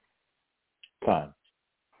 Time.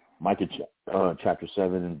 Micah chapter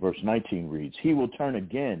 7 and verse 19 reads, he will turn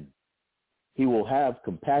again. He will have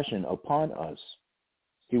compassion upon us.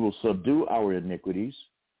 He will subdue our iniquities,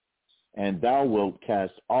 and thou wilt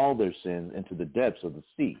cast all their sins into the depths of the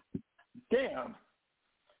sea. Damn.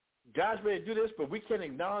 God's ready to do this, but we can't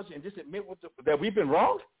acknowledge and just admit that we've been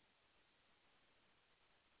wrong?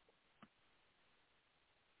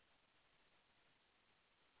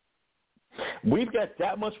 We've got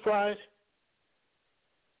that much pride,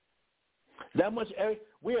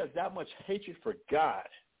 we have that much hatred for God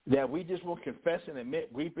that we just won't confess and admit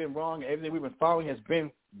we've been wrong, everything we've been following has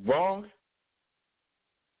been wrong?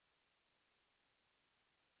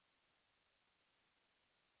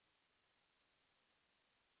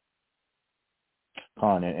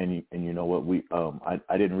 Khan, and you know what, we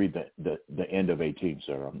I didn't read the end of 18,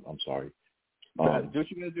 sir. I'm sorry. Do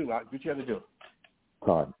what you gotta do, Locke. Do what you have to do.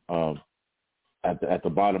 Khan, at the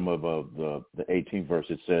bottom of the 18th verse,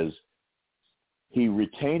 it says, he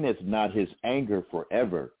retaineth not his anger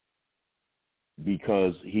forever,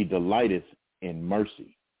 because he delighteth in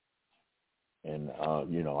mercy. And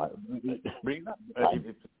bring it up.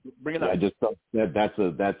 Bring it up. I just thought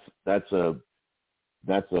that's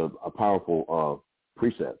a powerful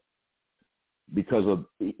precept, because of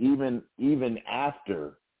even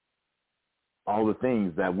after all the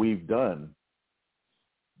things that we've done,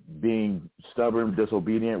 being stubborn,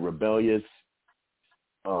 disobedient, rebellious,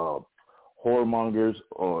 whoremongers,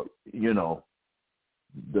 or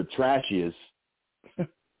the trashiest,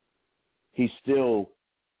 he still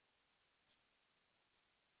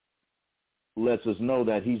lets us know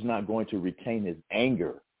that he's not going to retain his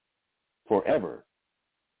anger forever.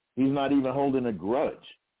 He's not even holding a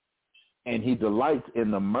grudge, and he delights in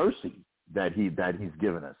the mercy that he's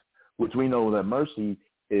given us, which we know that mercy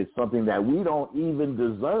is something that we don't even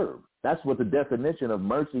deserve. That's what the definition of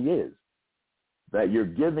mercy is, that you're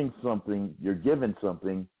given something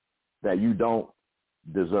that you don't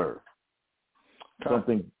deserve.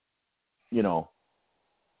 Something,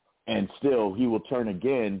 and still he will turn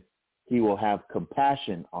again. He will have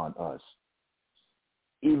compassion on us,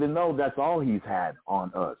 even though that's all he's had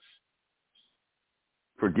on us: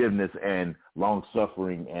 forgiveness and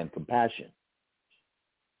long-suffering and compassion.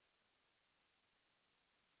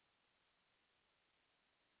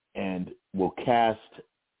 And will cast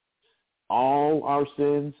all our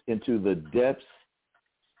sins into the depths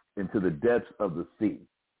of the sea.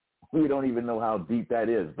 We don't even know how deep that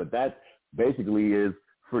is, but that basically is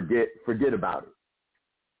forget about it.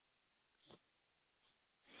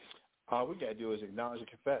 All we got to do is acknowledge and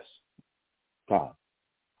confess.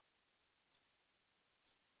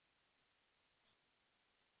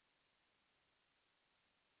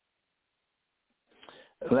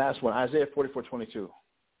 The last one, Isaiah 44:22.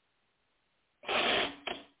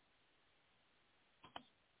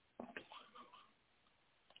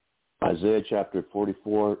 Isaiah chapter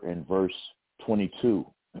 44 and verse 22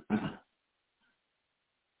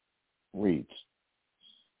 reads,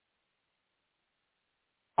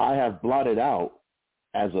 I have blotted out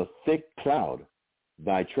as a thick cloud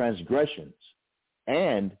thy transgressions,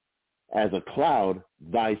 and as a cloud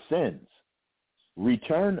thy sins.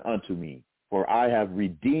 Return unto me, for I have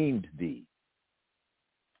redeemed thee.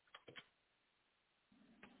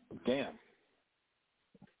 Damn.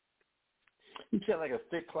 He said like a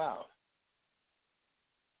thick cloud.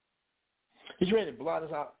 He's ready to blot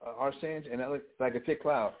us out our sins, and that looks like a thick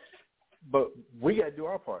cloud. But we got to do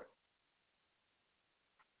our part.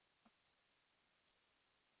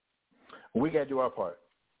 We got to do our part.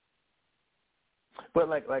 But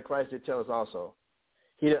like Christ did tell us also,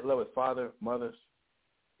 he that loveth father, mother,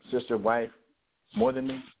 sister, wife, more than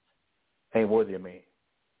me, ain't worthy of me.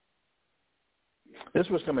 This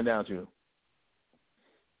is what's coming down to.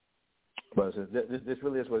 But this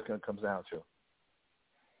really is what it comes down to.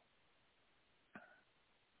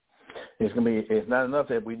 It's not enough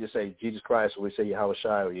that we just say Jesus Christ or we say Yahweh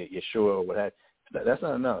Shai or Yeshua or what have you. That's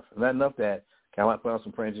not enough. It's not enough that I might put on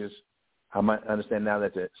some fringes. I might understand now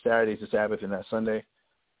that the Saturday is the Sabbath and not Sunday.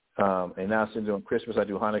 And now instead of doing Christmas, I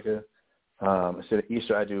do Hanukkah. Instead of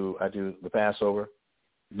Easter, I do the Passover.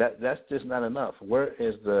 That's just not enough. Where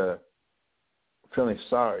is the feeling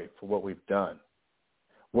sorry for what we've done?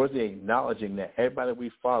 Where's the acknowledging that everybody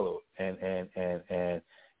we followed and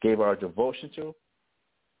gave our devotion to,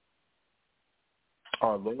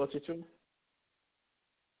 our loyalty to,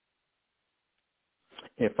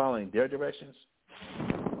 and following their directions,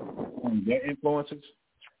 and their influences,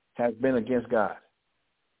 has been against God?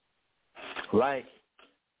 Like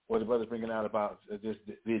what the brother's bringing out about this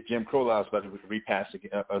Jim Crow laws about to be repassed,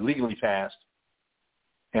 legally passed,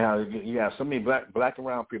 and how you have so many black and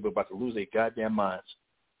brown people about to lose their goddamn minds.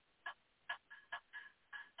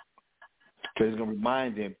 Because he's going to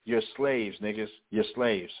remind them, you're slaves, niggas. You're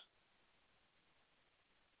slaves.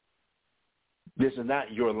 This is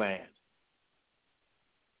not your land.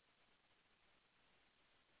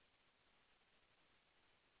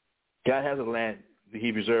 God has a land that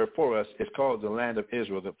he reserved for us. It's called the land of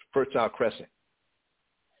Israel, the Fertile Crescent.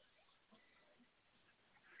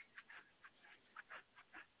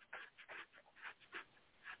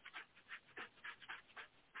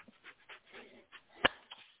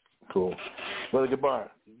 Cool. Brother Gabar,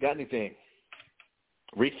 got anything?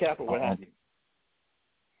 Recap or what happened?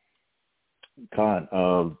 Khan,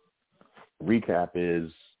 recap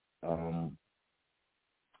is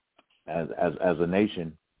as a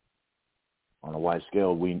nation, on a wide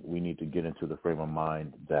scale, we need to get into the frame of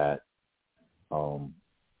mind that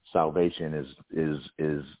salvation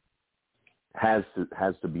has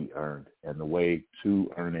to be earned, and the way to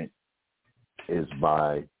earn it is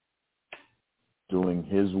by doing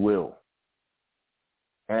his will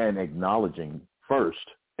and acknowledging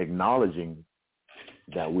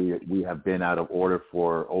that we have been out of order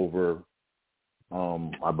for over,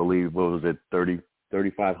 I believe, what was it,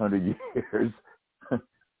 3,500 years,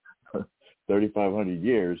 3,500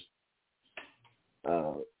 years,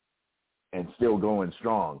 and still going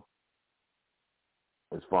strong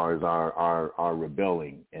as far as our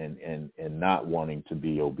rebelling and not wanting to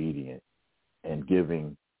be obedient and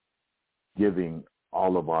giving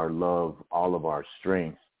all of our love, all of our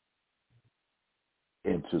strength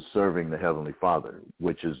into serving the Heavenly Father,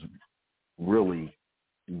 which is really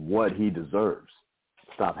what he deserves.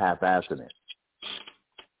 Stop half-assing it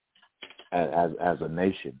as a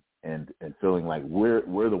nation and feeling like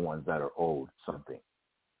we're the ones that are owed something,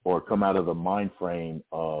 or come out of the mind frame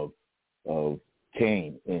of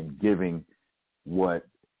Cain and giving what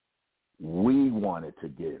we wanted to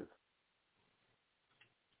give,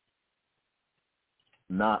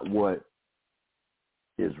 not what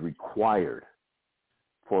is required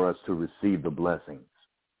for us to receive the blessings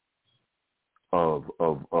of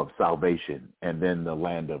salvation, and then the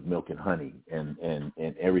land of milk and honey and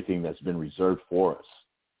everything that's been reserved for us.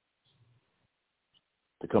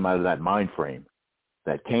 To come out of that mind frame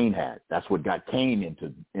that Cain had. That's what got Cain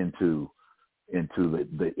into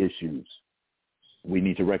the issues. We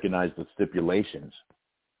need to recognize the stipulations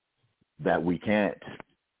that we can't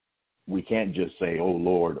just say, oh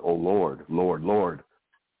Lord, Lord, Lord,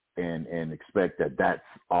 and expect that that's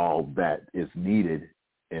all that is needed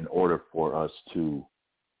in order for us to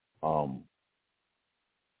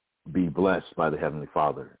be blessed by the Heavenly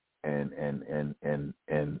Father and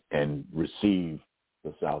receive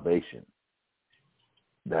the salvation.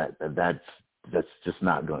 That's just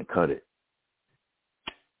not going to cut it.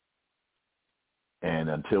 And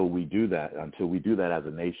until we do that as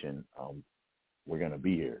a nation, we're going to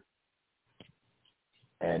be here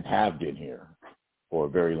and have been here for a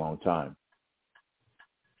very long time.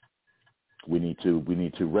 We need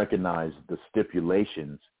to recognize the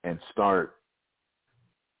stipulations and start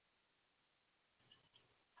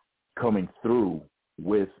coming through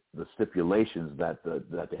with the stipulations that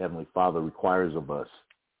the Heavenly Father requires of us,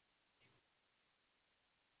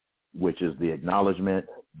 which is the acknowledgement,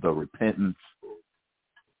 the repentance,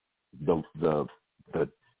 the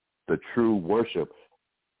true worship,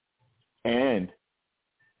 and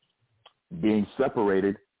being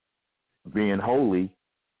separated, being holy,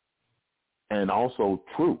 and also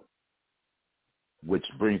true, which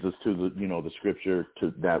brings us to the scripture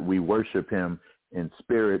that we worship him in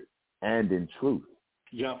spirit and in truth.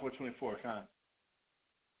 John 4:24,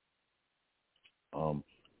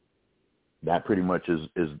 that pretty much is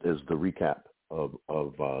the recap of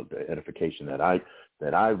the edification that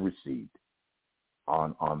I've received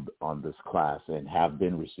on this class and have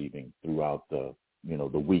been receiving throughout the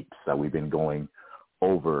weeks that we've been going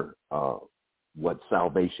over what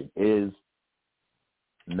salvation is.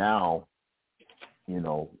 Now,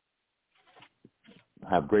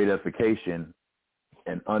 have great edification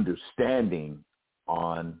and understanding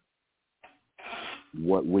on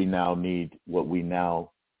what we now need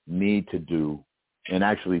to do, and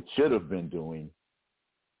actually should have been doing.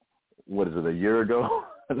 What is it, a year ago?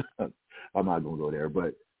 I'm not going to go there,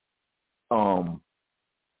 but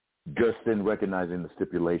just in recognizing the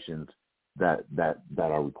stipulations that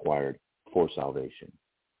are required for salvation,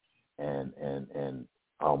 and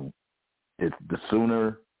it's the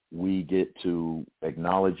sooner we get to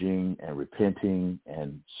acknowledging and repenting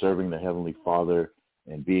and serving the Heavenly Father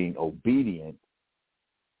and being obedient,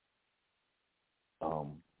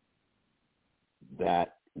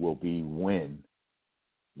 that will be when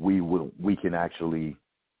we can actually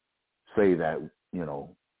say that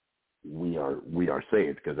we are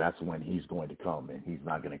saved, because that's when He's going to come, and He's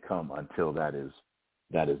not going to come until that is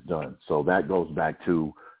done. So that goes back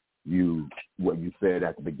to what you said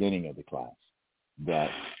at the beginning of the class,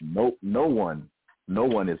 that no one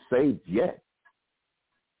is saved yet.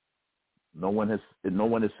 No one is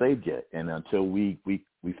saved yet, and until we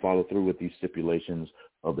follow through with these stipulations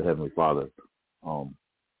of the Heavenly Father,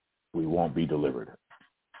 we won't be delivered.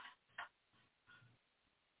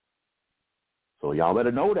 So y'all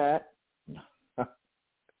better know that.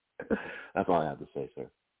 That's all I have to say, sir.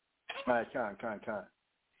 All right, Con.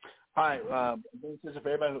 All right, for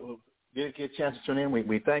everybody who did get a chance to tune in,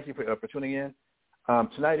 we thank you for tuning in.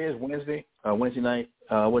 Tonight is Wednesday night.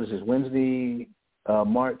 What is this? Wednesday,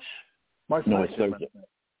 March. No, it's Thursday.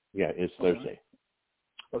 Yeah, it's Thursday.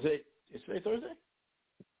 Was it? It's today Thursday?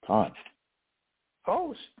 Con.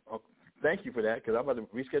 Oh, thank you for that, because I'm about to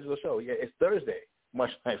reschedule the show. Yeah, it's Thursday.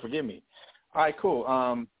 March night. Forgive me. All right, cool.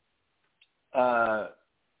 I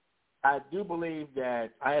do believe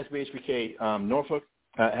that ISBHPK Norfolk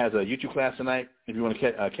has a YouTube class tonight, if you want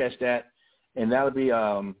to catch that. And that'll be,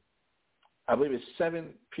 I believe it's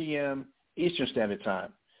 7 p.m. Eastern Standard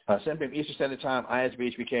Time. 7 p.m. Eastern Standard Time,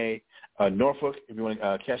 ISBHPK Norfolk, if you want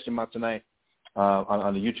to catch them out tonight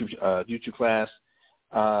on the YouTube class.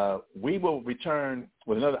 We will return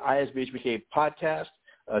with another ISBHPK podcast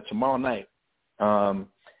tomorrow night.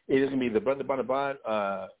 It is going to be the Brother Bonabod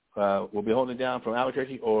will be holding it down from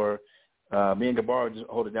Albuquerque, or me and Gabar will just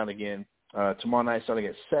hold it down again tomorrow night starting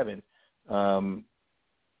at 7, and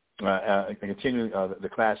continuing the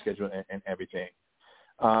class schedule and everything.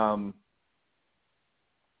 For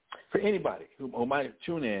anybody who might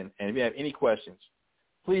tune in, and if you have any questions,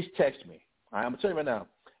 please text me. All right, I'm going to tell you right now,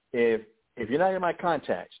 if you're not in my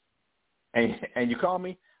contacts and you call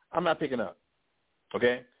me, I'm not picking up,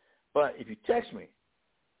 okay? But if you text me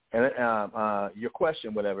and your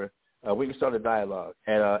question, whatever, we can start a dialogue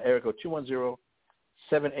at area code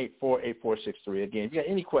 210-784-8463. Again, if you got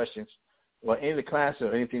any questions or any of the classes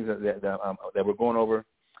or anything that we're going over,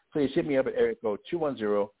 please hit me up at area code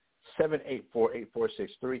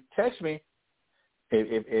 210-784-8463. Text me.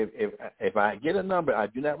 If I get a number I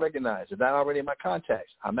do not recognize, it's not already in my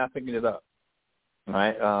contacts, I'm not picking it up. All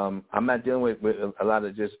right, I'm not dealing with a lot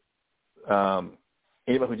of just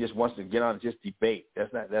anybody who just wants to get on and just debate.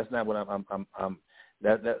 That's not what I'm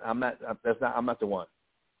not the one.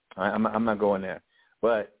 All right? I'm not going there.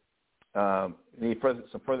 But need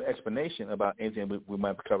some further explanation about anything we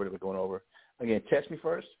might have covered that we're going over. Again, text me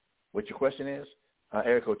first what your question is.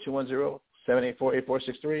 Area code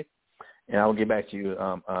 210-784-8463. And I will get back to you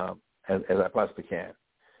as I possibly can.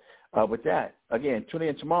 With that, again, tune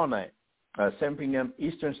in tomorrow night, 7 p.m.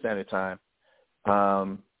 Eastern Standard Time.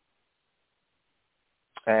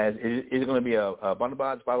 As it is going to be a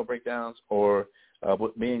Bonabod's Bible Breakdowns, or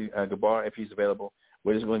with me and Gabar, if he's available.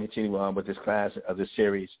 We're just going to continue on with this class of this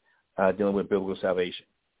series dealing with biblical salvation.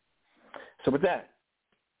 So with that,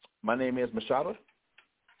 my name is Mashada.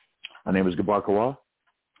 My name is Gabar Kawal.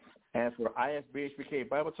 And for ISBHPK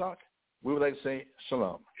Bible Talk, we would like to say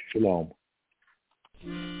shalom. Shalom.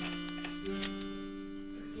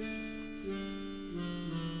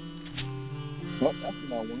 Well, that's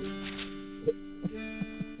my one.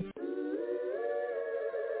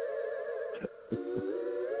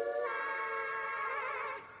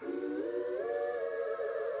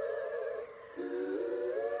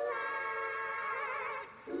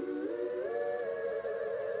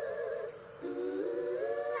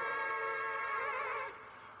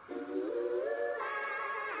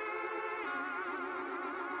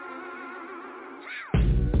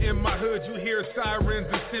 my hood, you hear sirens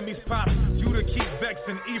and semis pop. Judah keep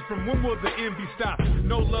vexing Ephraim, when will the envy stop?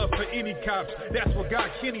 No love for any cops, that's what got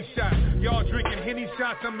Kenny shot. Y'all drinking Henny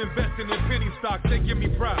shots, I'm investing in penny stocks, they give me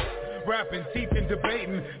props. Rapping, teaching,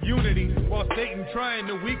 debating, unity, while Satan trying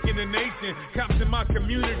to weaken the nation. Cops in my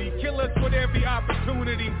community, kill us with every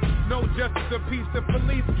opportunity. No justice or peace, the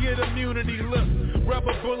police get immunity. Look,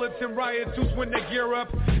 rubber bullets and riot suits when they gear up,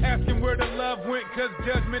 asking where the love went, cause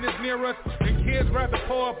judgment is near us. And kids rather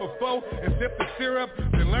pour up a foe and sip the syrup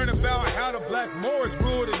than learn about how the black Moors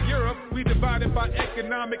ruled in Europe. We divided by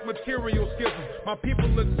economic material schism. My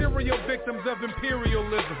people are serial victims of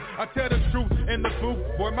imperialism. I tell the truth in the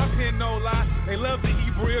booth, boy, my pen no lie. They love the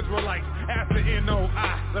Hebrew Israelites after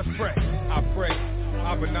N-O-I. Let's pray. I pray.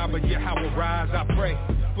 Abba Naba Yahweh rise. I pray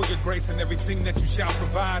for your grace and everything that you shall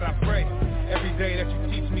provide. I pray every day that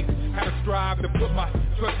you teach me how to strive to put my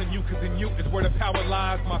trust in you, cause in you is where the power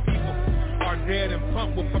lies. My people are dead and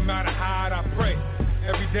punk will come out and hide. I pray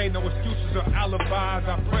every day, no excuses or alibis.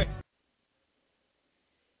 I pray.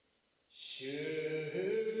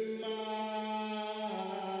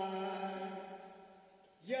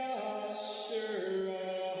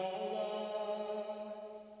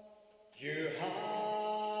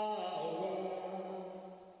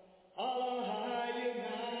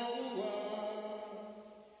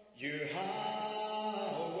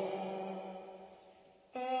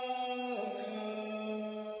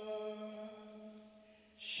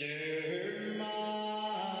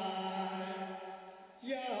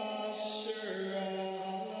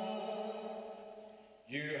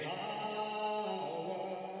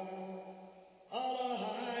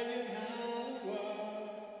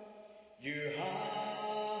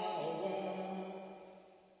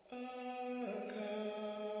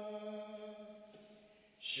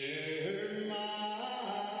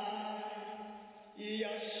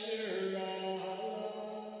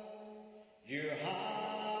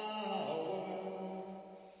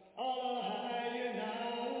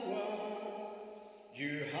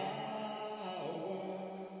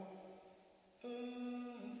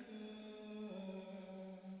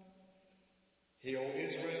 Hear, O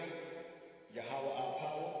Israel, Yahweh our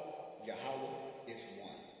power, Yahweh is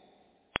one.